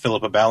the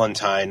Philippa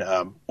Ballantine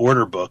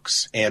order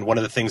books, and one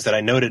of the things that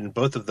I noted in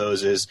both of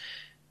those is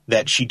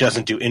that she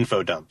doesn't do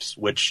info dumps,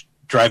 which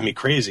drive me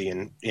crazy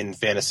in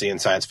fantasy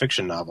and science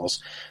fiction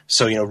novels.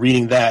 So,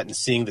 reading that and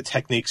seeing the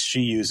techniques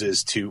she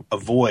uses to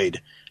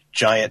avoid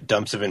giant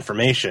dumps of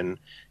information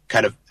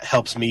kind of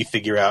helps me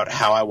figure out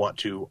how I want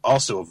to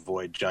also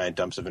avoid giant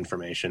dumps of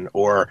information.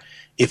 Or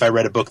if I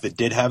read a book that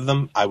did have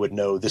them, I would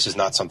know this is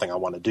not something I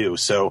want to do.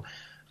 So,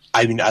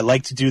 I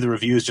like to do the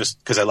reviews just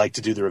because I like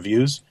to do the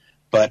reviews,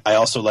 but I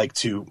also like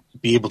to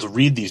be able to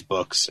read these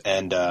books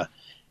and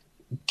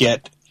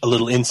get a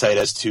little insight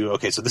as to,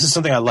 okay, so this is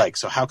something I like,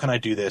 so how can I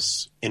do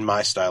this in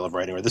my style of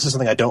writing? Or this is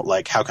something I don't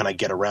like, how can I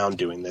get around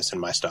doing this in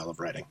my style of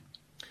writing?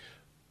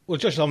 Well,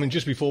 Josh,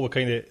 just before we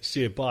kind of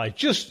say bye,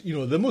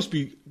 there must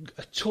be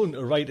a ton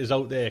of writers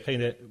out there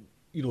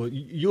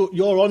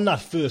you're on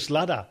that first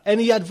ladder.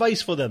 Any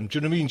advice for them? Do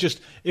you know what I mean?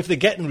 Just if they're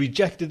getting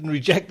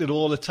rejected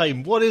all the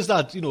time, what is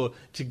that,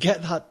 to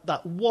get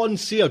that one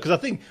sale? Because I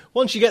think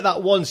once you get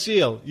that one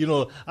sale,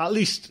 at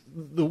least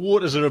the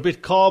waters are a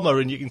bit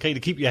calmer and you can kind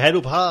of keep your head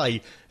up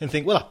high and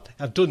think, well,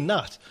 I've done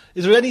that.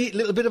 Is there any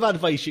little bit of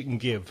advice you can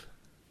give?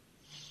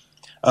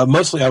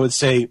 Mostly I would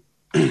say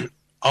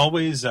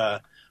always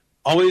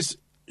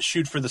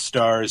shoot for the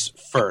stars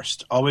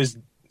first. Always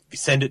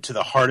send it to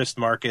the hardest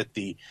market,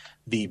 the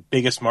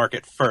biggest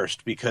market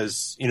first,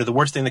 because the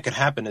worst thing that could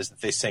happen is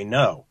that they say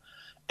no.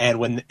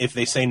 And if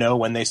they say no,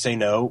 when they say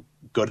no,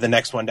 go to the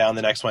next one down,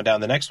 the next one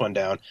down, the next one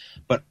down.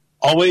 But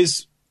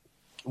always,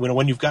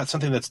 when you've got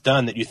something that's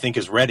done that you think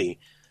is ready,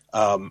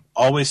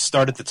 always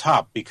start at the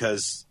top,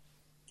 because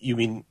you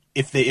mean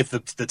if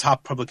the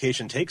top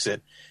publication takes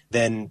it,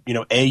 then, you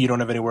know, A, you don't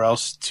have anywhere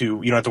else you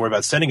don't have to worry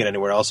about sending it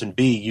anywhere else, and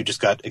B, you just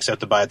got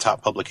accepted by a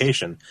top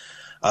publication.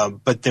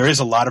 But there is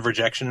a lot of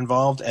rejection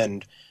involved,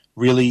 and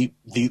really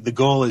the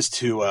goal is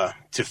to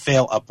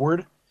fail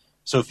upward.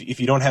 So if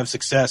you don't have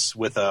success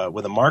with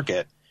a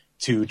market,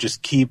 to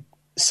just keep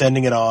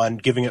sending it on,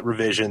 giving it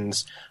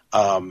revisions,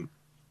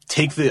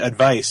 take the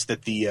advice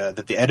that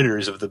the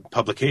editors of the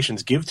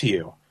publications give to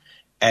you,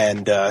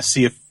 and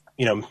see if,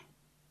 you know,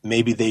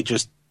 maybe they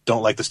just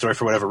don't like the story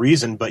for whatever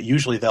reason, but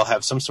usually they'll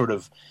have some sort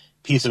of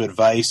piece of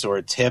advice or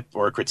a tip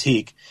or a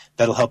critique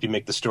that'll help you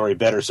make the story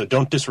better. So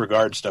don't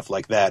disregard stuff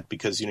like that,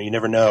 because, you know, you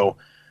never know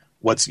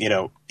what's, you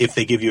know, if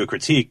they give you a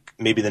critique,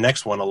 maybe the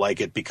next one will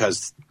like it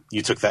because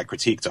you took that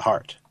critique to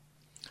heart.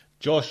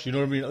 Josh, you know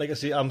what I mean? Like I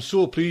say, I'm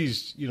so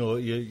pleased, you know,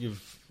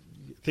 you've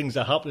things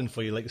are happening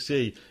for you. Like I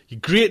say, you're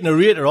a great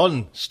narrator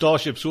on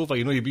Starship Sofa.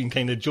 You know, you've been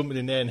kind of jumping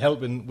in there and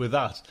helping with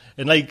that.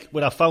 And like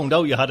when I found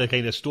out you had a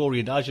kind of story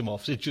in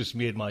Asimov's, it just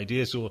made my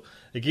day. So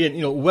again,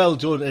 you know, well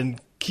done, and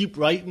keep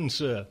writing,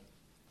 sir.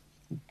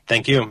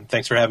 Thank you.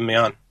 Thanks for having me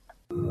on.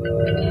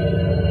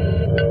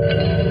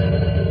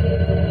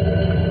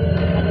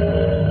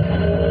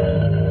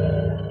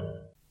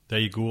 There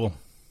you go.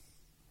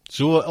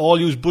 So all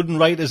you budding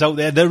writers out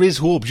there is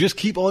hope. Just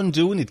keep on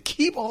doing it.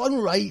 Keep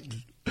on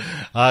writing.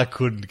 I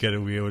couldn't get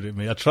away with it,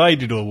 mate. I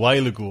tried to do a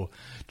while ago.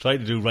 Tried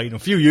to do writing a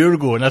few years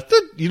ago, and I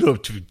thought, you know,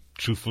 to be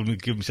truthful, to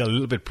give myself a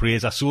little bit of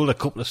praise, I sold a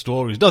couple of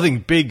stories. Nothing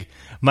big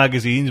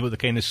magazines, but the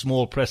kind of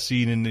small press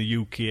scene in the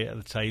UK at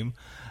the time.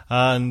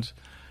 And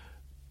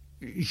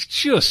it's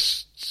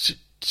just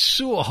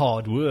so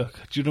hard work.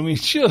 Do you know what I mean?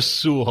 It's just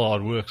so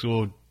hard work.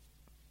 So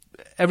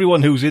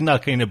everyone who's in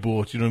that kind of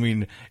boat, you know what I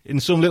mean, in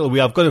some little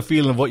way, I've got a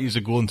feeling of what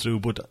you're going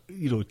through, but,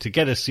 you know, to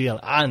get a sale,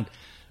 and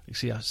like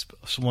say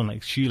someone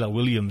like Sheila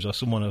Williams or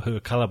someone of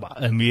her caliber,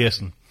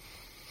 amazing.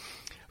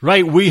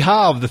 Right, we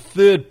have the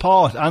third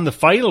part and the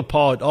final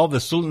part of The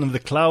Sultan of the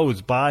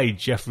Clouds by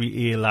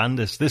Jeffrey A.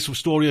 Landis. This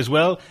story as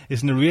well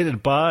is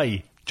narrated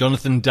by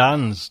Jonathan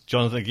Dans.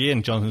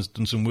 Jonathan's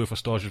done some work for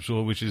Starship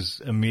Sofa, which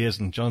is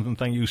amazing. Jonathan,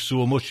 thank you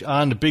so much.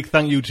 And a big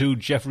thank you to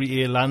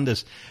Jeffrey A.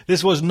 Landis.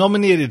 This was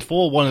nominated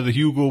for one of the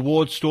Hugo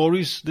Award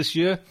stories this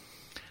year.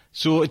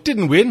 So it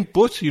didn't win,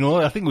 but, you know,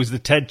 I think it was the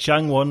Ted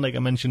Chiang one, like I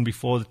mentioned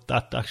before,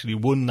 that actually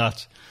won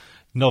that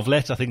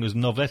novelette. I think it was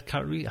novelette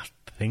category, I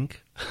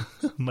think.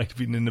 Might have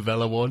been the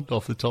novella one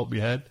off the top of my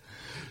head.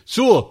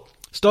 So,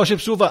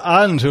 Starship Sofa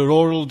and her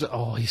oral...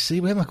 Oh, you see,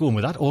 where am I going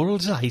with that? Oral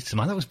Zeit,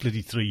 man, that was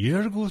bloody 3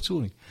 years ago,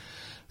 Tony.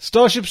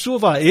 Starship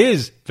Sofa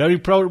is very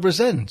proud to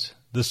present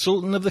The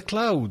Sultan of the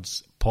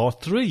Clouds,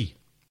 Part 3.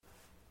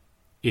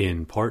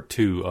 In Part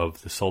 2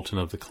 of The Sultan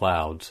of the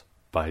Clouds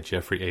by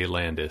Jeffrey A.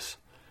 Landis,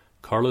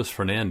 Carlos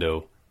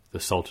Fernando, the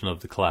Sultan of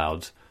the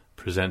Clouds,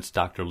 presents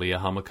Dr. Leah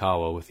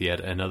Hamakawa with yet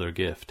another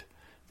gift,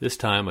 this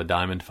time a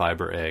diamond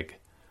fiber egg.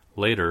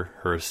 Later,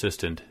 her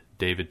assistant,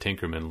 David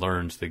Tinkerman,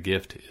 learns the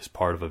gift is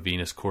part of a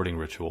Venus courting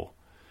ritual.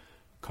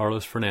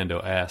 Carlos Fernando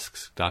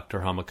asks Dr.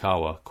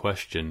 Hamakawa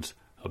questions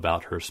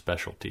about her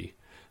specialty,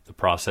 the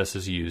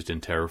processes used in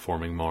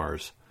terraforming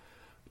Mars.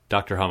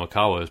 Dr.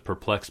 Hamakawa is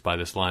perplexed by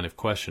this line of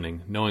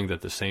questioning, knowing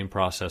that the same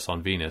process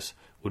on Venus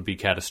would be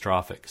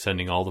catastrophic,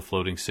 sending all the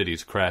floating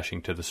cities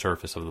crashing to the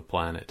surface of the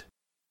planet.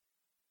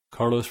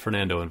 Carlos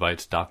Fernando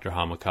invites Dr.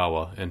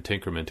 Hamakawa and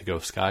Tinkerman to go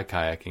sky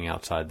kayaking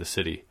outside the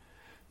city.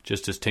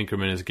 Just as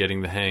Tinkerman is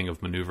getting the hang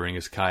of maneuvering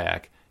his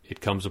kayak, it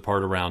comes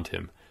apart around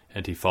him,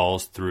 and he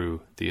falls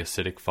through the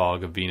acidic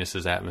fog of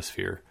Venus's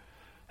atmosphere.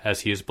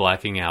 As he is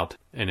blacking out,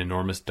 an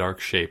enormous dark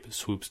shape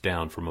swoops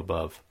down from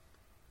above.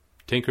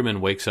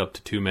 Tinkerman wakes up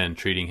to two men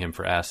treating him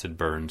for acid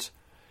burns.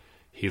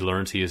 He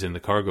learns he is in the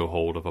cargo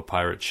hold of a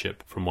pirate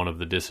ship from one of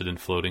the dissident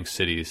floating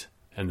cities,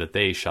 and that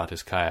they shot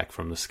his kayak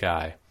from the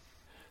sky.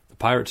 The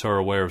pirates are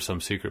aware of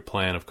some secret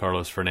plan of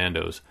Carlos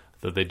Fernando's,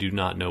 though they do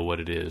not know what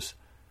it is.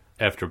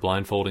 After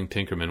blindfolding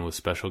Tinkerman with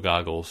special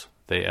goggles,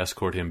 they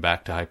escort him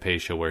back to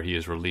Hypatia, where he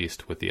is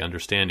released with the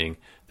understanding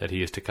that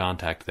he is to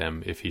contact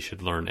them if he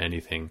should learn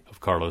anything of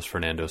Carlos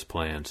Fernando's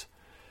plans.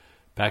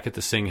 Back at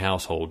the Singh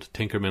household,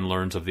 Tinkerman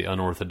learns of the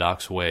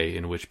unorthodox way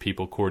in which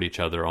people court each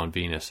other on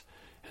Venus,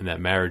 and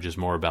that marriage is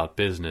more about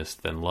business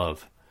than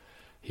love.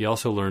 He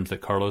also learns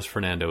that Carlos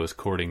Fernando is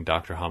courting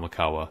Dr.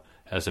 Hamakawa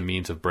as a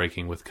means of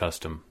breaking with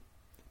custom,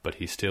 but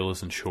he still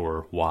isn't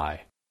sure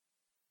why.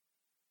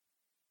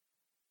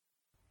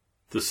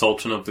 The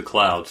Sultan of the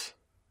Clouds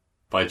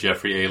by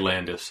Jeffrey A.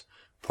 Landis,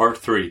 Part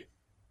 3.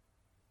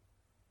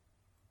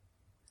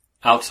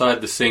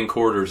 Outside the Singh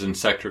quarters in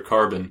Sector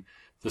Carbon,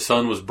 the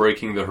sun was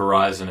breaking the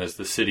horizon as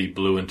the city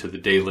blew into the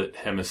daylit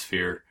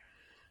hemisphere.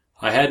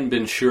 I hadn't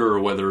been sure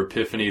whether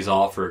Epiphany's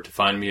offer to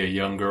find me a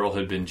young girl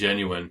had been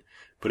genuine,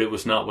 but it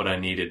was not what I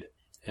needed,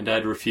 and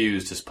I'd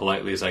refused as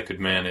politely as I could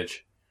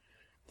manage.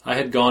 I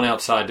had gone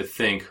outside to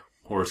think,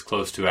 or as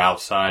close to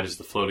outside as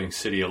the floating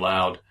city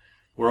allowed,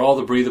 where all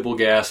the breathable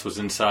gas was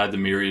inside the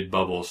myriad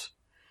bubbles.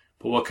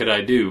 But what could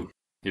I do?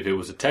 If it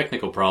was a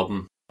technical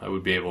problem, I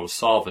would be able to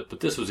solve it, but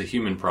this was a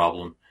human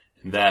problem,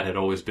 and that had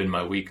always been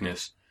my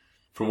weakness.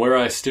 From where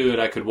I stood,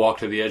 I could walk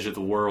to the edge of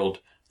the world,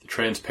 the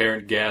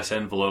transparent gas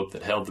envelope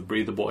that held the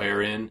breathable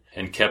air in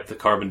and kept the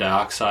carbon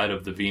dioxide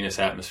of the Venus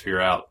atmosphere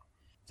out.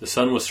 The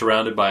sun was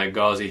surrounded by a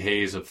gauzy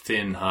haze of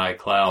thin, high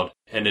cloud,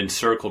 and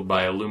encircled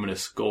by a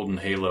luminous golden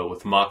halo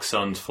with mock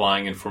suns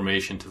flying in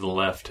formation to the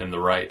left and the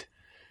right.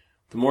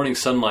 The morning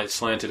sunlight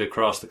slanted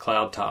across the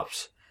cloud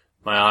tops.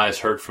 My eyes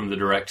hurt from the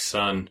direct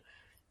sun.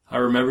 I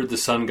remembered the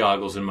sun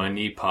goggles in my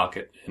knee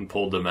pocket and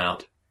pulled them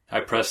out. I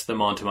pressed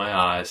them onto my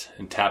eyes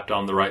and tapped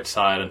on the right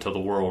side until the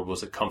world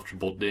was a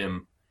comfortable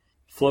dim.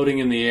 Floating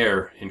in the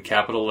air, in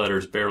capital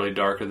letters barely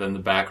darker than the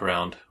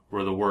background,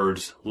 were the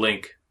words,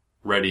 "Link,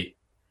 ready."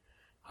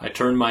 I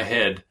turned my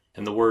head,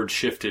 and the words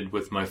shifted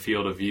with my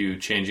field of view,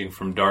 changing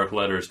from dark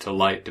letters to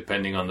light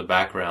depending on the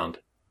background.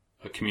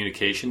 A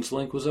communications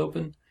link was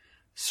open?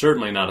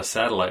 Certainly not a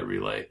satellite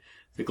relay.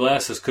 The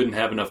glasses couldn't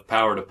have enough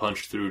power to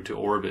punch through to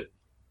orbit.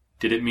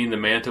 Did it mean the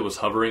Manta was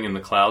hovering in the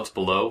clouds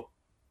below?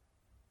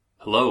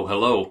 "Hello,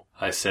 hello,"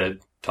 I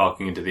said,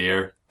 talking into the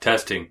air.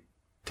 "Testing.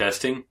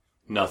 Testing?"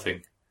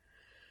 Nothing.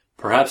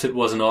 Perhaps it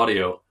wasn't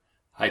audio.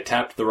 I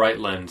tapped the right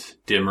lens.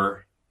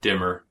 Dimmer,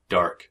 dimmer,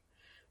 dark.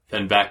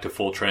 Then back to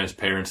full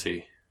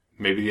transparency.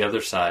 Maybe the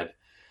other side.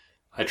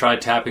 I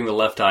tried tapping the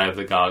left eye of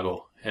the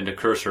goggle, and a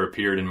cursor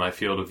appeared in my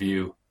field of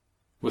view.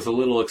 With a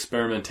little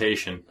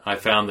experimentation, I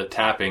found that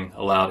tapping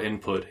allowed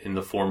input in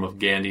the form of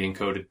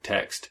Gandhi-encoded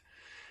text.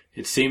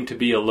 It seemed to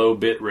be a low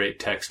bit rate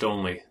text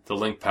only. The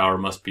link power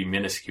must be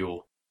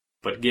minuscule.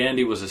 But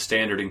Gandhi was a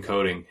standard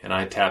encoding, and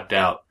I tapped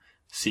out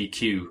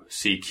CQ,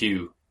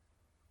 CQ,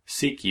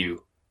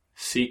 CQ,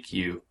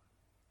 CQ.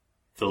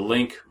 The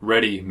link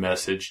ready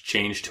message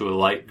changed to a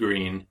light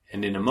green,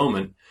 and in a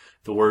moment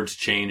the words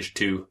changed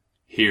to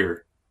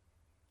here.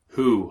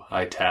 Who?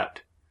 I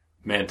tapped.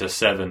 Manta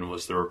 7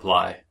 was the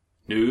reply.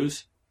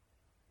 News?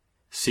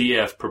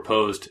 CF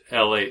proposed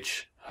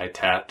LH, I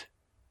tapped.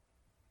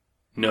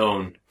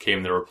 Known,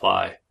 came the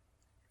reply.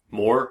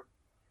 More?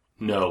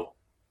 No.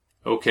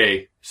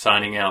 Okay,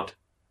 signing out.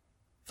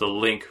 The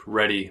link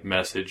ready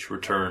message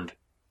returned.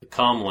 The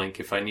comm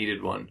link if I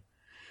needed one.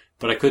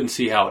 But I couldn't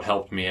see how it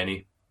helped me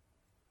any.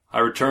 I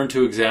returned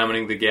to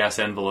examining the gas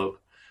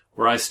envelope.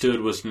 Where I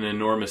stood was an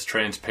enormous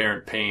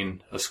transparent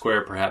pane, a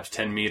square perhaps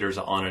 10 meters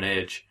on an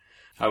edge.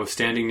 I was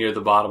standing near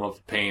the bottom of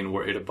the pane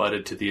where it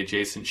abutted to the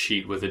adjacent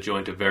sheet with a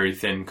joint of very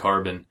thin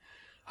carbon.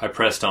 I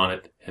pressed on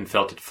it and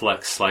felt it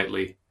flex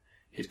slightly.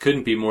 It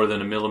couldn't be more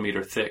than a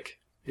millimeter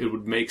thick. It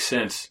would make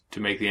sense to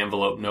make the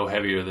envelope no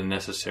heavier than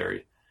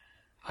necessary.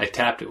 I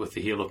tapped it with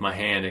the heel of my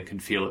hand and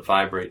could feel it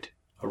vibrate.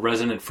 A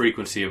resonant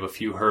frequency of a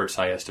few hertz,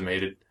 I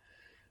estimated.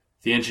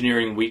 The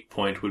engineering weak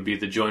point would be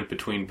the joint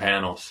between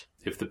panels.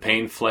 If the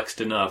pane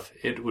flexed enough,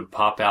 it would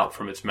pop out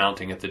from its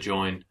mounting at the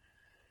join.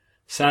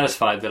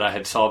 Satisfied that I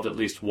had solved at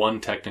least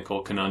one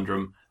technical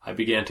conundrum, I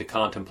began to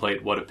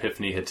contemplate what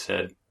Epiphany had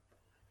said.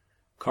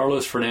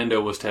 Carlos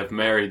Fernando was to have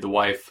married the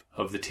wife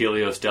of the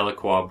Telios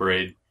Delacroix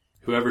braid.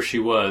 Whoever she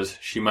was,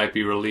 she might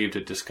be relieved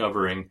at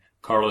discovering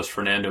Carlos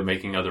Fernando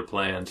making other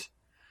plans.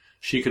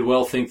 She could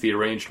well think the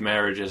arranged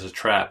marriage as a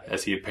trap,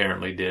 as he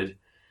apparently did.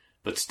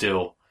 But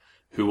still,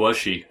 who was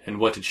she, and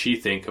what did she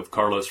think of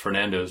Carlos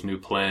Fernando's new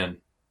plan?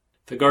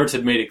 The guards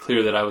had made it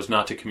clear that I was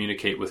not to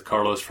communicate with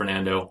Carlos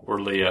Fernando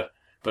or Leah,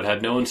 but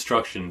had no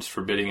instructions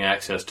forbidding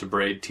access to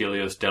braid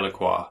Telios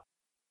Delacroix.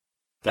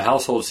 The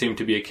household seemed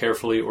to be a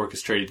carefully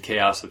orchestrated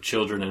chaos of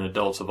children and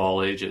adults of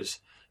all ages,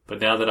 but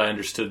now that I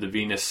understood the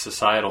Venus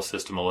societal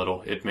system a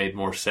little, it made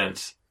more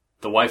sense.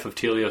 The wife of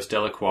Telios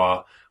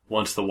Delacroix,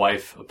 once the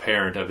wife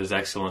apparent of His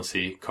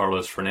Excellency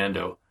Carlos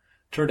Fernando,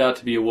 turned out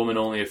to be a woman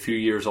only a few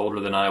years older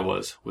than I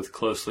was, with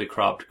closely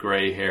cropped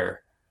gray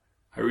hair.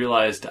 I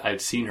realized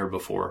I'd seen her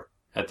before.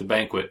 At the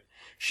banquet,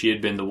 she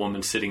had been the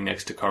woman sitting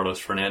next to Carlos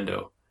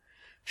Fernando.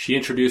 She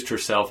introduced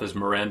herself as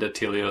Miranda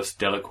Telios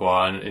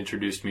Delacroix and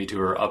introduced me to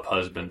her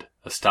up-husband,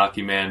 a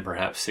stocky man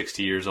perhaps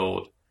 60 years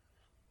old.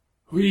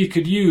 "We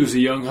could use a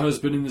young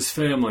husband in this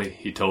family,"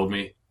 he told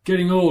me.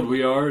 "Getting old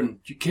we are, and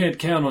you can't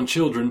count on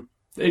children.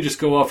 They just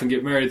go off and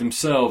get married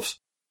themselves."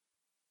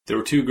 There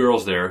were two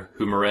girls there,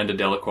 who Miranda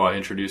Delacroix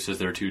introduced as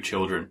their two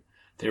children.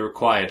 They were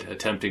quiet,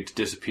 attempting to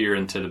disappear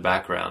into the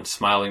background,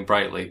 smiling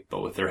brightly,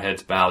 but with their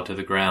heads bowed to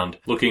the ground,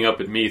 looking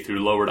up at me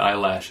through lowered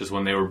eyelashes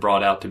when they were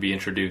brought out to be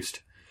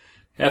introduced.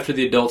 After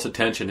the adults'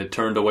 attention had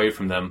turned away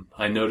from them,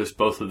 I noticed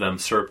both of them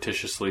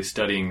surreptitiously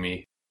studying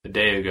me. A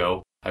day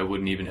ago, I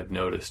wouldn't even have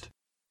noticed.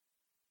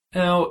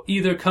 "Now,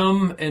 either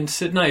come and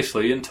sit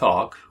nicely and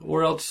talk,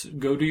 or else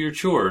go do your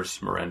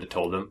chores," Miranda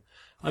told them.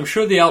 "I'm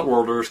sure the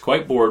Outworlder is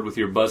quite bored with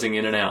your buzzing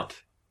in and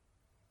out."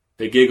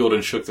 They giggled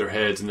and shook their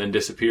heads and then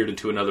disappeared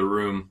into another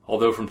room,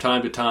 although from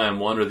time to time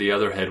one or the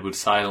other head would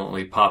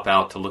silently pop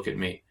out to look at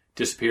me,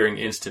 disappearing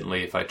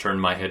instantly if I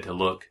turned my head to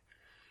look.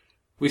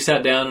 We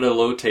sat down at a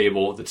low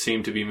table that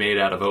seemed to be made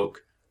out of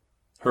oak.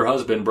 Her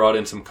husband brought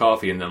in some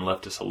coffee and then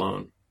left us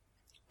alone.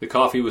 The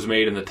coffee was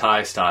made in the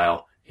Thai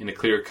style, in a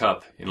clear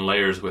cup, in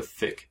layers with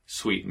thick,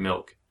 sweet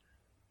milk.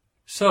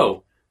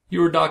 "So, you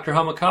were Dr.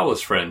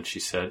 Hamakawa's friend," she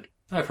said.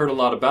 "I've heard a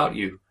lot about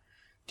you.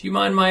 Do you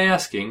mind my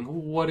asking,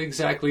 what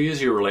exactly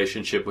is your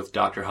relationship with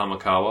Dr.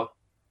 Hamakawa?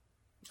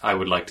 I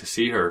would like to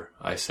see her,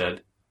 I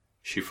said.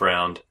 She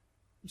frowned.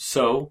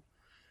 So?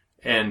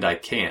 And I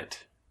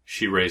can't.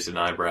 She raised an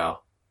eyebrow.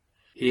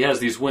 He has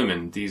these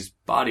women, these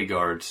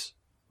bodyguards.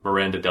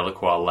 Miranda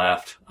Delacroix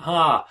laughed.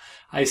 Ah,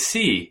 I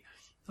see.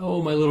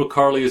 Oh, my little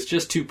Carly is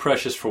just too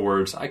precious for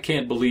words. I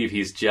can't believe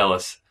he's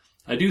jealous.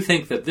 I do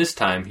think that this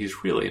time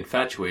he's really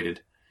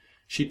infatuated.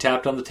 She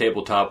tapped on the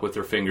tabletop with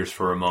her fingers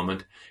for a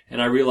moment,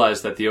 and I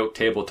realized that the oak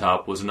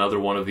tabletop was another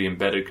one of the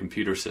embedded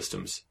computer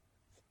systems.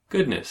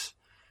 Goodness,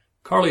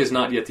 Carly is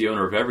not yet the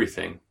owner of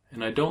everything,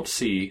 and I don't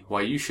see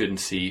why you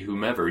shouldn't see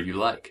whomever you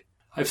like.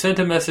 I've sent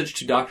a message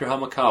to Dr.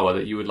 Hamakawa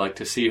that you would like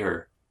to see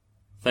her.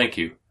 Thank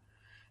you.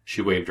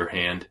 She waved her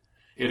hand.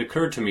 It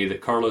occurred to me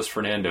that Carlos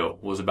Fernando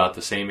was about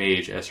the same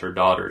age as her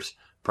daughters,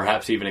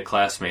 perhaps even a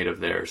classmate of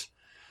theirs.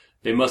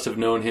 They must have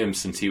known him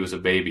since he was a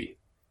baby.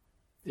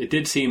 It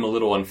did seem a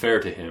little unfair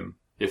to him.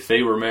 If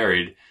they were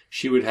married,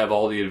 she would have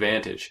all the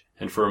advantage,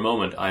 and for a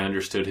moment I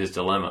understood his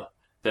dilemma.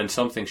 Then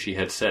something she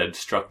had said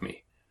struck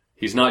me.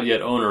 He's not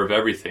yet owner of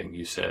everything,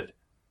 you said.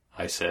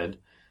 I said.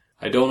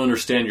 I don't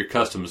understand your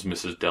customs,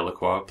 Mrs.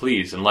 Delacroix.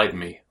 Please enlighten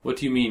me. What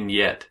do you mean,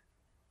 yet?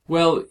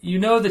 Well, you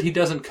know that he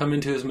doesn't come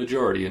into his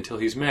majority until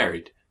he's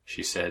married,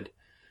 she said.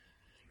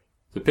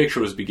 The picture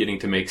was beginning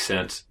to make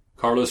sense.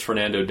 Carlos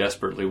Fernando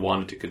desperately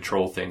wanted to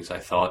control things, I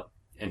thought,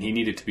 and he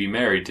needed to be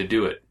married to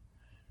do it.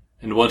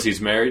 And once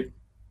he's married?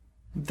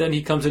 Then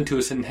he comes into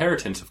his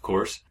inheritance, of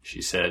course,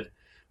 she said.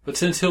 But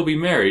since he'll be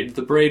married,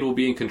 the braid will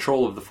be in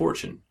control of the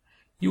fortune.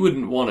 You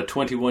wouldn't want a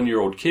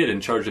 21-year-old kid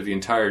in charge of the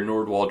entire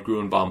Nordwald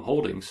Gruenbaum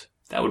holdings.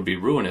 That would be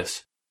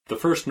ruinous. The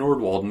first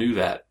Nordwald knew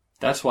that.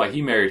 That's why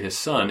he married his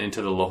son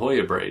into the La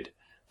Jolla braid.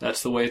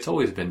 That's the way it's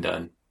always been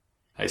done.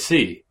 I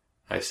see,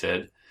 I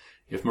said.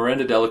 If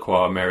Miranda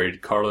Delacroix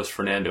married Carlos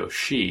Fernando,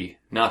 she,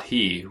 not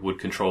he, would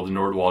control the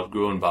Nordwald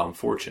Gruenbaum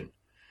fortune.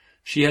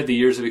 She had the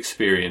years of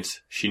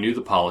experience, she knew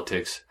the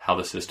politics, how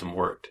the system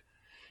worked.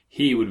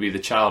 He would be the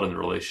child in the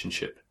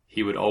relationship.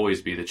 He would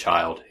always be the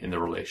child in the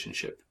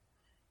relationship.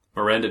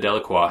 Miranda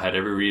Delacroix had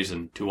every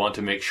reason to want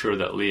to make sure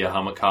that Leah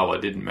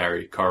Hamakawa didn't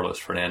marry Carlos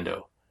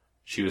Fernando.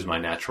 She was my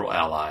natural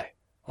ally.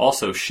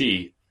 Also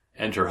she,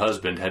 and her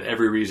husband, had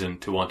every reason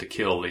to want to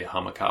kill Leah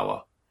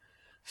Hamakawa.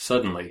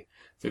 Suddenly,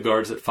 the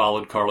guards that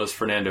followed Carlos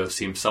Fernando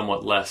seemed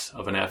somewhat less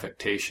of an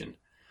affectation.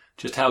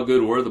 Just how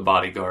good were the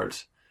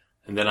bodyguards?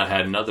 And then I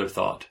had another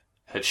thought.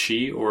 Had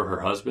she or her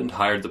husband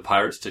hired the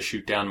pirates to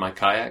shoot down my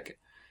kayak?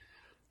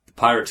 The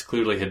pirates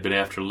clearly had been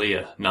after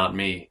Leah, not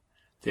me.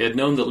 They had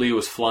known that Leah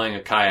was flying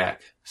a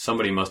kayak.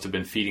 Somebody must have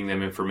been feeding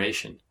them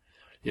information.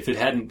 If it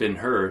hadn't been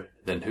her,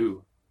 then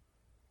who?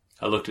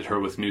 I looked at her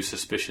with new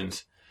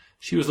suspicions.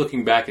 She was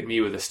looking back at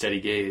me with a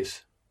steady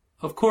gaze.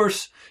 Of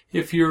course,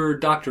 if your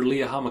Dr.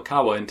 Leah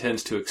Hamakawa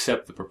intends to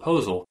accept the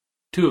proposal,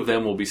 two of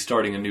them will be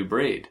starting a new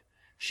braid.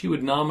 She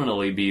would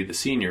nominally be the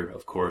senior,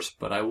 of course,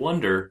 but I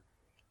wonder...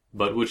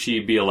 But would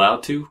she be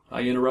allowed to?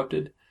 I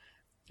interrupted.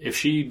 If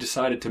she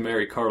decided to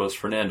marry Carlos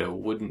Fernando,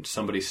 wouldn't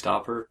somebody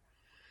stop her?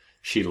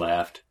 She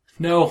laughed.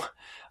 No,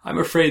 I'm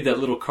afraid that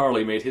little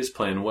Carly made his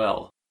plan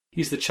well.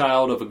 He's the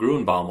child of a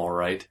Gruenbaum, all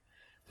right.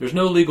 There's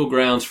no legal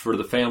grounds for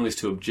the families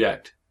to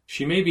object.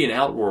 She may be an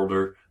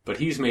outworlder, but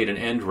he's made an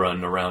end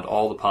run around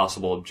all the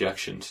possible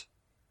objections.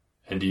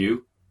 And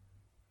you?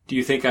 Do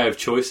you think I have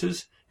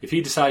choices? If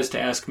he decides to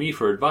ask me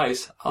for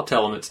advice, I'll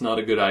tell him it's not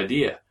a good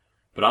idea.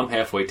 But I'm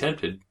halfway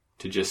tempted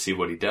to just see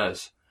what he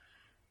does.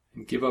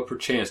 And give up her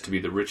chance to be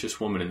the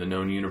richest woman in the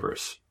known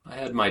universe. I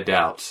had my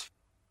doubts.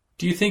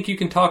 Do you think you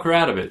can talk her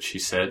out of it? She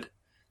said.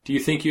 Do you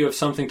think you have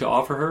something to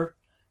offer her?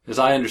 As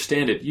I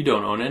understand it, you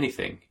don't own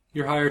anything.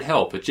 You're hired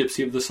help, a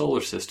gypsy of the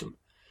solar system.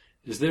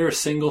 Is there a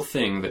single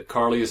thing that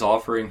Carly is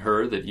offering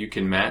her that you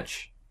can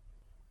match?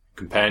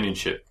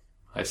 Companionship,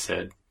 I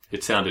said.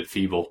 It sounded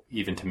feeble,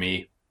 even to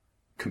me.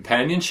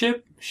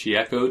 Companionship? She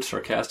echoed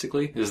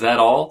sarcastically. Is that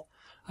all?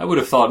 I would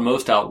have thought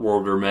most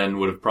outworlder men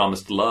would have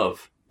promised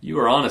love. You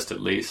are honest,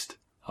 at least.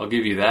 I'll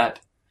give you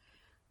that.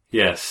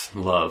 Yes,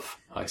 love,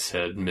 I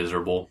said,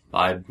 miserable.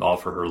 I'd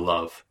offer her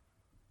love.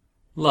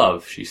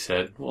 Love, she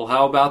said. Well,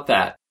 how about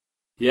that?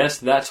 Yes,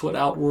 that's what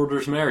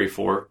outworlders marry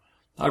for.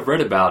 I've read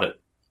about it.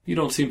 You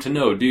don't seem to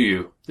know, do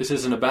you? This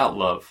isn't about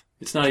love.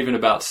 It's not even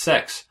about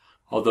sex,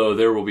 although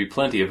there will be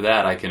plenty of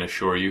that, I can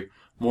assure you.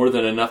 More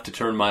than enough to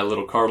turn my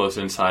little Carlos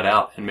inside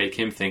out and make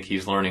him think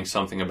he's learning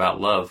something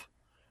about love.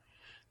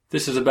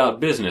 This is about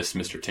business,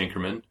 Mr.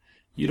 Tinkerman.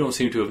 You don't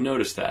seem to have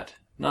noticed that.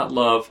 Not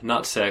love,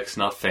 not sex,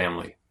 not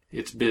family.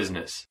 It's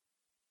business.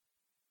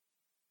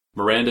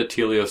 Miranda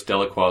Telios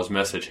Delacroix's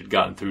message had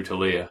gotten through to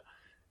Leah,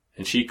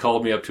 and she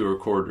called me up to her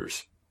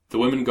quarters. The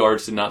women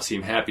guards did not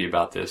seem happy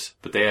about this,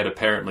 but they had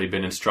apparently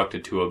been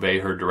instructed to obey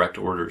her direct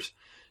orders,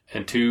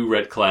 and two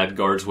red-clad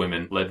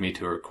guardswomen led me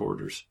to her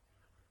quarters.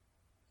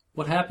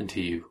 What happened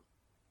to you?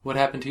 What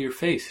happened to your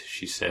face?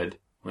 She said,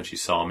 when she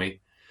saw me.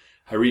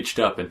 I reached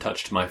up and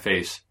touched my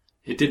face.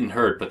 It didn't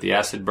hurt, but the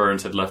acid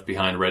burns had left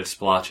behind red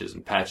splotches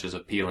and patches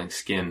of peeling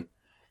skin.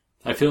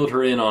 I filled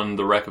her in on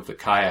the wreck of the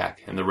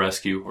kayak and the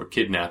rescue or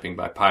kidnapping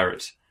by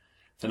pirates.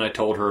 Then I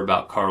told her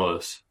about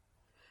Carlos.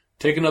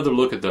 Take another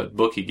look at that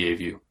book he gave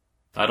you.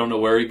 I don't know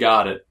where he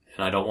got it,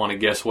 and I don't want to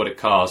guess what it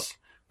costs,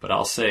 but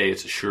I'll say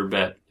it's a sure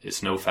bet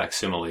it's no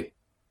facsimile.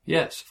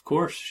 Yes, of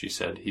course, she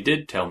said. He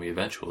did tell me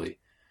eventually.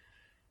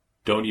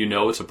 Don't you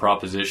know it's a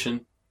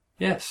proposition?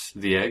 Yes,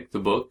 the egg, the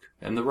book,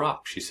 and the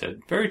rock, she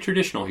said. Very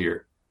traditional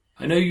here.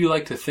 I know you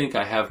like to think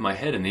I have my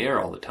head in the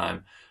air all the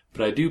time,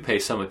 but I do pay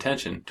some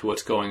attention to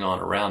what's going on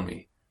around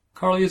me.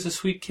 Carly is a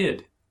sweet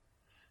kid.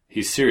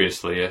 He's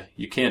serious, Leah.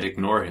 You can't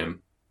ignore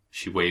him.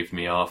 She waved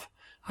me off.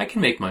 I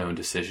can make my own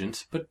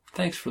decisions, but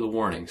thanks for the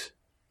warnings.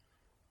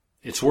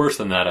 It's worse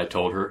than that, I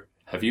told her.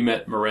 Have you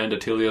met Miranda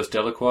Tilios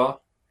Delacroix?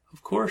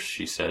 Of course,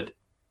 she said.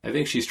 I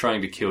think she's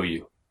trying to kill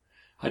you.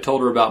 I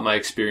told her about my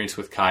experience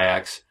with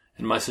kayaks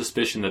and my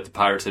suspicion that the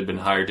pirates had been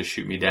hired to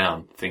shoot me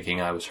down, thinking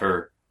I was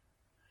her.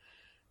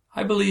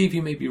 I believe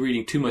you may be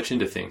reading too much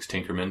into things,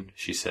 Tinkerman,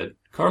 she said.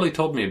 Carly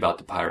told me about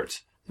the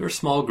pirates. They're a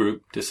small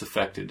group,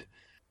 disaffected.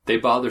 They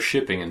bother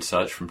shipping and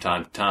such from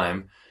time to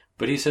time,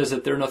 but he says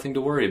that they're nothing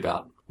to worry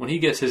about. When he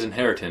gets his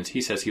inheritance,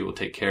 he says he will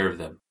take care of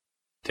them.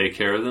 Take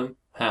care of them?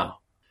 How?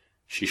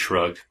 She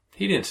shrugged.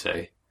 He didn't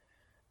say.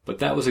 But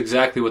that was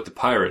exactly what the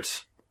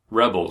pirates,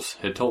 rebels,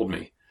 had told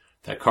me,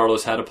 that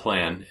Carlos had a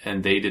plan,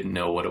 and they didn't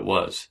know what it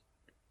was.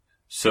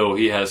 So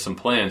he has some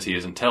plans he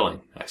isn't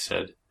telling, I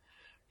said.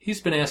 He's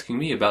been asking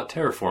me about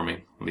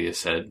terraforming, Leah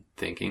said,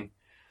 thinking.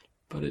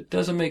 But it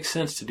doesn't make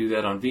sense to do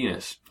that on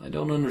Venus. I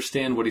don't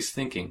understand what he's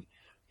thinking.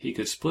 He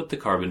could split the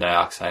carbon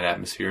dioxide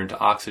atmosphere into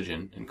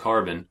oxygen and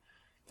carbon.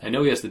 I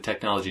know he has the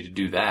technology to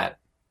do that.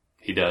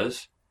 He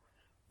does?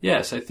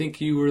 Yes, I think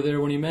you were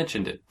there when he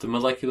mentioned it, the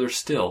molecular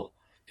still.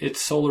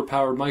 It's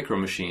solar-powered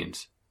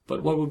micro-machines.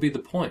 But what would be the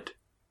point?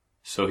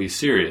 So he's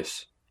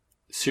serious.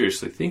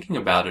 Seriously thinking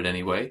about it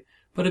anyway,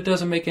 but it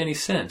doesn't make any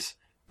sense.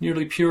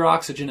 Nearly pure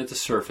oxygen at the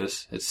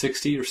surface, at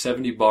 60 or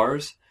 70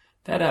 bars,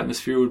 that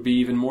atmosphere would be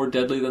even more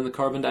deadly than the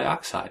carbon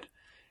dioxide,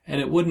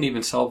 and it wouldn't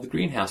even solve the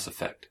greenhouse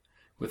effect.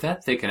 With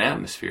that thick an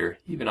atmosphere,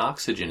 even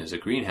oxygen is a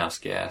greenhouse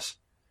gas.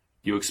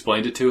 You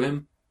explained it to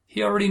him?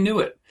 He already knew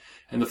it,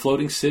 and the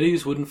floating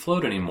cities wouldn't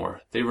float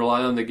anymore. They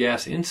rely on the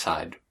gas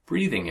inside,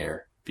 breathing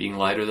air, being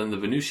lighter than the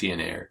Venusian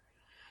air.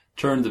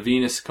 Turn the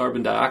Venus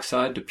carbon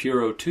dioxide to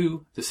pure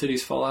O2, the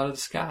cities fall out of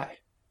the sky.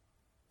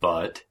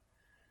 But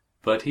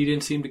he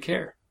didn't seem to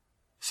care.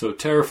 So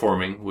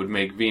terraforming would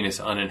make Venus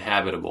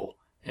uninhabitable,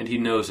 and he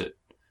knows it.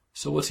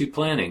 So what's he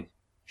planning?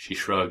 She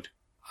shrugged.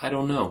 I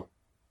don't know.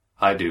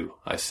 I do,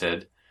 I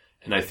said,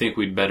 and I think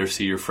we'd better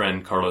see your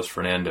friend Carlos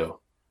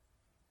Fernando.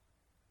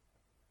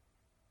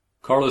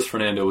 Carlos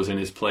Fernando was in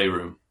his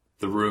playroom.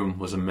 The room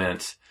was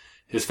immense.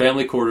 His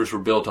family quarters were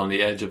built on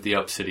the edge of the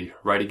up-city,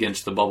 right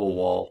against the bubble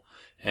wall,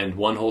 and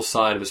one whole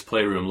side of his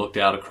playroom looked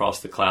out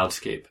across the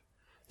cloudscape.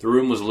 The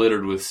room was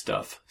littered with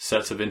stuff,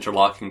 sets of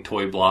interlocking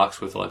toy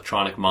blocks with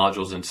electronic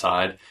modules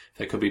inside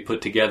that could be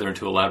put together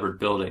into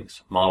elaborate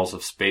buildings, models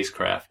of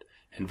spacecraft,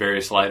 and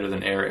various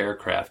lighter-than-air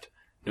aircraft,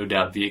 no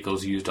doubt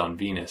vehicles used on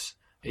Venus,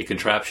 a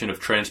contraption of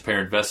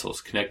transparent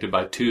vessels connected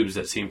by tubes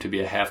that seemed to be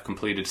a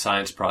half-completed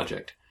science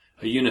project,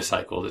 a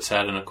unicycle that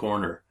sat in a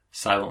corner,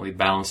 silently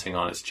balancing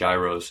on its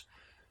gyros.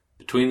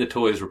 Between the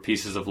toys were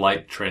pieces of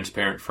light,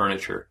 transparent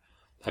furniture.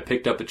 I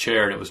picked up a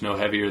chair and it was no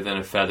heavier than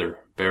a feather,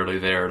 barely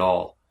there at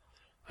all.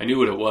 I knew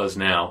what it was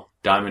now,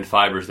 diamond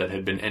fibers that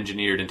had been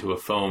engineered into a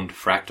foamed,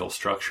 fractal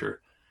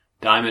structure.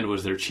 Diamond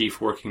was their chief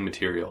working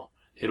material.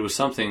 It was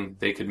something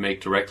they could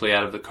make directly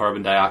out of the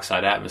carbon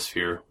dioxide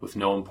atmosphere with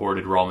no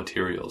imported raw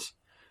materials.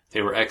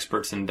 They were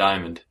experts in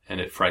diamond,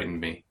 and it frightened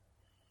me.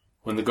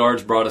 When the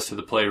guards brought us to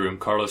the playroom,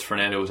 Carlos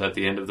Fernando was at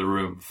the end of the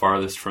room,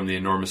 farthest from the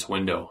enormous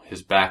window,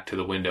 his back to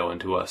the window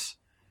and to us.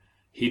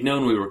 He'd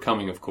known we were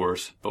coming, of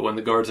course, but when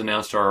the guards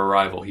announced our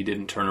arrival, he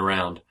didn't turn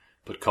around,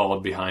 but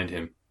called behind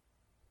him.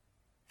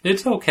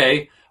 It's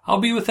okay. I'll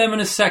be with them in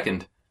a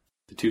second.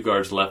 The two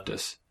guards left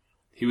us.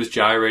 He was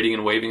gyrating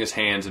and waving his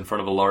hands in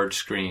front of a large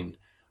screen.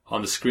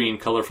 On the screen,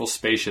 colorful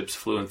spaceships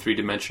flew in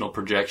three-dimensional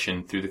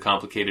projection through the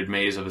complicated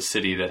maze of a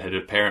city that had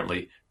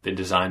apparently been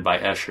designed by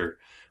Escher,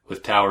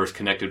 with towers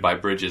connected by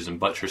bridges and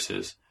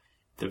buttresses.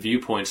 The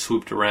viewpoint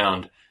swooped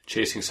around,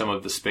 chasing some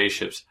of the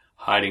spaceships,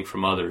 hiding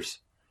from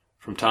others.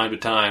 From time to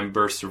time,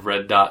 bursts of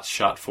red dots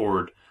shot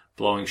forward,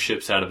 blowing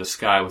ships out of the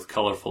sky with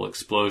colorful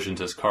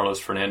explosions as Carlos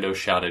Fernando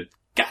shouted,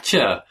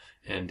 "Gotcha!"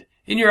 and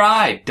 "In your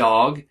eye,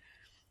 dog!"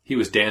 He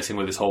was dancing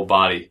with his whole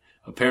body.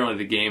 Apparently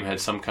the game had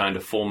some kind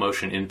of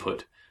full-motion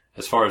input.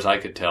 As far as I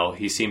could tell,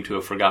 he seemed to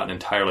have forgotten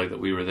entirely that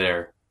we were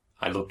there.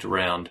 I looked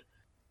around.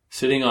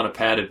 Sitting on a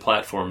padded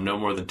platform no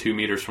more than 2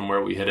 meters from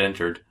where we had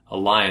entered, a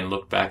lion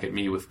looked back at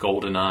me with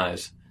golden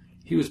eyes.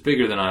 He was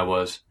bigger than I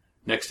was.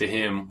 Next to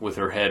him, with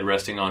her head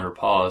resting on her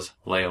paws,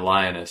 lay a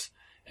lioness,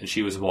 and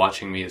she was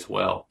watching me as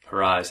well,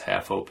 her eyes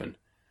half open.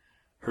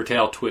 Her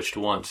tail twitched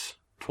once,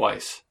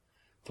 twice.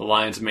 The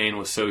lion's mane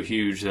was so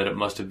huge that it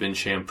must have been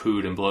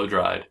shampooed and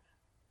blow-dried.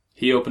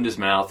 He opened his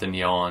mouth and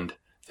yawned,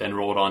 then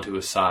rolled onto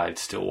his side,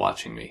 still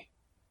watching me.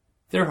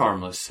 "They're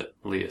harmless,"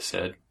 Leah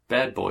said.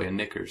 "Bad boy in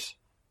knickers."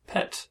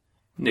 Pets.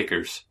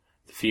 Knickers.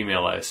 The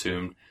female, I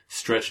assumed,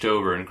 stretched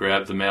over and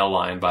grabbed the male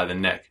lion by the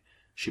neck.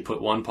 She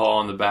put one paw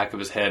on the back of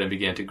his head and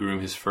began to groom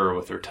his fur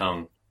with her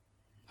tongue.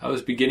 I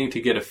was beginning to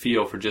get a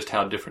feel for just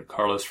how different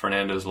Carlos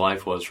Fernando's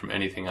life was from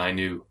anything I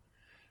knew.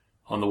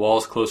 On the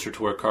walls closer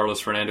to where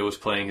Carlos Fernando was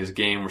playing his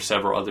game were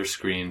several other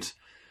screens.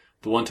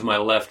 The one to my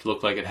left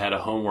looked like it had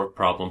a homework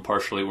problem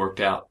partially worked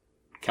out.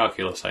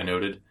 Calculus, I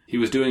noted. He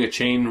was doing a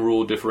chain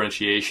rule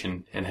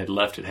differentiation and had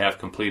left it half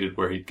completed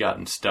where he'd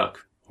gotten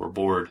stuck, or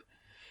bored.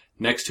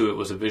 Next to it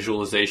was a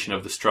visualization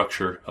of the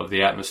structure of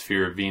the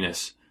atmosphere of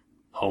Venus.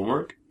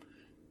 Homework?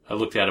 I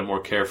looked at it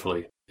more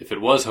carefully. If it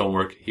was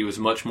homework, he was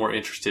much more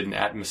interested in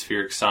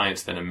atmospheric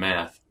science than in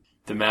math.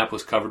 The map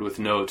was covered with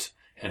notes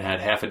and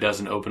had half a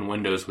dozen open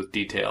windows with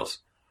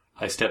details.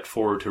 I stepped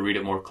forward to read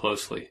it more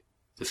closely.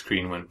 The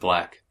screen went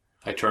black.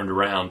 I turned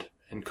around,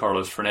 and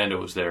Carlos Fernando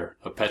was there,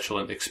 a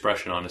petulant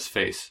expression on his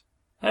face.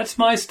 "That's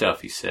my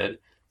stuff," he said.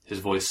 His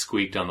voice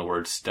squeaked on the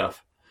word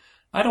stuff.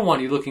 "I don't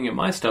want you looking at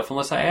my stuff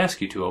unless I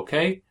ask you to,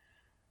 okay?"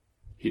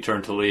 He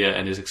turned to Leah,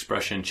 and his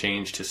expression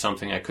changed to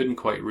something I couldn't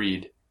quite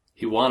read.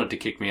 He wanted to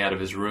kick me out of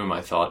his room,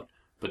 I thought,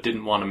 but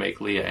didn't want to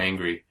make Leah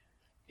angry.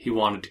 He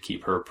wanted to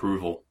keep her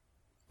approval.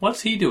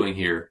 "What's he doing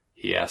here?"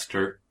 he asked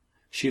her.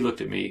 She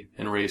looked at me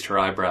and raised her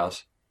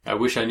eyebrows. I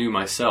wish I knew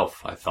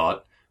myself, I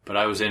thought, but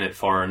I was in it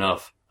far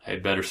enough. I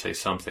had better say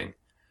something.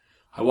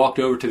 I walked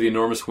over to the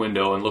enormous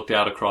window and looked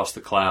out across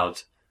the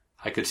clouds.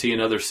 I could see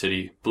another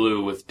city,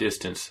 blue with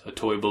distance, a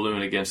toy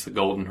balloon against the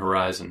golden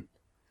horizon.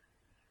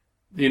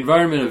 "The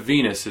environment of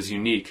Venus is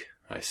unique,"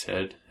 I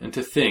said, "and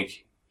to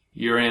think,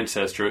 your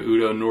ancestor,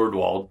 Udo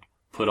Nordwald,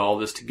 put all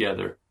this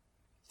together."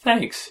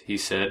 "Thanks," he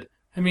said.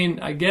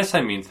 I guess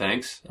I mean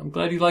thanks. I'm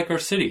glad you like our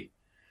city."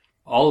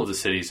 "All of the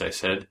cities," I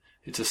said.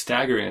 "It's a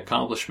staggering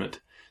accomplishment.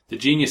 The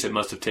genius it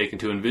must have taken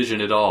to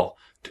envision it all,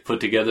 to put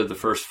together the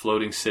first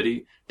floating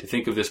city, to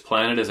think of this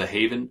planet as a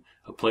haven,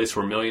 a place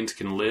where millions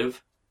can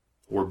live.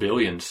 Or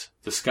billions.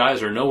 The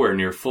skies are nowhere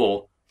near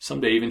full,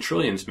 someday even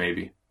trillions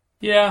maybe."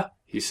 "Yeah,"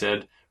 he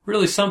said.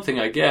 "Really something,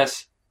 I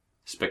guess."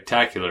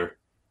 "Spectacular."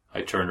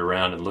 I turned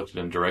around and looked at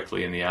him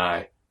directly in the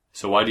eye.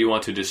 "So why do you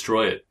want to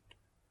destroy it?"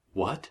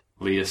 "What?"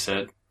 Leah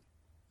said.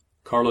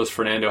 Carlos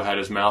Fernando had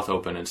his mouth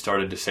open and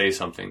started to say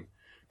something,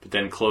 but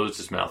then closed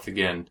his mouth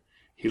again.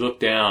 He looked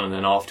down and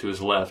then off to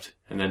his left,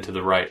 and then to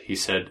the right. He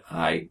said,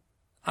 I,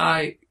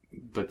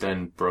 but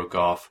then broke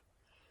off.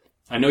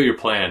 "I know your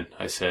plan,"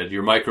 I said.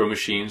 "Your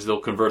micro-machines, they'll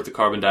convert the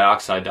carbon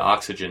dioxide to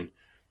oxygen.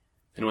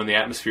 And when the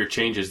atmosphere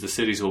changes, the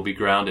cities will be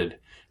grounded.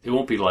 They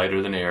won't be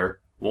lighter than air,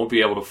 won't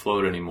be able to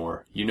float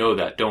anymore. You know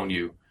that, don't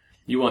you?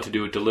 You want to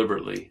do it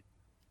deliberately."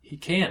 "He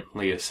can't,"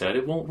 Leah said.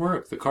 "It won't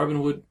work. The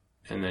carbon would—"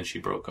 And then she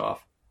broke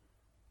off.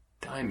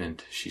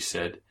 "Diamond," she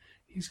said.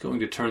 "He's going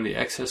to turn the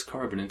excess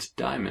carbon into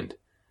diamond."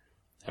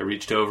 I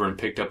reached over and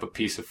picked up a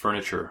piece of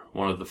furniture,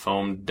 one of the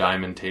foamed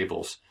diamond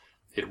tables.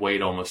 It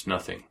weighed almost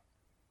nothing.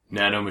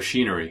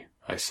 "Nanomachinery,"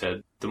 I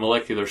said. "The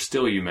molecular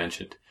still you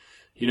mentioned.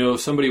 You know,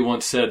 somebody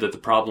once said that the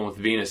problem with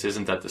Venus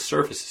isn't that the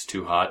surface is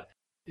too hot.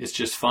 It's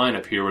just fine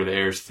up here where the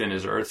air's thin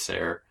as Earth's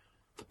air.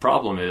 The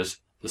problem is,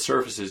 the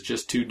surface is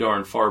just too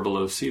darn far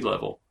below sea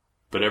level.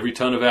 But every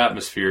ton of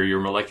atmosphere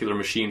your molecular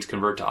machines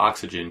convert to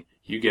oxygen,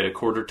 you get a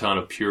quarter ton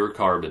of pure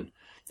carbon,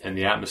 and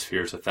the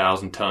atmosphere is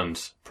 1,000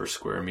 tons per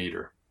square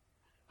meter."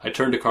 I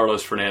turned to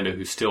Carlos Fernando,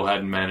 who still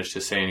hadn't managed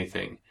to say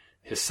anything.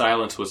 His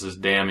silence was as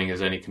damning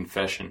as any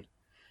confession.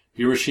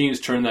 "Your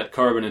machines turn that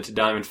carbon into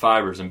diamond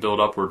fibers and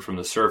build upward from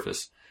the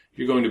surface.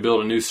 You're going to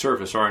build a new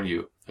surface, aren't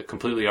you? A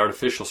completely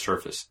artificial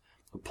surface.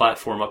 A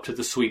platform up to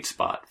the sweet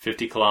spot,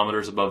 50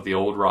 kilometers above the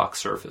old rock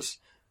surface.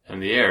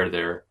 And the air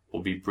there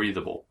will be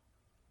breathable."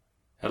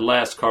 At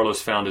last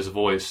Carlos found his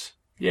voice.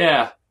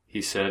 "Yeah,"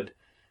 he said.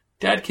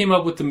 "Dad came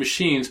up with the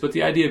machines, but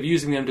the idea of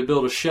using them to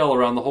build a shell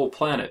around the whole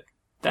planet,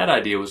 that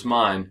idea was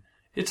mine.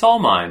 It's all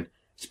mine.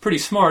 It's pretty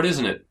smart,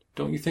 isn't it?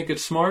 Don't you think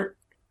it's smart?"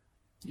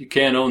 "You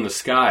can't own the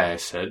sky," I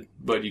said,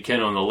 "but you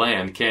can own the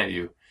land, can't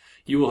you?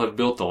 You will have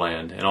built the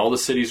land, and all the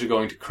cities are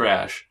going to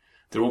crash.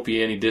 There won't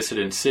be any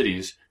dissident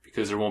cities,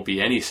 because there won't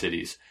be any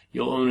cities.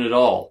 You'll own it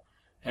all.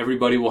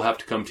 Everybody will have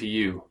to come to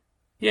you."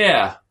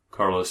 "Yeah,"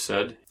 Carlos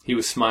said. He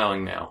was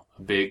smiling now,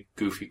 a big,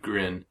 goofy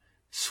grin.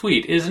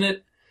 "Sweet, isn't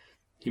it?"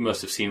 He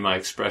must have seen my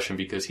expression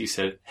because he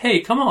said, "Hey,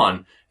 come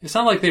on. It's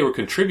not like they were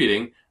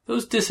contributing.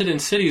 Those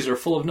dissident cities are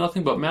full of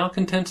nothing but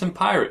malcontents and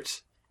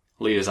pirates."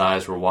 Leah's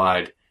eyes were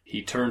wide.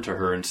 He turned to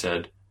her and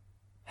said,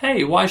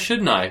 "Hey, why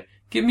shouldn't I?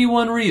 Give me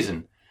one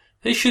reason.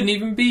 They shouldn't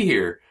even be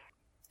here.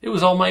 It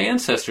was all my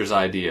ancestors'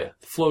 idea,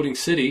 the floating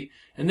city,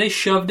 and they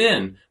shoved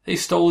in. They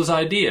stole his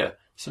idea,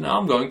 so now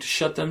I'm going to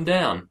shut them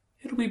down.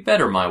 It'll be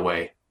better my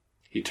way."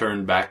 He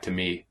turned back to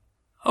me.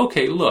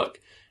 "Okay, look.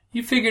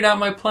 You figured out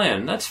my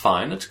plan. That's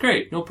fine. That's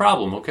great. No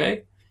problem,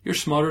 okay? You're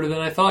smarter than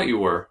I thought you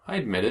were. I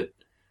admit it.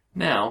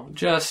 Now,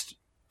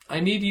 I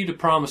need you to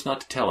promise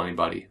not to tell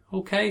anybody,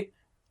 okay?"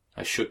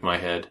 I shook my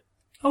head.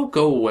 "Oh,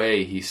 go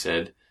away," he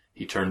said.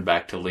 He turned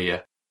back to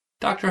Leah.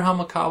 "Dr.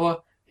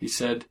 Hamakawa," he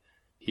said.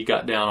 He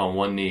got down on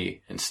one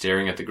knee and,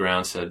 staring at the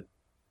ground, said,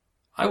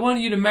 "I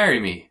want you to marry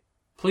me.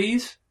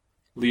 Please?"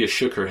 Leah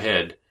shook her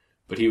head,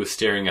 but he was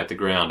staring at the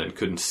ground and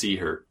couldn't see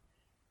her.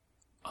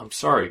 "I'm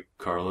sorry,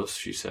 Carlos,"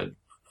 she said.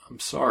 "I'm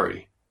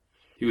sorry."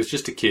 He was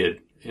just a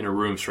kid, in a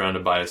room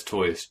surrounded by his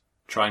toys,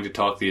 trying to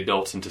talk the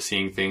adults into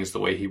seeing things the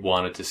way he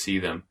wanted to see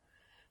them.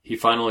 He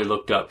finally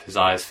looked up, his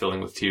eyes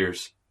filling with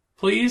tears.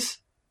 "Please?"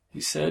 he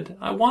said.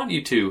 "I want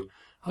you to.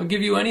 I'll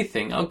give you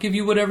anything. I'll give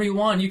you whatever you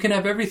want. You can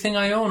have everything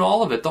I own,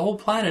 all of it, the whole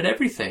planet,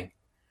 everything."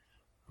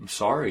 "I'm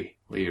sorry,"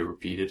 Leah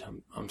repeated.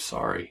 I'm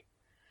sorry."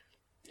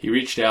 He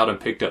reached out and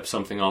picked up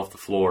something off the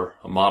floor,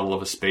 a model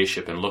of a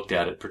spaceship, and looked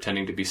at it,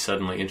 pretending to be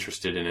suddenly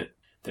interested in it.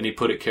 Then he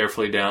put it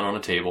carefully down on a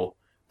table,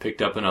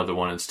 picked up another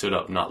one, and stood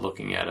up, not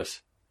looking at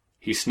us.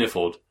 He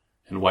sniffled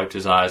and wiped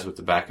his eyes with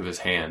the back of his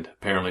hand,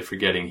 apparently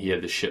forgetting he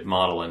had the ship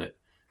model in it,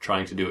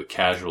 trying to do it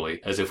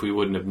casually, as if we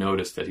wouldn't have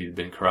noticed that he'd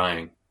been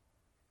crying.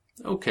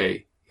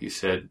 "Okay," he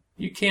said.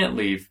 "You can't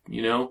leave,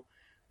 you know.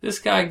 This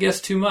guy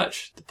guessed too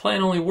much. The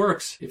plan only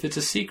works if it's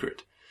a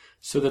secret,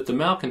 so that the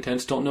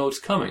malcontents don't know it's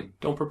coming,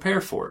 don't prepare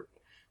for it.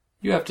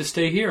 You have to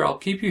stay here. I'll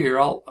keep you here.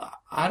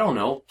 I don't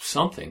know,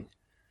 something."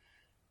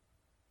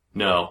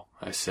 "No,"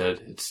 I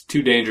said. "It's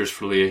too dangerous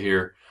for Leah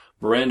here.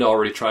 Miranda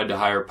already tried to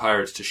hire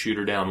pirates to shoot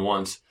her down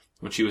once,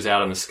 when she was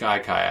out in the sky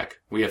kayak.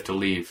 We have to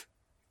leave."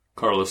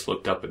 Carlos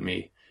looked up at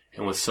me,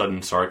 and with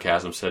sudden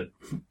sarcasm said,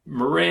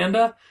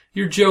 "Miranda?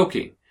 You're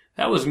joking.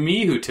 That was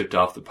me who tipped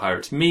off the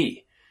pirates.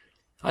 Me.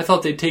 I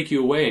thought they'd take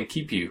you away and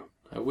keep you.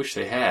 I wish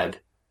they had."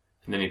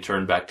 And then he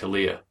turned back to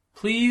Leah.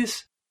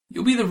 "Please?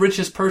 You'll be the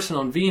richest person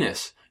on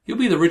Venus. You'll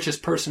be the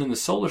richest person in the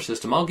solar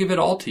system. I'll give it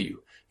all to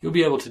you. You'll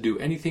be able to do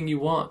anything you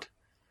want."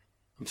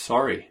 "I'm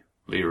sorry,"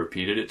 Leah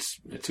repeated.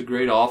 It's a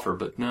great offer,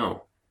 but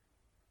no."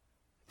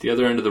 At the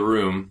other end of the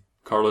room,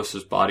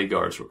 Carlos's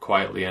bodyguards were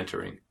quietly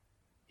entering.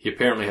 He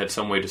apparently had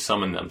some way to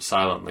summon them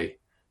silently.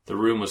 The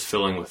room was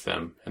filling with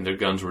them, and their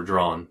guns were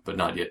drawn, but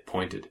not yet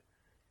pointed.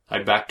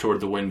 I backed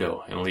toward the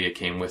window, and Leah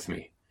came with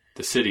me.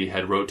 The city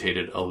had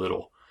rotated a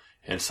little,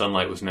 and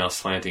sunlight was now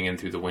slanting in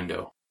through the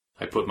window.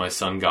 I put my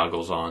sun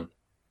goggles on.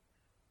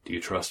 "Do you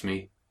trust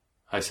me?"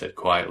 I said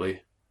quietly.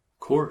 "Of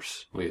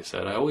course," Leah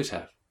said. "I always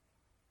have."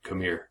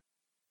 "Come here."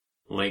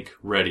 Link,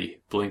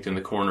 ready, blinked in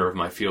the corner of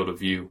my field of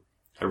view.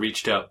 I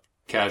reached up,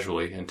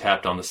 casually, and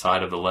tapped on the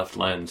side of the left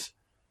lens.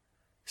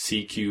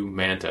 "CQ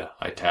Manta,"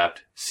 I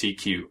tapped.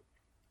 "CQ."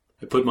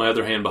 I put my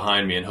other hand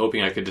behind me, and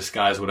hoping I could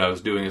disguise what I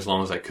was doing as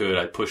long as I could,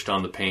 I pushed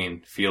on the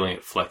pane, feeling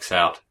it flex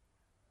out.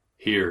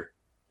 "Here,"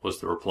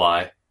 was the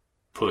reply.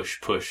 Push,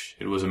 push.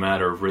 It was a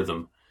matter of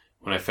rhythm.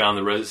 When I found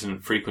the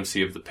resonant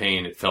frequency of the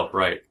pane, it felt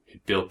right.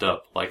 It built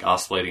up, like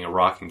oscillating a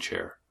rocking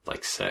chair,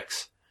 like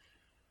sex.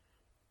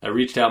 I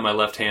reached out my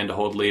left hand to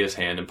hold Leah's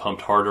hand and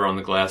pumped harder on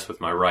the glass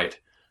with my right.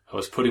 I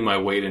was putting my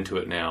weight into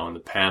it now, and the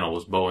panel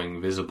was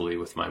bowing visibly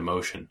with my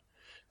motion.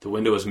 The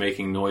window was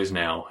making noise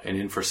now, an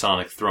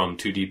infrasonic thrum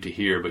too deep to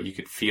hear, but you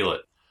could feel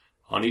it.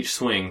 On each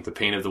swing, the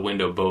pane of the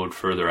window bowed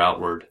further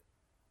outward.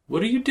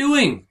 "What are you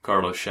doing?"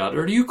 Carlos shouted.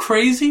 "Are you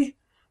crazy?"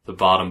 The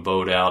bottom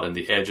bowed out, and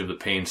the edge of the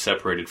pane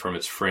separated from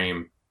its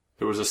frame.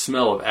 There was a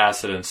smell of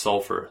acid and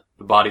sulfur.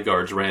 The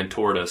bodyguards ran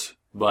toward us,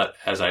 but,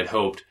 as I'd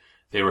hoped,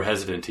 they were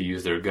hesitant to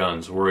use their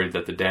guns, worried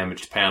that the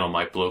damaged panel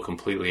might blow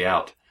completely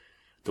out.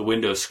 The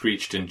window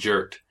screeched and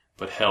jerked,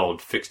 but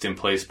held, fixed in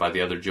place by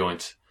the other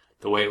joints.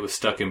 The way it was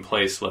stuck in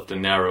place left a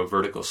narrow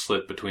vertical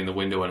slit between the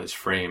window and its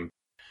frame.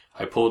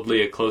 I pulled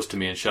Leah close to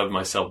me and shoved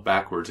myself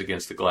backwards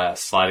against the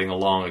glass, sliding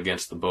along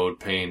against the bowed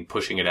pane,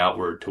 pushing it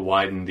outward to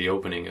widen the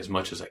opening as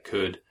much as I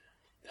could.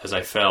 As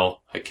I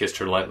fell, I kissed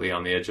her lightly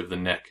on the edge of the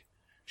neck.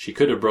 She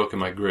could have broken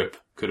my grip,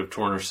 could have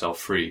torn herself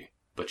free,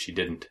 but she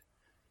didn't.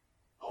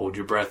 "Hold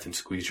your breath and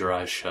squeeze your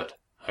eyes shut,"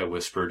 I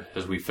whispered,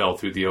 as we fell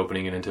through the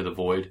opening and into the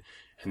void,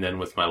 and then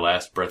with my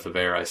last breath of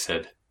air I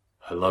said,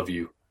 "I love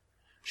you."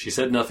 She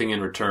said nothing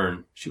in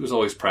return. She was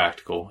always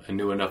practical, and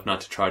knew enough not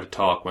to try to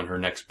talk when her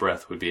next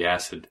breath would be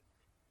acid.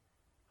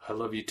 "I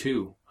love you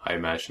too," I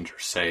imagined her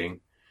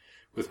saying.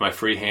 With my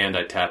free hand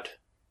I tapped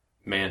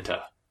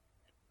Manta.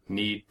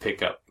 Need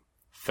pickup.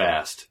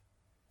 Fast.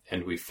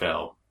 And we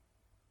fell.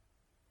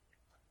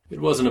 "It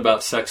wasn't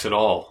about sex at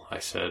all," I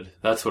said.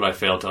 "That's what I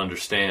failed to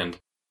understand.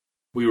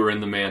 We were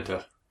in the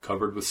Manta,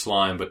 covered with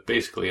slime, but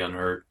basically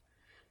unhurt.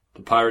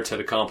 The pirates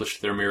had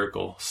accomplished their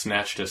miracle,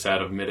 snatched us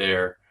out of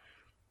midair.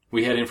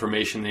 We had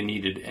information they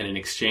needed, and in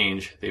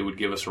exchange they would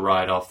give us a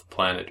ride off the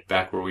planet,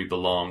 back where we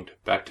belonged,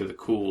 back to the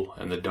cool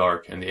and the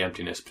dark and the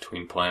emptiness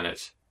between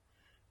planets.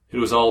 It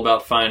was all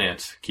about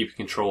finance, keeping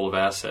control of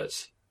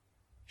assets."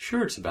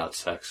 "Sure it's about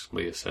sex,"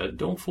 Leah said.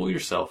 "Don't fool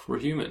yourself. We're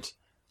humans.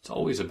 It's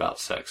always about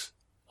sex.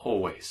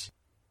 Always."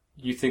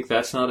 "You think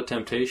that's not a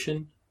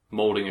temptation?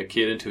 Molding a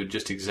kid into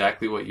just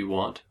exactly what you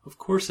want? Of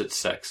course it's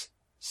sex.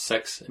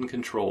 Sex and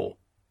control.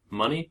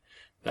 Money?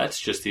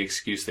 That's just the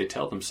excuse they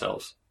tell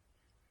themselves."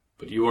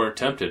 "But you weren't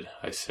tempted,"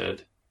 I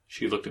said.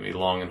 She looked at me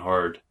long and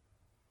hard.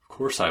 "Of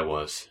course I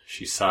was."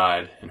 She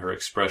sighed, and her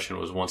expression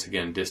was once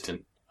again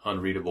distant,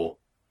 unreadable.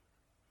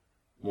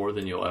 "More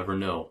than you'll ever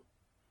know."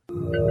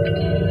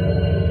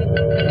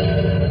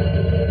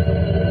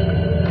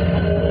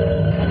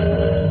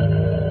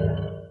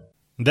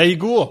 There you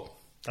go.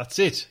 That's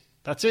it.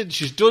 That's it.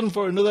 She's done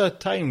for another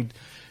time.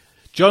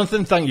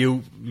 Jonathan, thank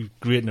you.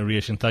 Great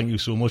narration. Thank you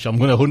so much. I'm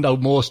going to hunt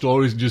out more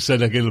stories and just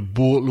send like a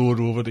boatload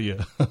over to you.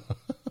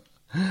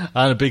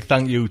 And a big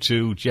thank you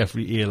to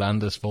Jeffrey A.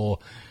 Landis for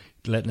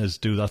letting us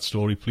do that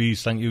story.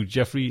 Please, thank you,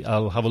 Jeffrey.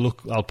 I'll have a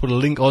look. I'll put a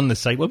link on the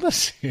site. What am I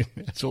saying?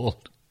 It's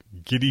all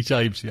giddy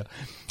times here.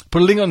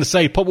 Put a link on the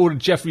site. Pop over to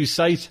Jeffrey's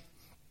site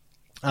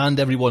and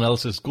everyone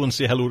else's. Go and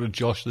say hello to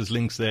Josh. There's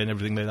links there and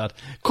everything like that.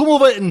 Come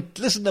over and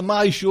listen to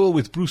my show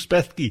with Bruce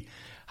Bethke.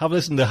 Have a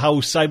listen to how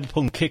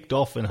Cyberpunk kicked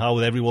off and how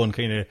everyone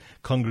kind of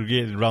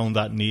congregated around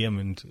that name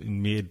and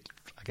made,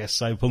 I guess,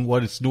 Cyberpunk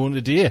what it's known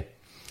today.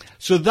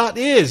 So that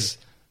is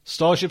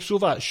Starship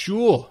Sofa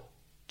Show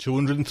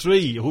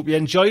 203. I hope you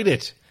enjoyed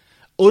it.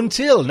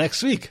 Until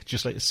next week,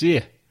 just like to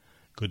say,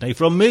 good night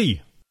from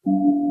me.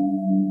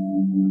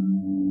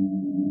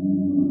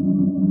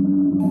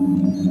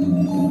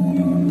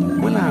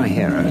 Will our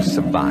heroes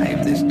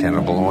survive this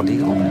terrible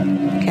ordeal?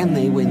 Can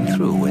they win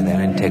through with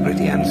their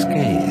integrity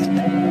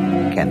unscathed?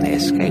 Can they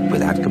escape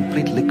without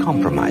completely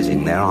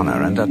compromising their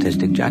honor and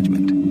artistic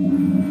judgment?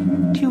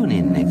 Tune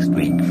in next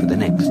week for the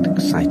next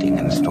exciting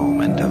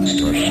installment of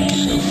Starship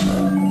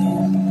Sofa.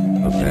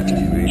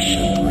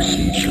 Evacuation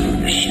procedure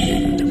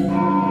initiated.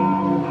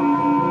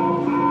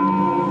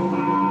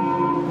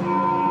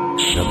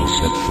 Shuttle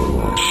set for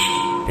launch.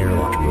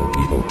 Airlock will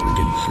be opened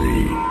in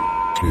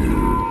 3,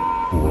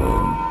 2,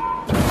 1.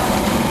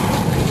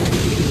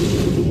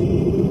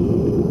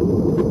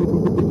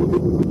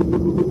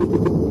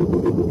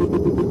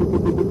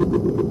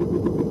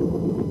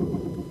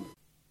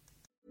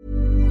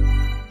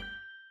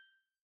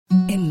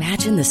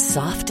 Imagine the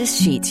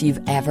softest sheets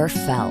you've ever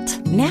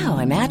felt. Now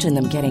imagine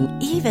them getting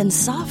even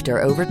softer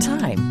over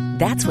time.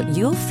 That's what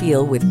you'll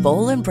feel with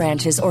Boll &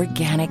 Branch's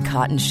organic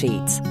cotton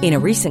sheets. In a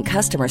recent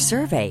customer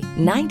survey,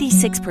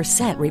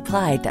 96%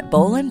 replied that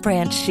Boll &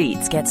 Branch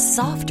sheets get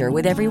softer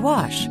with every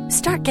wash.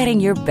 Start getting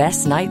your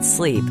best night's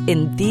sleep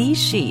in these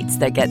sheets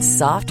that get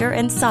softer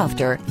and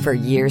softer for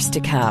years to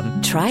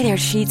come. Try their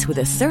sheets with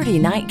a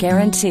 30-night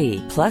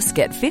guarantee. Plus,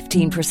 get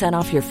 15%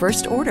 off your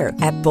first order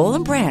at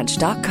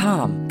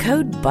bollandbranch.com.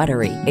 Code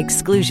BUTTERY.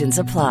 Exclusions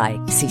apply.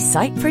 See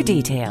site for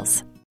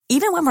details.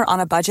 Even when we're on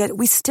a budget,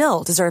 we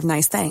still deserve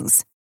nice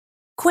things.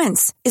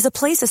 Quince is a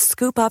place to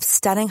scoop up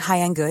stunning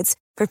high-end goods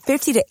for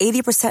 50 to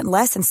 80%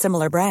 less than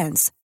similar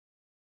brands.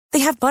 They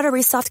have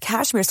buttery soft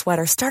cashmere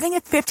sweaters starting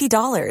at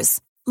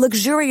 $50,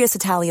 luxurious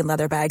Italian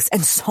leather bags,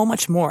 and so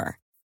much more.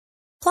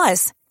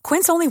 Plus,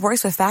 Quince only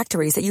works with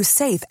factories that use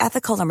safe,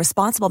 ethical, and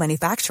responsible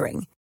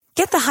manufacturing.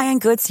 Get the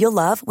high-end goods you'll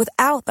love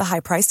without the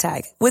high price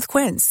tag with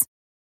Quince.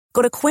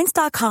 Go to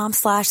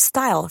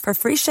quince.com/style for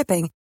free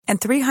shipping and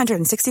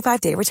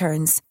 365-day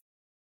returns.